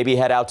 If you have to maybe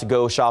head out to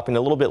go shopping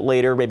a little bit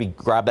later, maybe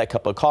grab that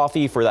cup of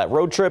coffee for that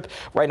road trip.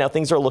 Right now,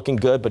 things are looking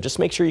good, but just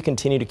make sure you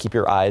continue to keep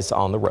your eyes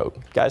on the road,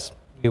 guys.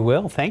 You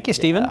will. Thank you,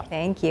 Stephen. Yeah.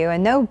 Thank you.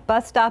 And no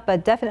bus stop,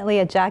 but definitely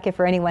a jacket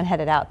for anyone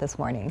headed out this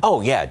morning. Oh,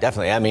 yeah,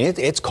 definitely. I mean,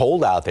 it's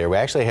cold out there. We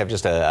actually have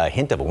just a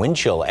hint of a wind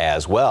chill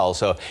as well.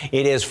 So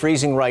it is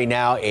freezing right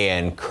now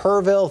in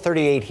Kerrville,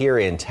 38 here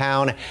in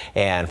town,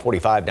 and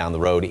 45 down the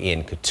road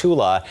in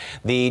Cotulla.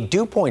 The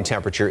dew point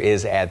temperature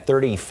is at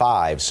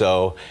 35.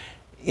 So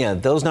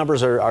those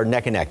numbers are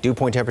neck and neck. Dew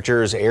point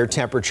temperatures, air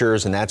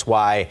temperatures, and that's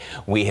why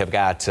we have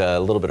got a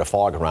little bit of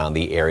fog around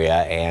the area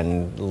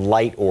and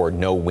light or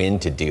no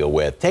wind to deal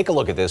with. Take a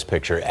look at this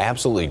picture.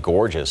 Absolutely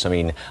gorgeous. I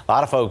mean, a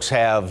lot of folks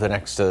have the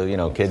next,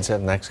 kids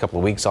have the next couple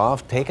of weeks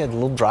off. Take a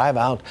little drive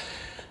out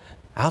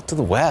to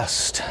the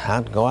west.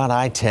 Go out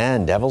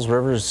I-10, Devils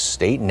River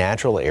State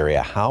Natural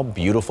Area. How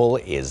beautiful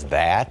is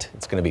that?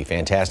 It's going to be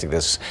fantastic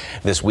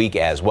this week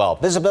as well.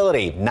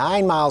 Visibility,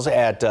 9 miles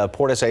at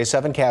Port SA,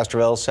 7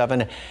 Castroville,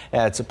 7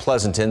 at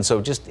Pleasanton. So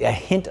just a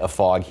hint of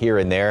fog here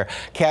and there.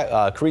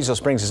 Carrizo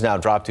Springs has now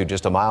dropped to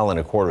just 1.25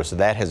 miles. So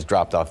that has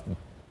dropped off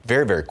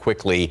very, very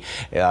quickly.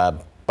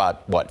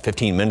 About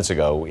 15 minutes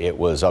ago, it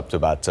was up to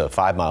about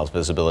 5 miles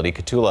visibility.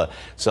 Cotulla,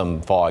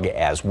 some fog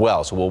as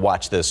well. So we'll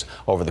watch this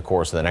over the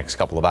course of the next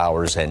couple of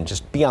hours and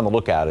just be on the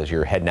lookout as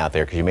you're heading out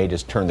there, because you may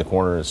just turn the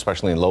corner,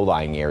 especially in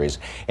low-lying areas,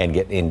 and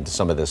get into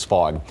some of this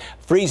fog.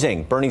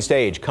 Freezing, Burning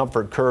Stage,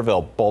 Comfort,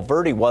 Kerrville.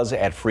 Bulverde was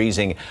at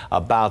freezing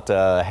about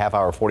a half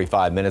hour,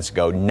 45 minutes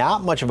ago.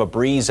 Not much of a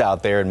breeze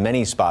out there in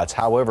many spots.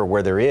 However,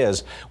 where there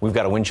is, we've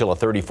got a wind chill of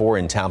 34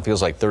 in town.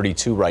 Feels like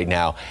 32 right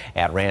now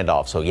at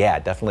Randolph. So yeah,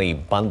 definitely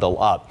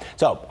bundle up.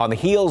 So on the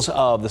heels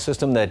of the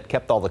system that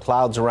kept all the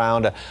clouds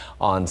around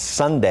on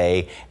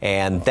Sunday,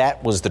 and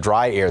that was the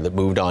dry air that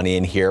moved on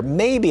in here,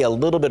 maybe a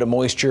little bit of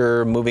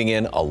moisture moving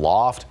in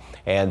aloft,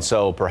 and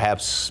so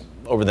perhaps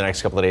over the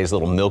next couple of days, a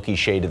little milky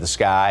shade of the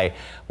sky,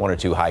 1 or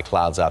 2 high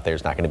clouds out there.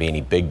 It's not going to be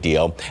any big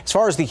deal. As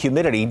far as the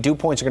humidity, dew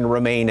points are going to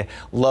remain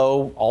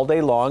low all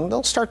day long.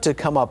 They'll start to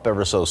come up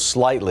ever so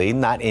slightly,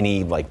 not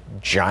any like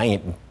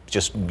giant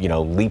just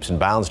leaps and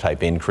bounds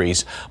type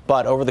increase,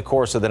 but over the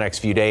course of the next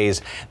few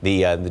days,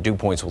 the dew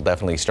points will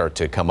definitely start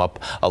to come up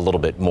a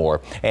little bit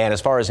more. And as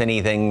far as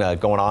anything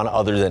going on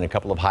other than a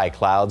couple of high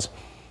clouds,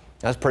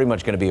 that's pretty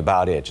much going to be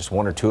about it. Just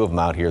 1 or 2 of them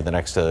out here the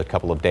next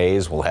couple of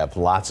days. We'll have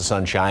lots of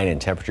sunshine, and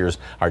temperatures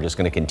are just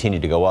going to continue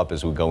to go up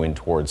as we go in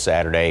towards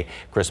Saturday.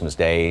 Christmas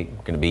Day,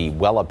 going to be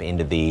well up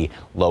into the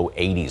low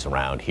 80s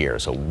around here.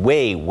 So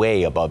way,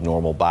 way above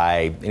normal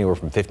by anywhere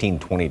from 15,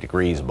 20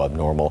 degrees above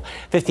normal.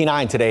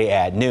 59 today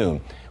at noon.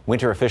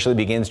 Winter officially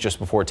begins just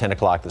before 10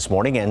 o'clock this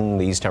morning, and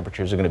these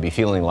temperatures are going to be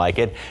feeling like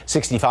it.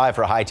 65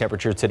 for a high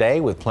temperature today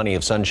with plenty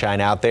of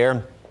sunshine out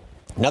there.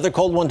 Another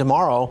cold one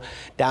tomorrow,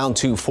 down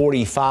to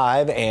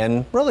 45,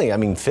 and really,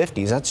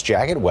 50s. That's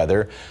jacket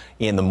weather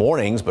in the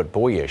mornings, but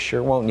boy, you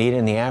sure won't need it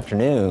in the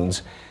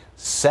afternoons.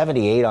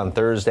 78 on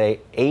Thursday,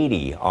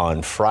 80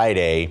 on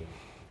Friday,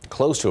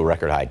 close to a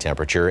record high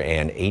temperature,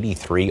 and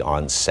 83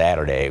 on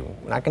Saturday.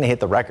 We're not going to hit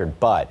the record,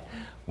 but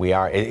we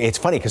are. It's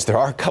funny because there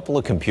are a couple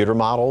of computer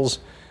models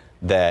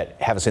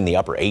that have us in the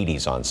upper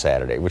 80s on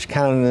Saturday, which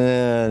kind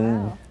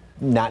of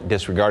not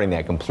disregarding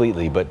that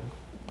completely, but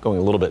going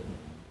a little bit.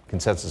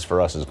 Consensus for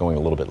us is going a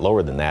little bit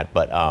lower than that,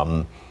 but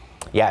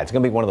yeah, it's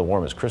going to be one of the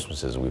warmest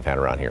Christmases we've had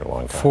around here in a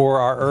long time. For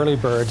our early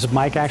birds,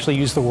 Mike actually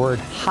used the word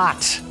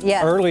hot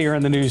earlier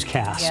in the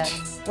newscast.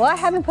 Yes. Well, I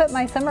haven't put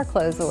my summer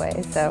clothes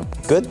away, so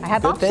good. I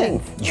have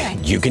options.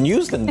 Thing. You can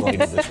use them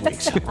later this week.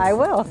 So. I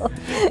will.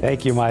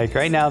 Thank you, Mike.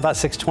 Right now, about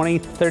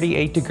 6:20,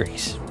 38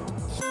 degrees.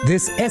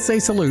 This SA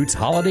Salutes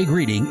holiday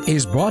greeting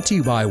is brought to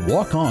you by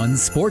Walk On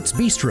Sports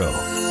Bistro.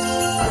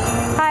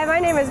 Hi, my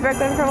name is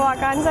Brooklyn from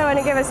Walk-Ons. I want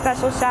to give a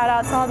special shout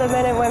out to all the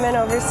men and women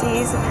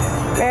overseas.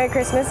 Merry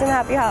Christmas and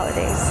Happy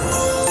Holidays.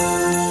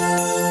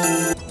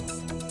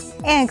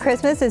 And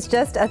Christmas is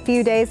just a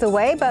few days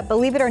away, but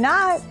believe it or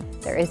not,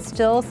 there is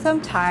still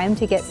some time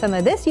to get some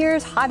of this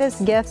year's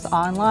hottest gifts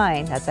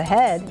online. That's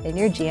ahead in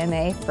your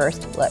GMA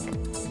First Look.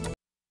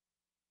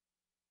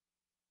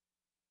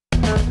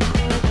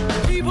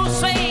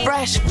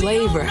 Fresh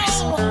flavors,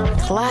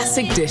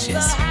 classic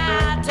dishes,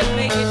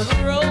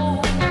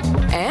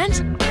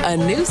 and a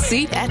new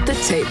seat at the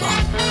table.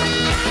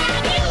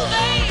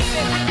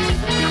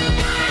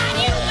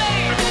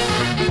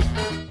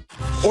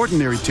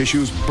 Ordinary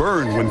tissues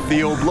burn when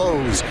Theo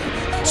blows.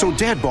 So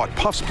Dad bought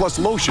Puffs Plus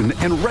lotion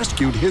and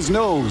rescued his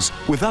nose.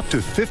 With up to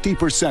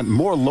 50%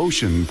 more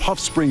lotion,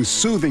 Puffs brings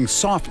soothing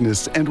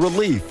softness and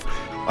relief.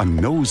 A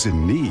nose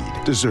in need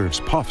deserves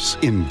Puffs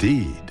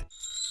indeed.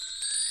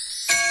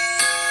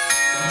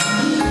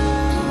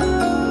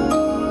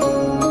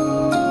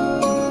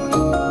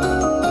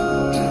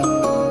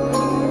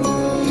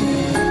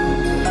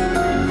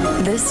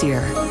 This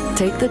year,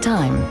 take the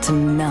time to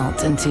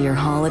melt into your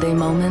holiday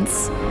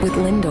moments with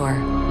Lindor.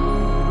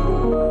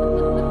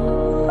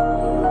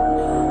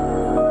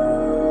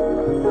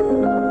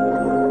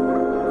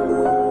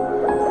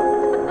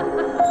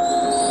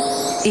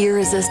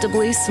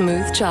 irresistibly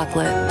smooth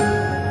chocolate.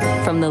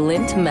 From the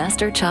Lindt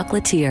Master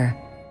Chocolatier.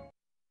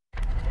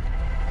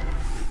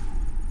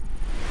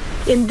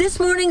 In this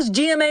morning's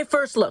GMA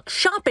First Look,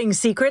 shopping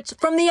secrets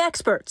from the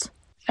experts.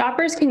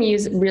 Shoppers can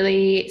use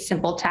really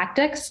simple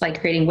tactics like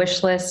creating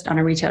wish lists on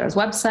a retailer's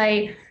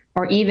website,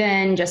 or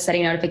even just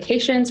setting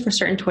notifications for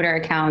certain Twitter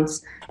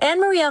accounts.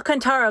 Anne-Marie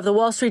Alcantara of the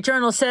Wall Street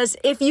Journal says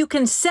if you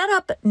can set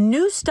up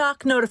new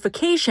stock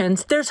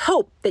notifications, there's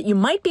hope that you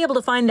might be able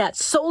to find that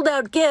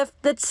sold-out gift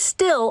that's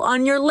still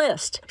on your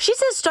list. She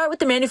says start with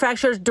the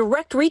manufacturer's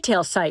direct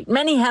retail site.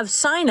 Many have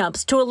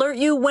sign-ups to alert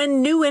you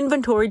when new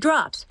inventory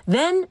drops.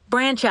 Then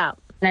branch out.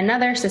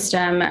 Another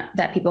system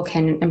that people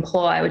can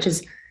employ, which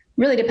is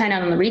really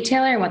dependent on the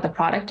retailer and what the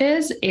product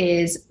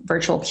is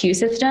virtual queue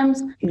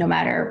systems. No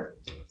matter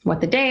what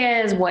the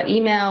day is, what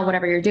email,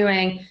 whatever you're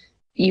doing,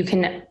 you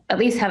can at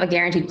least have a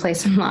guaranteed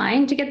place in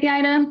line to get the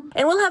item.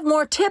 And we'll have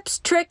more tips,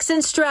 tricks,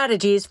 and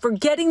strategies for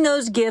getting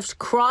those gifts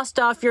crossed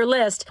off your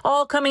list,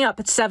 all coming up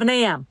at 7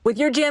 a.m. With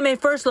your GMA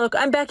First Look,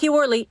 I'm Becky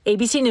Worley,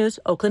 ABC News,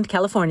 Oakland,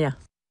 California.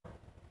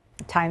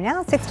 Time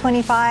now,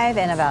 6:25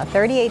 and about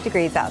 38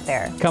 degrees out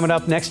there. Coming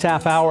up next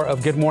half hour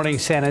of Good Morning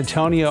San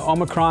Antonio,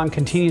 Omicron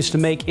continues to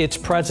make its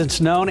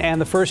presence known, and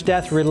the first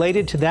death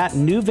related to that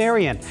new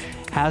variant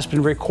has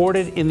been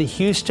recorded in the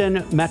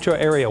Houston metro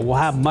area. We'll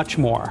have much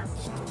more.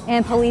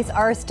 And police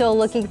are still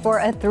looking for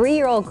a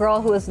 3-year-old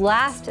girl who was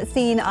last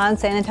seen on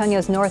San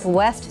Antonio's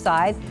northwest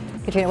side.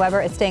 Katrina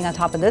Weber is staying on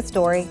top of this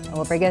story and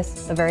will bring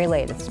us the very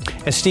latest.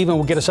 And Stephen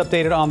will get us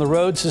updated on the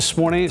roads this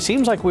morning. It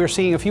seems like we're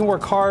seeing a few more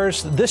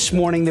cars this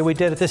morning than we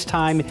did at this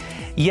time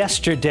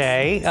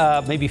yesterday.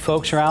 Maybe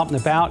folks are out and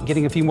about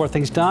getting a few more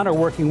things done or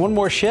working one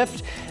more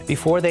shift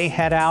before they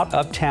head out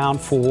uptown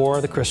for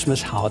the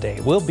Christmas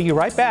holiday. We'll be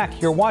right back.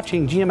 You're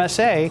watching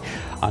GMSA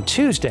on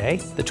Tuesday,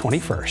 the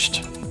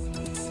 21st.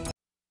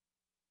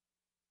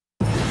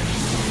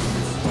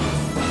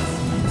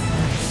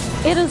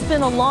 It has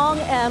been a long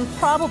and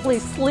probably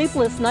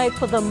sleepless night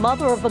for the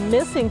mother of a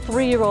missing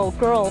 3-year-old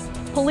girl.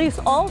 Police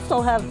also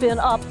have been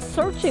up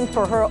searching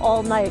for her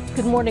all night.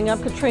 Good morning,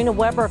 I'm Katrina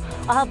Weber.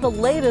 I have the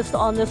latest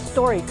on this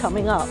story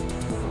coming up.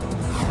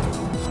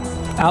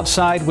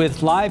 Outside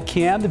with live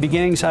cam, the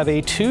beginnings of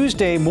a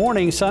Tuesday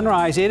morning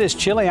sunrise. It is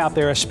chilly out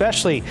there,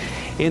 especially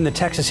in the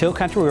Texas Hill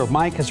Country, where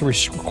Mike has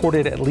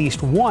recorded at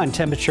least one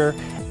temperature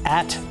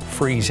at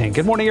freezing.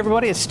 Good morning,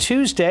 everybody. It's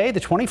Tuesday,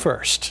 the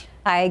 21st.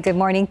 Hi, good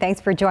morning. Thanks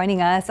for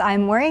joining us.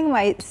 I'm wearing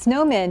my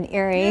snowman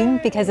earring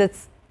because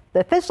it's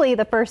officially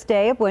the first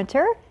day of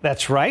winter.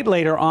 That's right.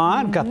 Later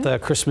on, got the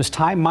Christmas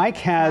tie. Mike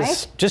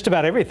has just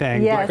about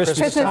everything. Yes,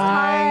 Christmas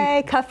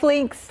tie,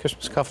 cufflinks.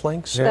 Christmas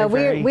cufflinks. So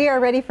we are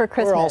ready for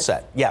Christmas. We're all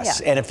set. Yes,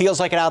 yeah. And it feels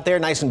like it out there,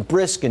 nice and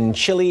brisk and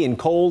chilly and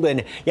cold.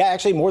 And yeah,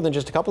 actually more than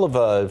just a couple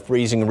of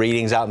freezing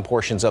readings out in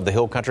portions of the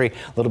Hill Country.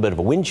 A little bit of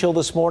a wind chill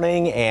this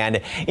morning,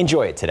 and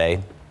enjoy it today.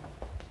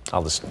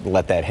 I'll just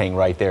let that hang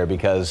right there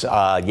because,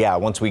 yeah,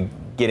 once we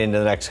get into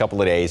the next couple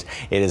of days,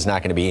 it is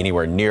not going to be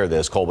anywhere near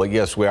this cold. But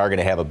yes, we are going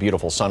to have a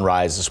beautiful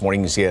sunrise this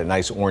morning. You see that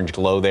nice orange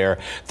glow there.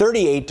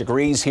 38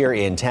 degrees here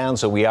in town,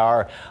 so we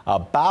are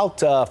about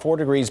 4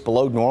 degrees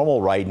below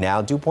normal right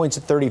now. Dew points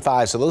at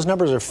 35, so those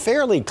numbers are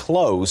fairly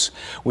close,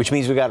 which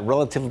means we've got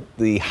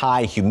relatively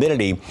high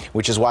humidity,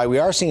 which is why we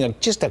are seeing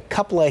just a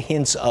couple of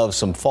hints of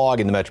some fog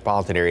in the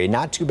metropolitan area.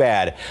 Not too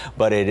bad,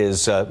 but it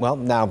is, well,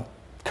 now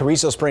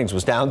Carrizo Springs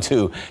was down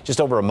to just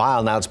over a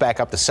mile. Now it's back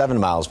up to 7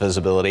 miles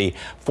visibility.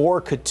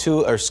 4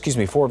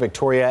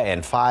 Victoria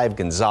and 5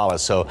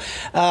 Gonzales. So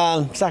it's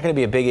not going to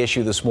be a big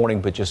issue this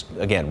morning, but just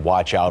again,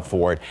 watch out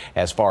for it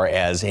as far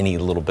as any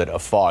little bit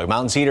of fog.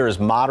 Mountain Cedar is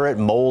moderate.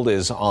 Mold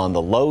is on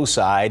the low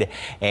side.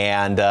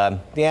 And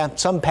yeah,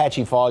 some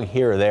patchy fog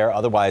here or there.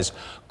 Otherwise,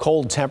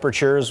 cold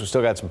temperatures. We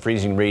still got some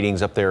freezing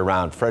readings up there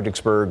around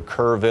Fredericksburg,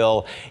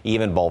 Kerrville,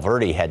 even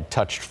Bulverde had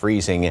touched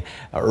freezing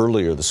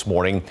earlier this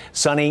morning.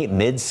 Sunny,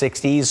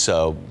 mid-60s,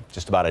 so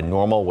just about a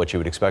normal, what you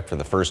would expect for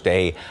the first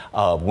day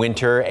of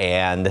winter,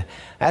 and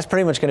that's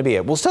pretty much going to be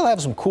it. We'll still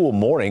have some cool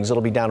mornings.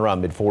 It'll be down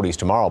around mid-40s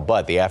tomorrow,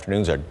 but the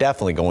afternoons are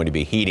definitely going to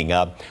be heating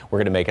up. We're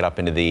going to make it up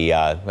into the,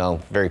 well,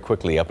 very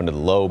quickly up into the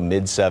low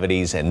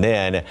mid-70s and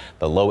then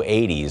the low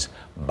 80s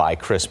by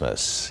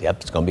Christmas.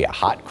 Yep, it's going to be a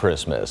hot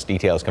Christmas.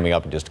 Details coming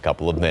up in just a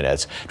couple of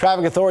minutes.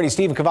 Traffic Authority,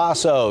 Stephen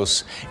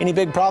Cavazos. Any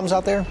big problems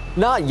out there?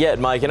 Not yet,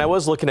 Mike. And I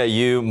was looking at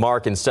you,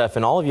 Mark, and Steph,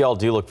 and all of y'all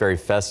do look very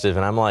festive.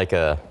 And I'm like,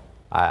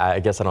 I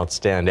guess I don't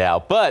stand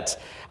out.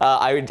 But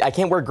I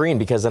can't wear green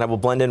because then I will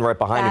blend in right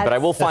behind you. But I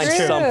will find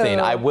something.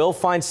 I will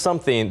find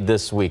something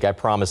this week. I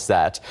promise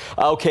that.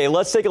 Okay,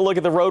 let's take a look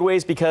at the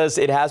roadways because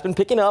it has been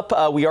picking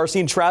up. We are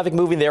seeing traffic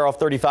moving there off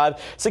 35.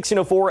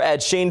 1604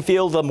 at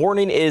Shanefield. The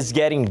morning is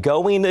getting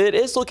going. It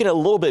is looking a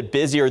little bit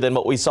busier than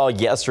what we saw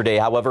yesterday.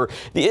 However,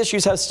 the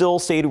issues have still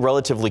stayed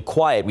relatively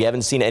quiet. We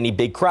haven't seen any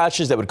big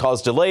crashes that would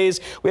cause delays.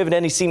 We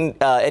haven't seen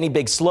any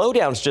big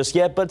slowdowns just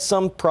yet, but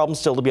some problems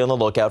still to be on the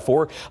lookout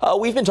for.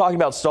 we've been talking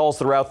about stalls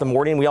throughout the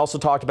morning. We also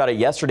talked about it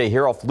yesterday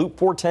here off Loop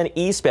 410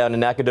 eastbound in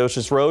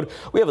Nacogdoches Road.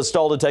 We have a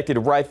stall detected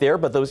right there,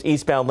 but those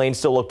eastbound lanes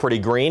still look pretty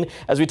green.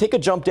 As we take a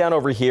jump down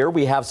over here,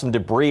 we have some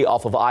debris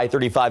off of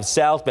I-35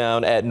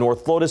 southbound at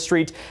North Florida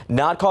Street.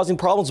 Not causing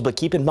problems, but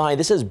keep in mind,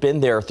 this has been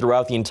there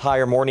throughout the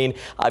entire morning.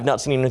 I've not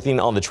seen anything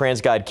on the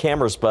TransGuide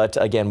cameras,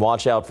 but again,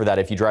 watch out for that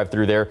if you drive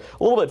through there.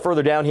 A little bit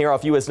further down here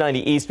off US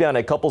 90 eastbound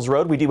at Couples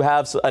Road, we do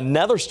have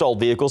another stalled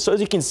vehicle. So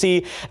as you can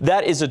see,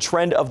 that is a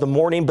trend of the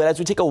morning. But as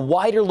we take a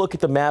wider look at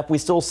the map, we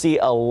still see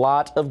a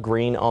lot of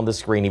green on the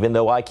screen. Even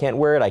though I can't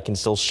wear it, I can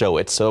still show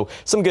it. So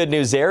some good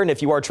news there. And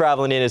if you are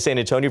traveling into San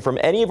Antonio from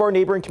any of our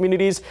neighboring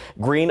communities,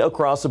 green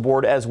across the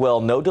board as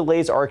well. No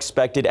delays are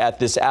expected at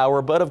this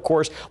hour. But of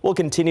course, we'll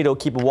continue to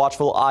keep a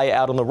watchful eye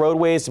out on the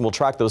roadways, and we'll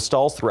track those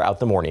stalls throughout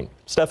the morning.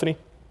 Stephanie.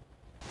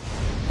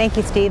 Thank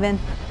you, Stephen.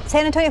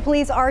 San Antonio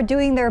police are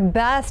doing their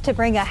best to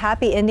bring a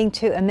happy ending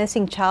to a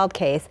missing child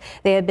case.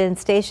 They have been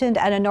stationed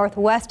at a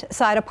Northwest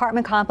Side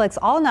apartment complex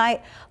all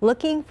night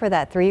looking for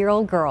that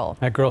 3-year-old girl.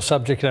 That girl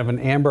subject of an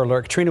Amber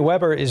Alert. Katrina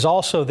Weber is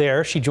also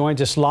there. She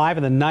joins us live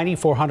in the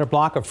 9400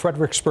 block of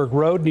Fredericksburg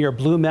Road near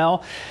Blue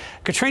Mill.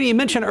 Katrina, you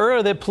mentioned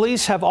earlier that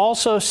police have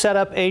also set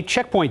up a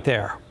checkpoint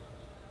there.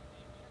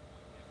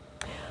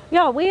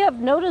 Yeah, we have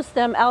noticed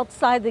them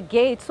outside the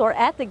gates or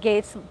at the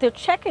gates. They're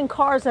checking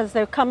cars as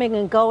they're coming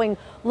and going,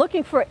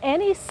 looking for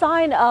any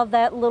sign of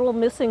that little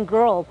missing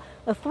girl.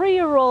 A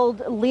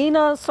 3-year-old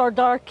Lena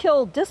Sardar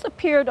Kill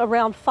disappeared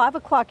around 5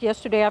 o'clock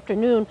yesterday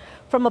afternoon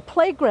from a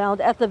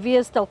playground at the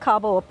Villas del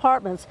Cabo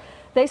apartments.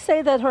 They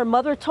say that her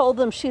mother told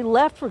them she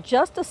left for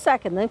just a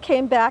second, then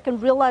came back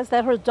and realized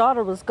that her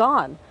daughter was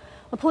gone.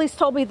 The police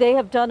told me they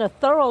have done a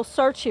thorough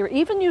search here,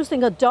 even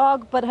using a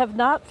dog, but have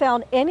not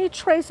found any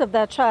trace of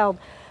that child.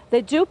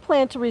 They do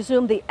plan to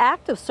resume the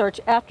active search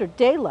after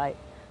daylight.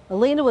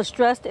 Alina was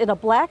dressed in a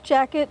black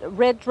jacket,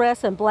 red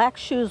dress, and black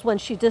shoes when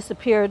she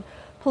disappeared.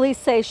 Police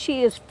say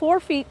she is 4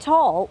 feet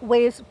tall,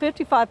 weighs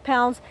 55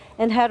 pounds,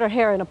 and had her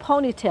hair in a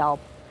ponytail.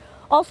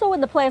 Also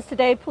in the plans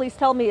today, police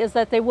tell me, is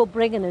that they will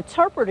bring an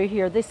interpreter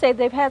here. They say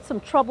they've had some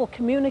trouble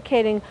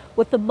communicating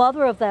with the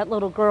mother of that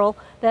little girl,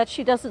 that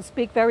she doesn't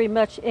speak very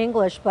much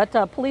English, but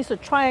police are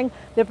trying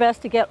their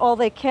best to get all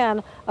they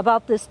can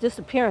about this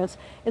disappearance.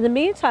 In the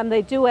meantime,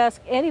 they do ask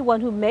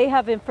anyone who may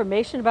have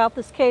information about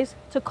this case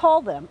to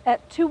call them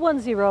at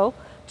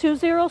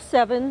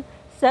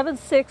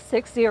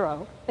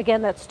 210-207-7660.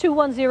 Again, that's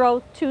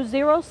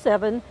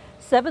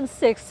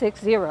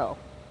 210-207-7660.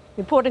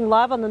 Reporting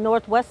live on the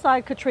Northwest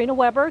Side, Katrina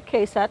Weber,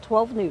 KSAT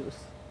 12 News.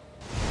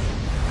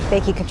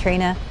 Thank you,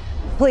 Katrina.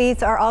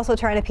 Police are also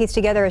trying to piece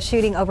together a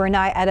shooting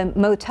overnight at a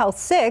Motel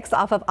 6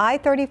 off of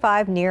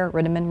I-35 near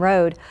Rinneman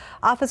Road.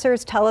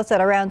 Officers tell us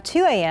that around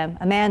 2 a.m.,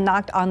 a man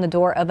knocked on the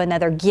door of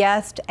another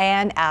guest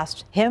and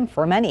asked him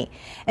for money.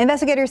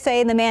 Investigators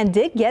say the man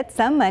did get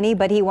some money,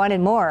 but he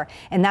wanted more,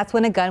 and that's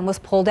when a gun was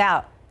pulled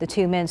out. The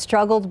two men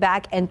struggled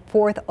back and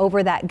forth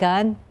over that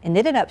gun and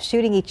ended up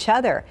shooting each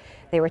other.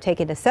 They were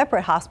taken to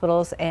separate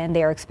hospitals, and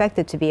they are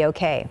expected to be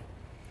okay.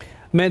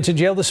 Men's in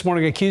jail this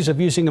morning accused of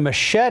using a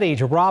machete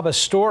to rob a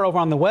store over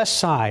on the west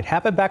side.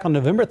 Happened back on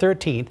November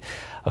 13th.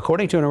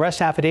 According to an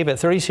arrest affidavit,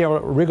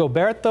 36-year-old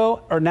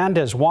Rigoberto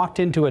Hernandez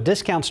walked into a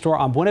discount store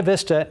on Buena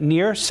Vista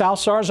near South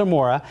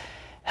Zarzamora,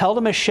 held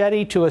a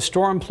machete to a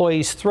store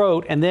employee's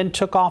throat, and then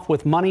took off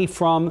with money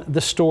from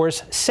the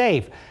store's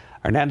safe.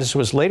 Hernandez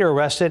was later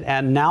arrested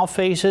and now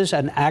faces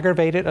an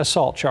aggravated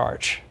assault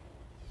charge.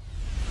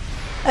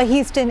 A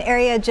Houston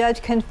area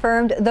judge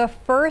confirmed the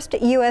first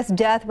U.S.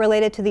 death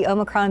related to the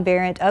Omicron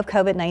variant of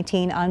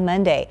COVID-19 on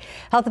Monday.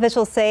 Health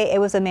officials say it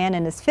was a man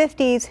in his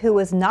 50s who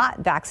was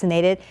not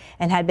vaccinated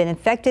and had been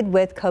infected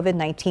with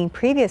COVID-19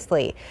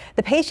 previously.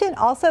 The patient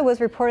also was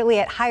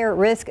reportedly at higher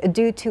risk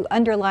due to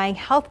underlying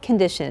health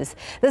conditions.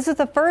 This is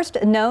the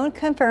first known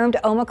confirmed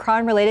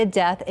Omicron-related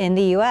death in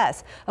the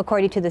U.S.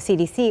 According to the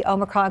CDC,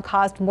 Omicron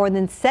caused more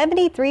than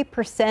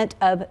 73%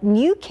 of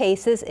new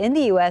cases in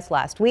the U.S.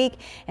 last week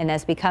and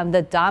has become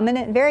the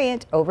dominant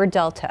variant over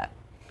Delta.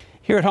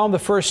 Here at home, the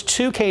first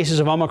 2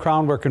 cases of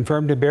Omicron were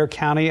confirmed in Bexar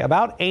County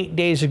about 8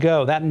 days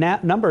ago.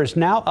 That number is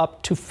now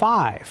up to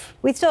 5.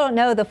 We still don't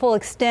know the full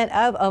extent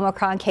of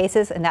Omicron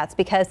cases, and that's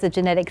because the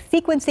genetic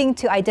sequencing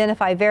to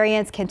identify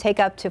variants can take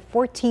up to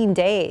 14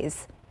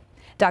 days.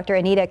 Dr.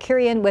 Anita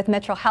Kurian with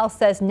Metro Health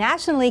says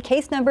nationally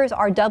case numbers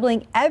are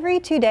doubling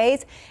every 2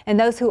 days, and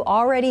those who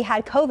already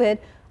had COVID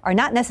are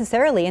not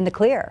necessarily in the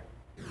clear.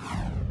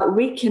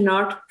 We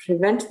cannot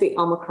prevent the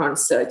Omicron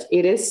surge.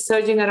 It is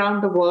surging around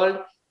the world.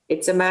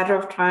 It's a matter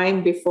of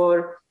time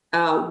before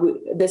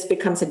this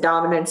becomes a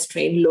dominant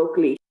strain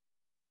locally.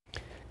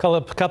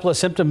 A couple of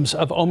symptoms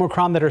of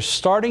Omicron that are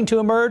starting to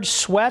emerge: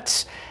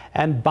 sweats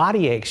and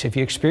body aches. If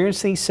you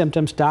experience these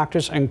symptoms,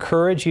 doctors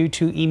encourage you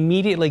to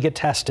immediately get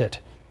tested.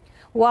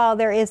 While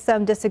there is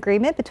some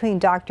disagreement between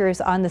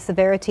doctors on the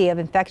severity of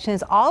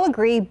infections, all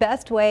agree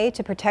best way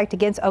to protect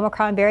against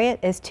Omicron variant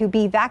is to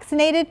be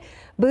vaccinated,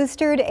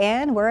 boosted,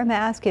 and wear a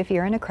mask if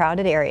you're in a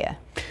crowded area.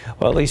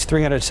 Well, at least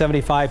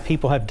 375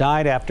 people have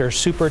died after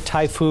Super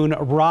Typhoon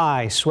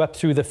Rai swept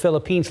through the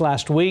Philippines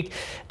last week.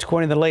 It's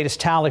according to the latest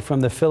tally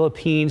from the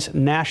Philippines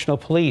National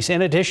Police.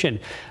 In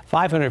addition,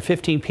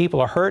 515 people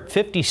are hurt.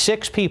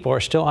 56 people are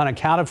still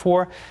unaccounted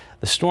for.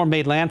 The storm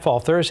made landfall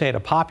Thursday at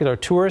a popular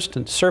tourist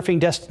and surfing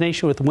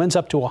destination with winds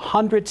up to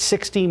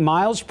 160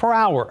 miles per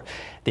hour,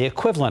 the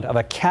equivalent of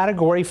a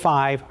Category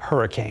 5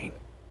 hurricane.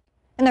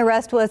 An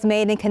arrest was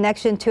made in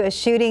connection to a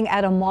shooting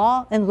at a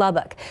mall in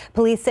Lubbock.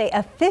 Police say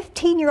a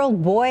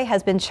 15-year-old boy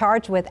has been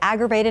charged with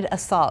aggravated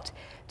assault.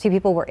 2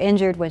 people were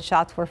injured when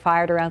shots were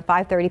fired around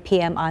 5:30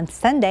 p.m. on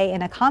Sunday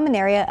in a common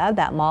area of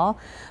that mall.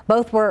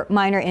 Both were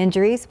minor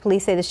injuries.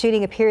 Police say the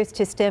shooting appears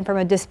to stem from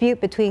a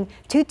dispute between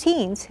 2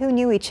 teens who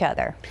knew each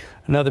other.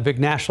 Another big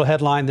national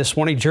headline this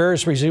morning.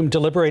 Jurors resumed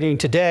deliberating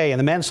today in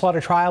the manslaughter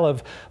trial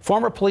of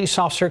former police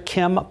officer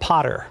Kim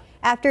Potter.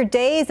 After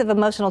days of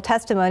emotional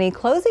testimony,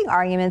 closing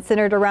arguments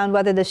centered around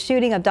whether the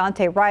shooting of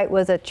Dante Wright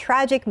was a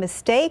tragic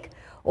mistake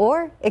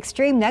or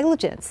extreme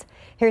negligence.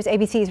 Here's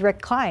ABC's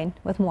Rick Klein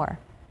with more.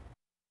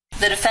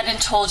 The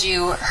defendant told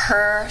you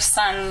her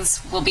sons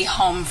will be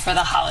home for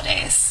the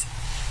holidays.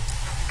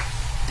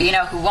 But you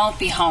know who won't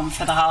be home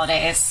for the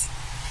holidays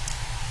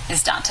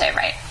is Dante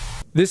Wright.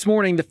 This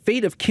morning, the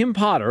fate of Kim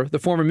Potter, the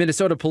former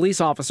Minnesota police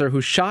officer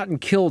who shot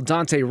and killed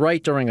Dante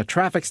Wright during a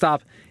traffic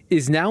stop,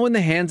 is now in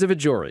the hands of a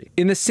jury.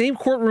 In the same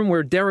courtroom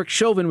where Derek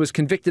Chauvin was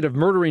convicted of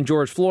murdering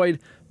George Floyd,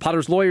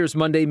 Potter's lawyers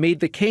Monday made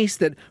the case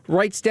that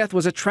Wright's death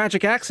was a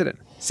tragic accident,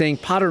 saying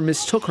Potter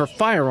mistook her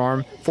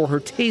firearm for her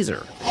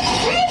taser.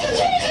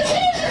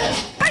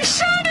 I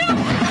shot him!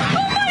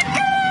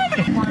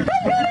 Oh my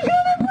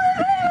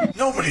God!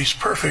 Nobody's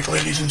perfect,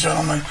 ladies and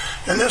gentlemen.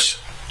 And this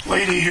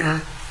lady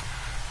here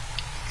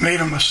made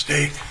a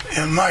mistake,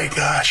 and my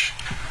gosh,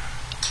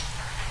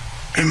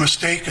 a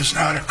mistake is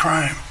not a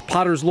crime.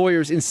 Potter's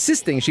lawyers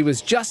insisting she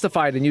was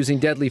justified in using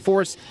deadly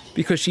force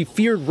because she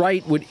feared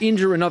Wright would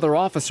injure another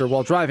officer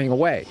while driving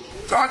away.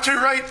 Dante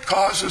Wright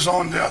caused his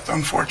own death,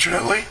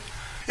 unfortunately.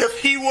 If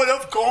he would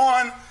have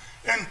gone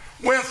and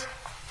with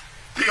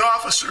the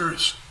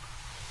officers,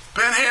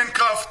 been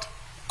handcuffed,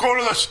 go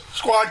to the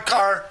squad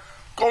car,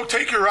 go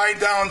take your ride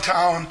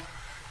downtown,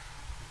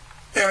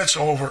 and it's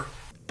over.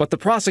 But the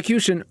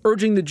prosecution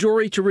urging the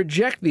jury to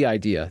reject the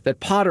idea that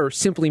Potter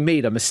simply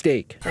made a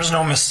mistake. There's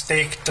no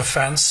mistake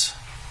defense.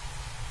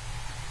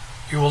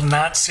 You will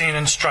not see an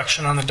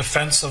instruction on the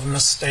defense of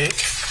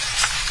mistake.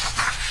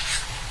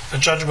 The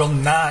judge will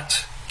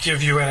not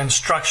give you an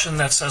instruction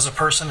that says a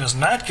person is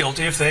not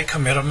guilty if they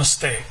commit a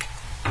mistake.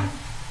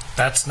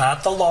 That's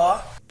not the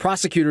law.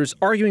 Prosecutors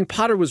arguing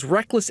Potter was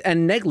reckless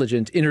and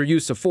negligent in her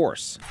use of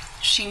force.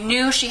 She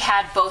knew she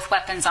had both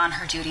weapons on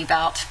her duty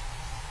belt.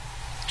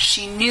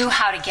 She knew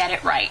how to get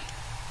it right,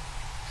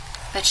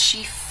 but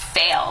she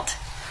failed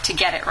to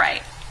get it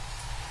right.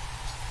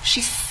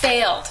 She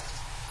failed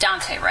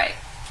Dante Wright.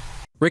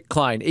 Rick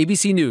Klein,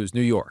 ABC News,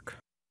 New York.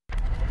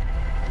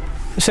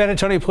 San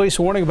Antonio police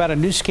warning about a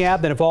new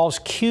scam that involves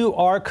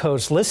QR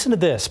codes. Listen to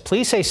this.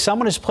 Police say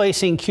someone is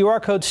placing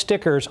QR code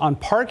stickers on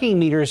parking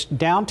meters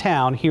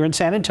downtown here in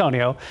San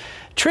Antonio,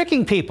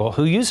 tricking people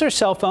who use their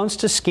cell phones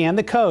to scan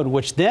the code,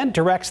 which then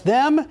directs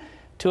them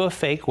to a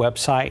fake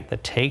website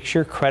that takes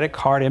your credit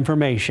card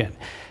information.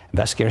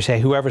 Investigators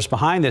say whoever's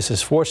behind this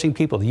is forcing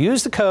people to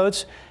use the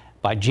codes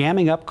by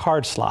jamming up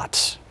card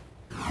slots.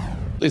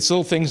 It's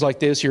little things like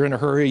this. You're in a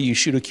hurry, you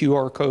shoot a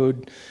QR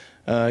code,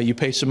 you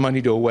pay some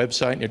money to a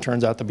website, and it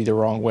turns out to be the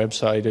wrong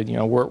website. And, you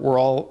know, we're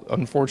all,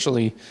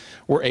 unfortunately,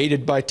 we're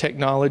aided by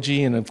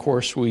technology, and of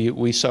course,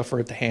 we suffer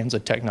at the hands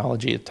of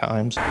technology at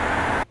times.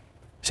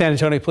 San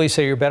Antonio police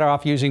say you're better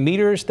off using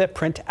meters that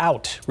print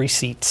out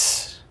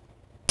receipts.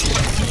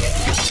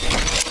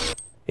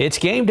 It's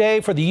game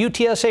day for the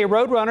UTSA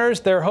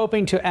Roadrunners. They're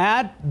hoping to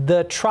add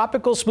the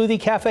Tropical Smoothie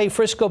Cafe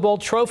Frisco Bowl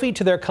trophy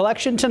to their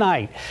collection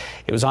tonight.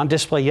 It was on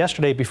display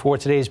yesterday before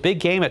today's big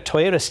game at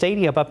Toyota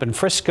Stadium up in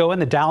Frisco in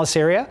the Dallas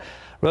area.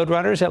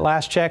 Roadrunners, at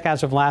last check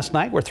as of last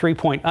night, were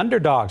 3-point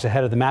underdogs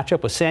ahead of the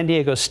matchup with San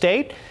Diego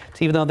State,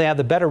 even though they have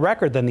the better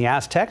record than the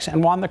Aztecs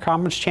and won the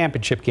conference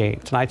championship game.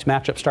 Tonight's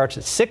matchup starts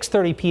at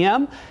 6:30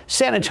 p.m.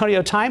 San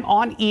Antonio time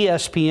on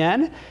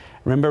ESPN.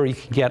 Remember, you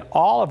can get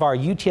all of our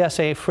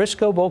UTSA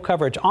Frisco Bowl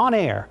coverage on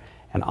air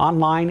and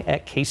online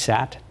at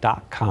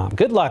KSAT.com.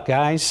 Good luck,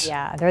 guys.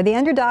 Yeah, they're the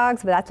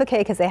underdogs, but that's okay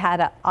because they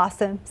had an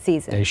awesome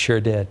season. They sure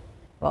did.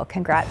 Well,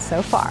 congrats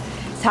so far.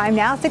 Time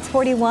now,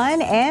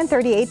 6:41 and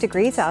 38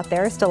 degrees out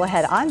there. Still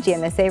ahead on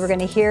GMSA. We're going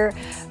to hear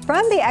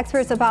from the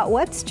experts about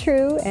what's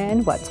true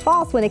and what's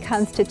false when it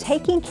comes to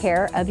taking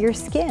care of your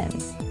skin.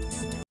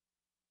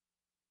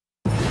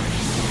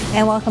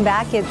 And welcome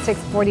back at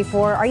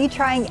 6:44. Are you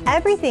trying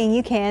everything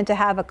you can to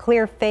have a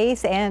clear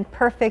face and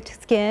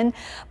perfect skin?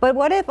 But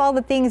what if all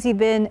the things you've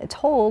been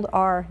told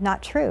are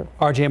not true?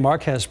 RJ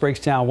Marquez breaks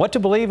down what to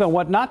believe and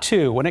what not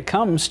to when it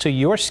comes to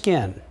your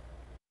skin.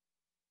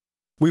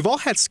 We've all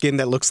had skin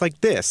that looks like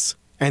this,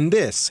 and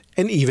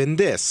even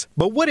this.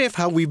 But what if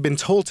how we've been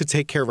told to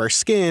take care of our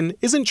skin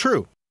isn't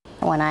true?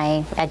 When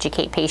I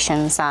educate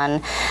patients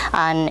on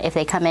if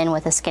they come in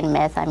with a skin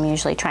myth, I'm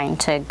usually trying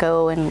to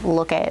go and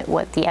look at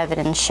what the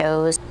evidence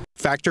shows.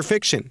 Fact or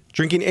fiction?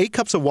 Drinking 8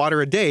 cups of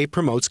water a day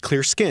promotes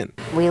clear skin.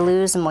 We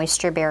lose the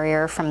moisture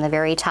barrier from the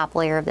very top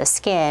layer of the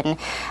skin.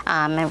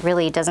 It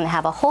really doesn't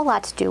have a whole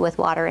lot to do with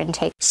water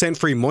intake.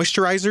 Scent-free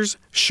moisturizers,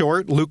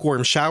 short,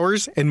 lukewarm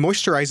showers, and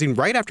moisturizing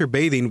right after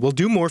bathing will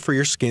do more for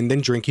your skin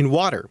than drinking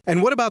water.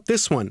 And what about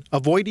this one?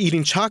 Avoid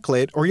eating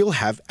chocolate or you'll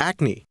have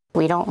acne.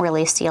 We don't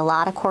really see a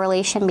lot of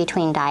correlation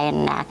between diet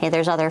and acne.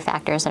 There's other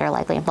factors that are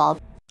likely involved.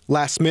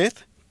 Last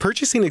myth,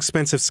 purchasing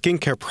expensive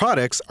skincare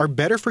products are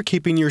better for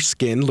keeping your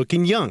skin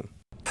looking young.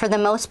 For the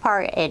most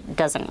part, it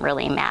doesn't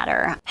really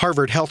matter.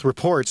 Harvard Health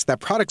reports that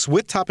products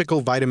with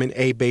topical vitamin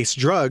A-based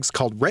drugs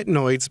called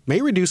retinoids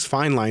may reduce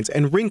fine lines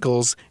and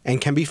wrinkles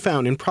and can be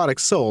found in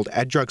products sold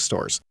at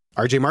drugstores.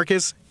 RJ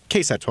Marcus,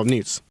 KSAT 12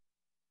 News.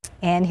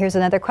 And here's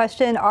another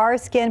question. Are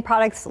skin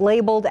products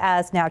labeled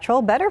as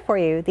natural better for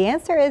you? The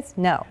answer is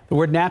no. The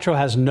word natural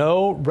has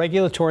no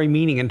regulatory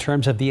meaning in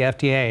terms of the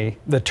FDA.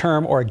 The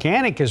term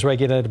organic is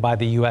regulated by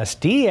the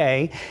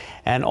USDA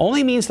and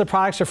only means the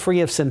products are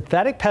free of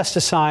synthetic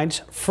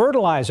pesticides,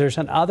 fertilizers,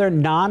 and other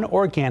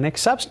non-organic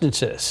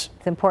substances.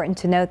 It's important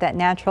to note that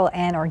natural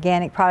and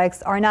organic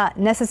products are not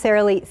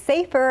necessarily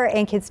safer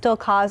and can still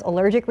cause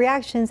allergic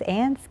reactions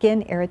and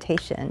skin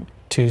irritation.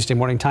 Tuesday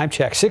morning time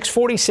check,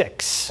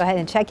 6:46. Go ahead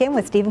and check in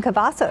with Stephen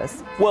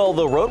Cavazos. Well,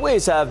 the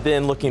roadways have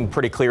been looking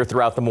pretty clear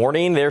throughout the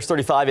morning. There's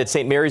 35 at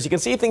St. Mary's. You can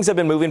see things have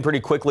been moving pretty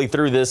quickly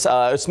through this,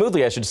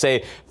 smoothly, I should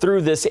say,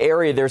 through this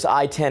area. There's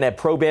I-10 at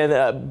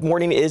Proban.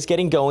 Morning is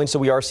getting going, so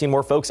we are seeing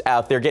more folks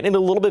out there. Getting a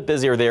little bit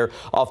busier there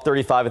off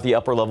 35 at the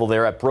upper level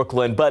there at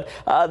Brooklyn. But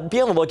be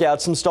on the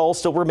lookout. Some stalls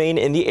still remain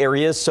in the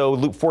area. So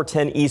Loop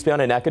 410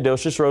 eastbound at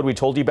Nacogdoches Road. We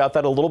told you about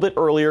that a little bit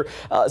earlier.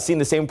 Seeing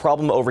the same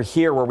problem over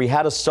here where we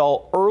had a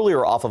stall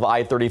earlier off of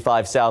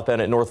I-35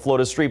 southbound at North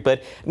Florida Street,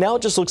 but now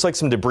it just looks like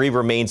some debris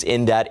remains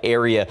in that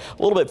area.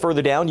 A little bit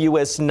further down,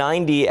 US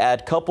 90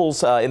 at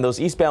Couples in those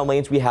eastbound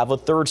lanes, we have a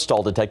third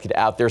stall detected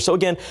out there. So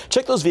again,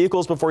 check those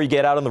vehicles before you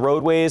get out on the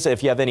roadways.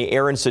 If you have any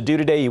errands to do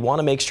today, you want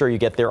to make sure you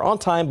get there on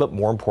time, but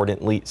more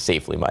importantly,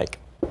 safely, Mike.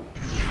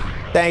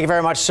 Thank you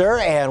very much, sir.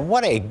 And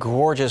what a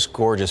gorgeous,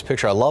 gorgeous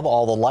picture. I love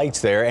all the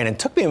lights there. And it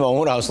took me a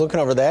moment. I was looking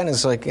over that and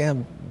it's like, yeah,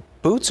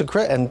 boots,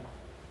 and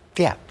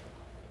yeah,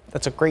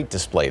 that's a great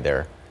display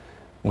there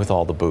with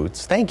all the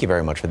boots. Thank you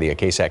very much for the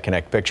KSAT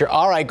Connect picture.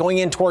 All right, going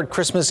in toward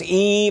Christmas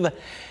Eve.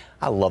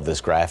 I love this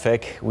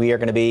graphic. We are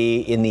going to be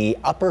in the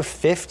upper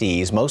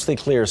 50s, mostly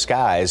clear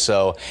skies.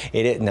 So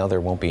no,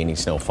 there won't be any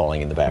snow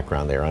falling in the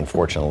background there,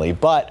 unfortunately.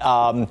 But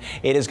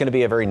it is going to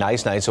be a very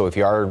nice night. So if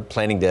you are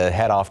planning to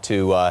head off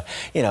to,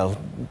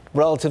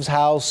 relative's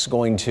house,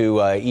 going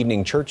to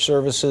evening church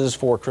services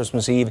for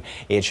Christmas Eve,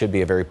 it should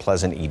be a very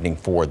pleasant evening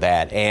for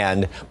that.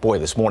 And boy,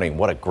 this morning,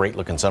 what a great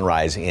looking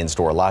sunrise in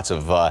store. Lots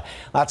of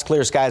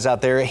clear skies out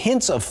there.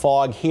 Hints of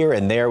fog here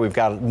and there. We've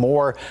got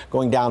more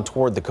going down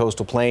toward the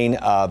coastal plain.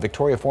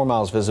 Victoria 4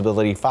 miles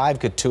visibility, 5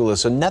 Cotulla,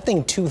 so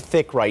nothing too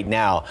thick right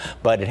now,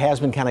 but it has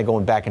been kind of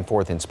going back and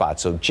forth in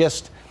spots. So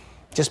just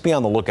be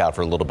on the lookout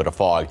for a little bit of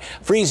fog.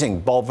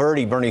 Freezing,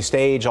 Bulverde, Bernie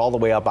Stage, all the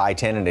way up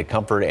I-10 into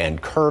Comfort and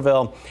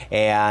Kerrville,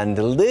 and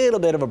a little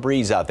bit of a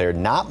breeze out there.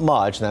 Not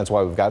much, and that's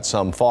why we've got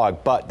some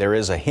fog, but there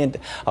is a hint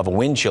of a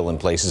wind chill in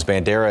places.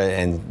 Bandera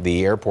and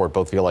the airport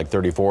both feel like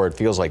 34. It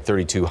feels like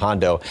 32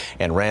 Hondo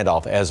and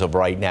Randolph as of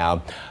right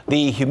now.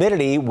 The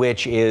humidity,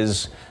 which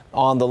is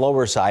on the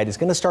lower side, is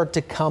going to start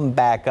to come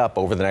back up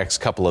over the next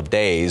couple of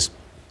days.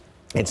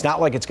 It's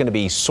not like it's going to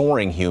be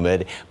soaring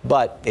humid,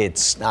 but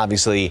it's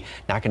obviously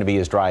not going to be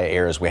as dry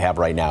air as we have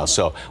right now.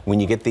 So when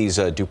you get these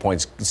dew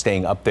points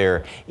staying up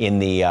there in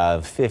the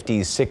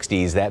 50s,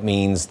 60s, that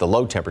means the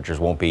low temperatures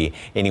won't be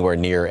anywhere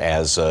near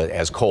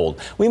as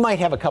cold. We might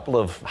have a couple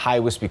of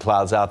high wispy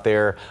clouds out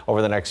there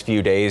over the next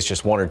few days,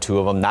 just 1 or 2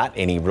 of them, not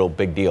any real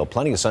big deal.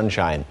 Plenty of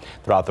sunshine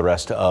throughout the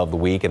rest of the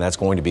week, and that's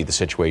going to be the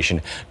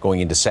situation going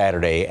into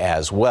Saturday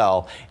as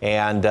well.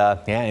 And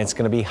yeah, it's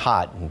going to be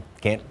hot.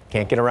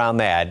 Can't get around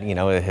that. You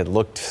know, it had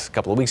looked a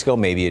couple of weeks ago,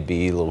 maybe it'd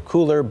be a little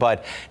cooler,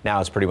 but now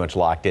it's pretty much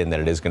locked in that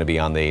it is going to be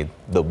on the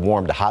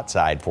warm to hot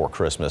side for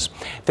Christmas.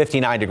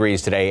 59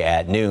 degrees today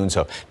at noon.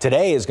 So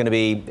today is going to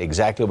be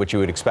exactly what you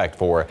would expect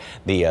for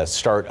the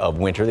start of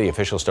winter, the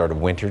official start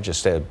of winter,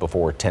 just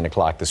before 10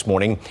 o'clock this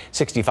morning.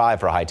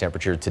 65 for a high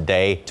temperature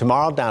today.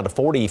 Tomorrow down to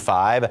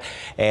 45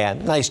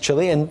 and nice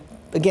chilly. And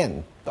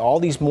again, all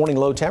these morning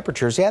low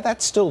temperatures, yeah,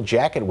 that's still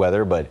jacket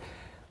weather, but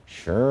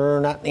sure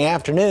not in the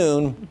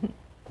afternoon.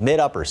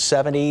 Mid-upper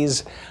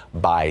 70s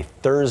by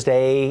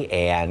Thursday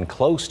and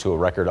close to a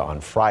record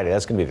on Friday.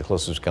 That's going to be the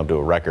closest we come to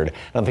a record. I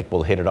don't think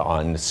we'll hit it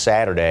on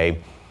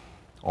Saturday.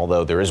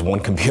 although there is one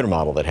computer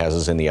model that has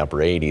us in the upper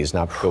 80s.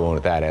 Not going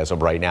with that as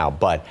of right now,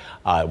 but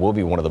it will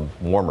be one of the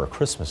warmer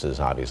Christmases,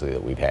 obviously,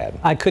 that we've had.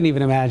 I couldn't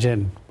even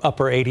imagine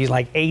upper 80s,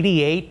 like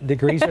 88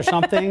 degrees or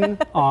something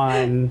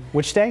on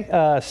which day?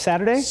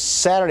 Saturday?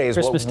 Saturday is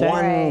Christmas what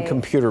Day? one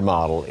computer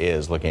model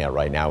is looking at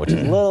right now, which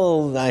is a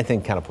little, I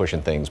think, kind of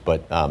pushing things,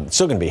 but it's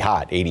still going to be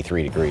hot,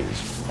 83 degrees.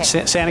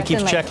 Santa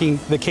keeps checking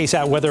the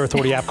KSAT Weather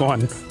Authority app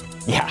going,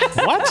 yeah.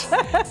 What?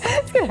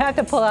 He's going to have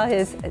to pull out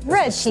his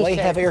red Sleigh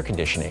t-shirt. have air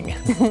conditioning.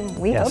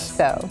 We hope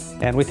so.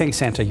 And we think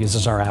Santa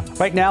uses our app.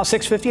 Right now,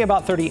 6:50,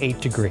 about 38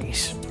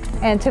 degrees.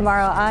 And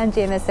tomorrow on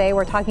GMSA,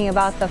 we're talking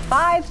about the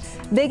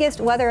 5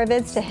 biggest weather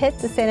events to hit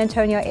the San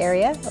Antonio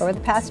area over the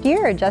past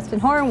year. Justin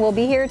Horn will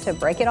be here to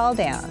break it all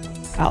down.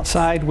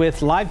 Outside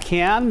with live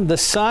cam, the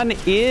sun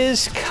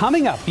is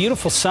coming up.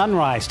 Beautiful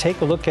sunrise.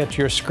 Take a look at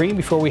your screen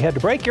before we head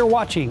to break. You're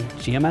watching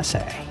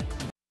GMSA.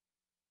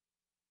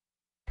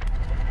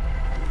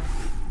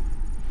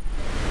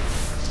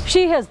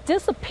 She has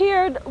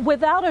disappeared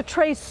without a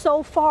trace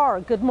so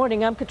far. Good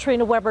morning, I'm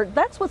Katrina Weber.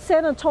 That's what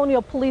San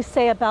Antonio police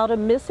say about a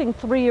missing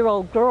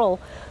 3-year-old girl.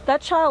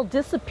 That child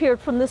disappeared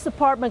from this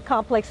apartment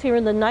complex here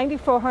in the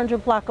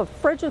 9400 block of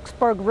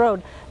Fredericksburg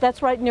Road.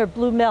 That's right near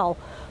Blue Mill.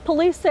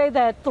 Police say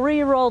that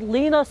 3-year-old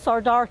Lena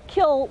Sardar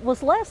Kill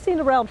was last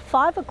seen around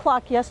 5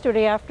 o'clock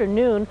yesterday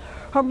afternoon.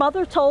 Her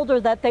mother told her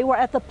that they were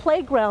at the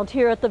playground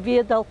here at the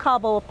Villa del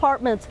Cabo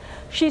apartments.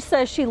 She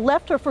says she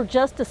left her for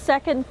just a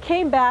second,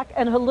 came back,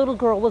 and her little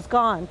girl was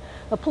gone.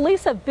 The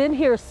police have been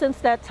here since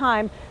that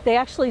time. They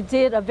actually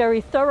did a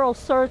very thorough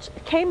search,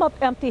 came up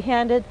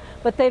empty-handed,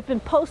 but they've been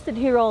posted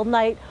here all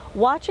night,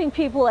 watching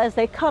people as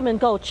they come and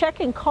go,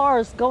 checking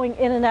cars going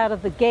in and out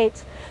of the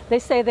gates. They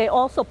say they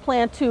also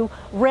plan to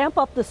ramp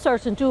up the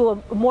search and do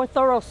a more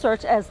thorough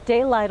search as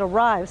daylight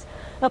arrives.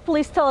 Now,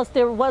 police tell us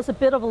there was a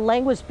bit of a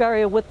language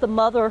barrier with the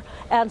mother,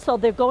 and so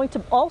they're going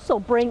to also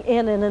bring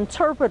in an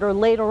interpreter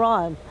later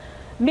on.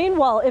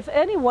 Meanwhile, if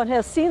anyone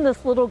has seen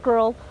this little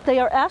girl, they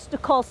are asked to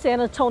call San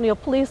Antonio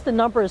Police. The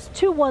number is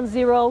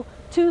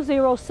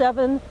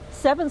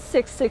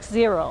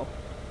 210-207-7660.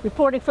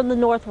 Reporting from the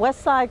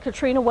Northwest Side,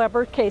 Katrina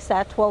Weber,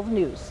 KSAT 12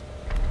 News.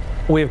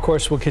 We, of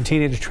course, will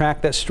continue to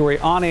track that story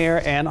on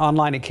air and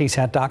online at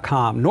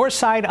KSAT.com.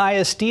 Northside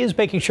ISD is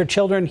making sure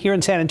children here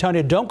in San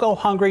Antonio don't go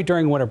hungry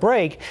during winter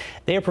break.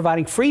 They are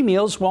providing free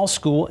meals while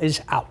school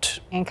is out.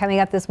 And coming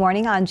up this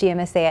morning on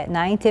GMSA at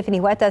 9,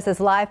 Tiffany Huertas is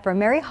live from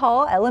Mary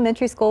Hall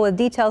Elementary School with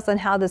details on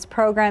how this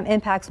program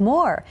impacts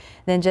more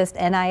than just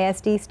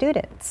NISD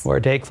students. We're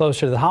a day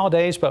closer to the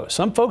holidays, but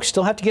some folks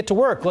still have to get to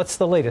work. What's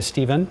the latest,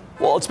 Stephen?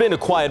 Well, it's been a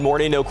quiet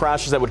morning. No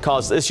crashes that would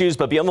cause issues,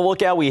 but be on the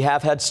lookout. We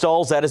have had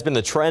stalls. That has been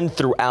the trend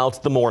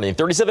throughout the morning.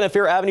 37 at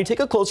Fair Avenue. Take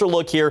a closer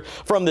look here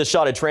from this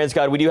shot at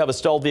TransGuide. We do have a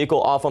stalled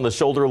vehicle off on the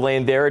shoulder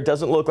lane there. It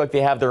doesn't look like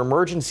they have their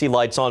emergency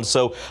lights on.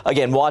 So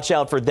again, watch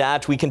out for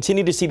that. We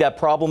continue to see that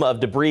problem of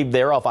debris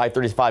there off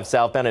I-35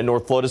 southbound at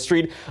North Florida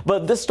Street.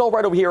 But this stall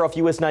right over here off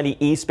US 90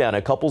 eastbound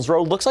at Couples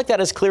Road looks like that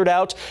has cleared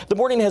out. The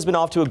morning has been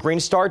off to a green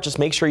start. Just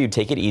make sure you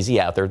take it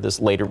easy out there this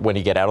later when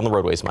you get out on the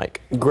roadways,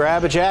 Mike.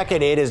 Grab a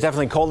jacket. It is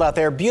definitely cold out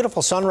there.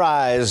 Beautiful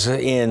sunrise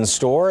in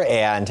store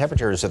and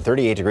temperatures at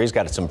 38 degrees.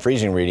 Got some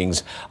freezing readings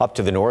up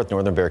to the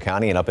northern Bexar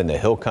County and up in the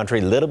hill country.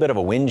 A little bit of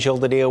a wind chill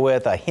to deal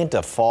with, a hint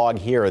of fog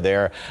here or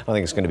there. I don't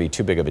think it's going to be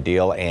too big of a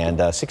deal.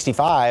 And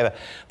 65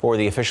 for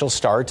the official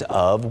start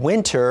of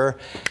winter.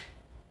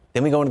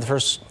 Then we go into the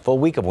first full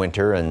week of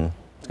winter and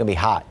it's going to be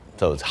hot.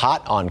 So it's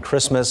hot on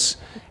Christmas,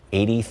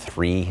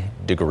 83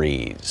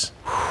 degrees.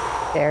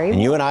 And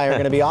you and I are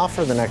going to be off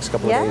for the next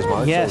couple of days,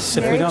 Mark. Yes,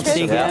 so if we don't see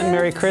you again,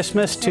 Merry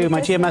Christmas to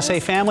my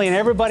GMSA family and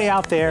everybody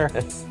out there.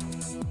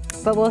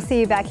 But we'll see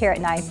you back here at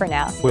 9 for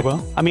now. We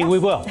will? I mean, we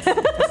will.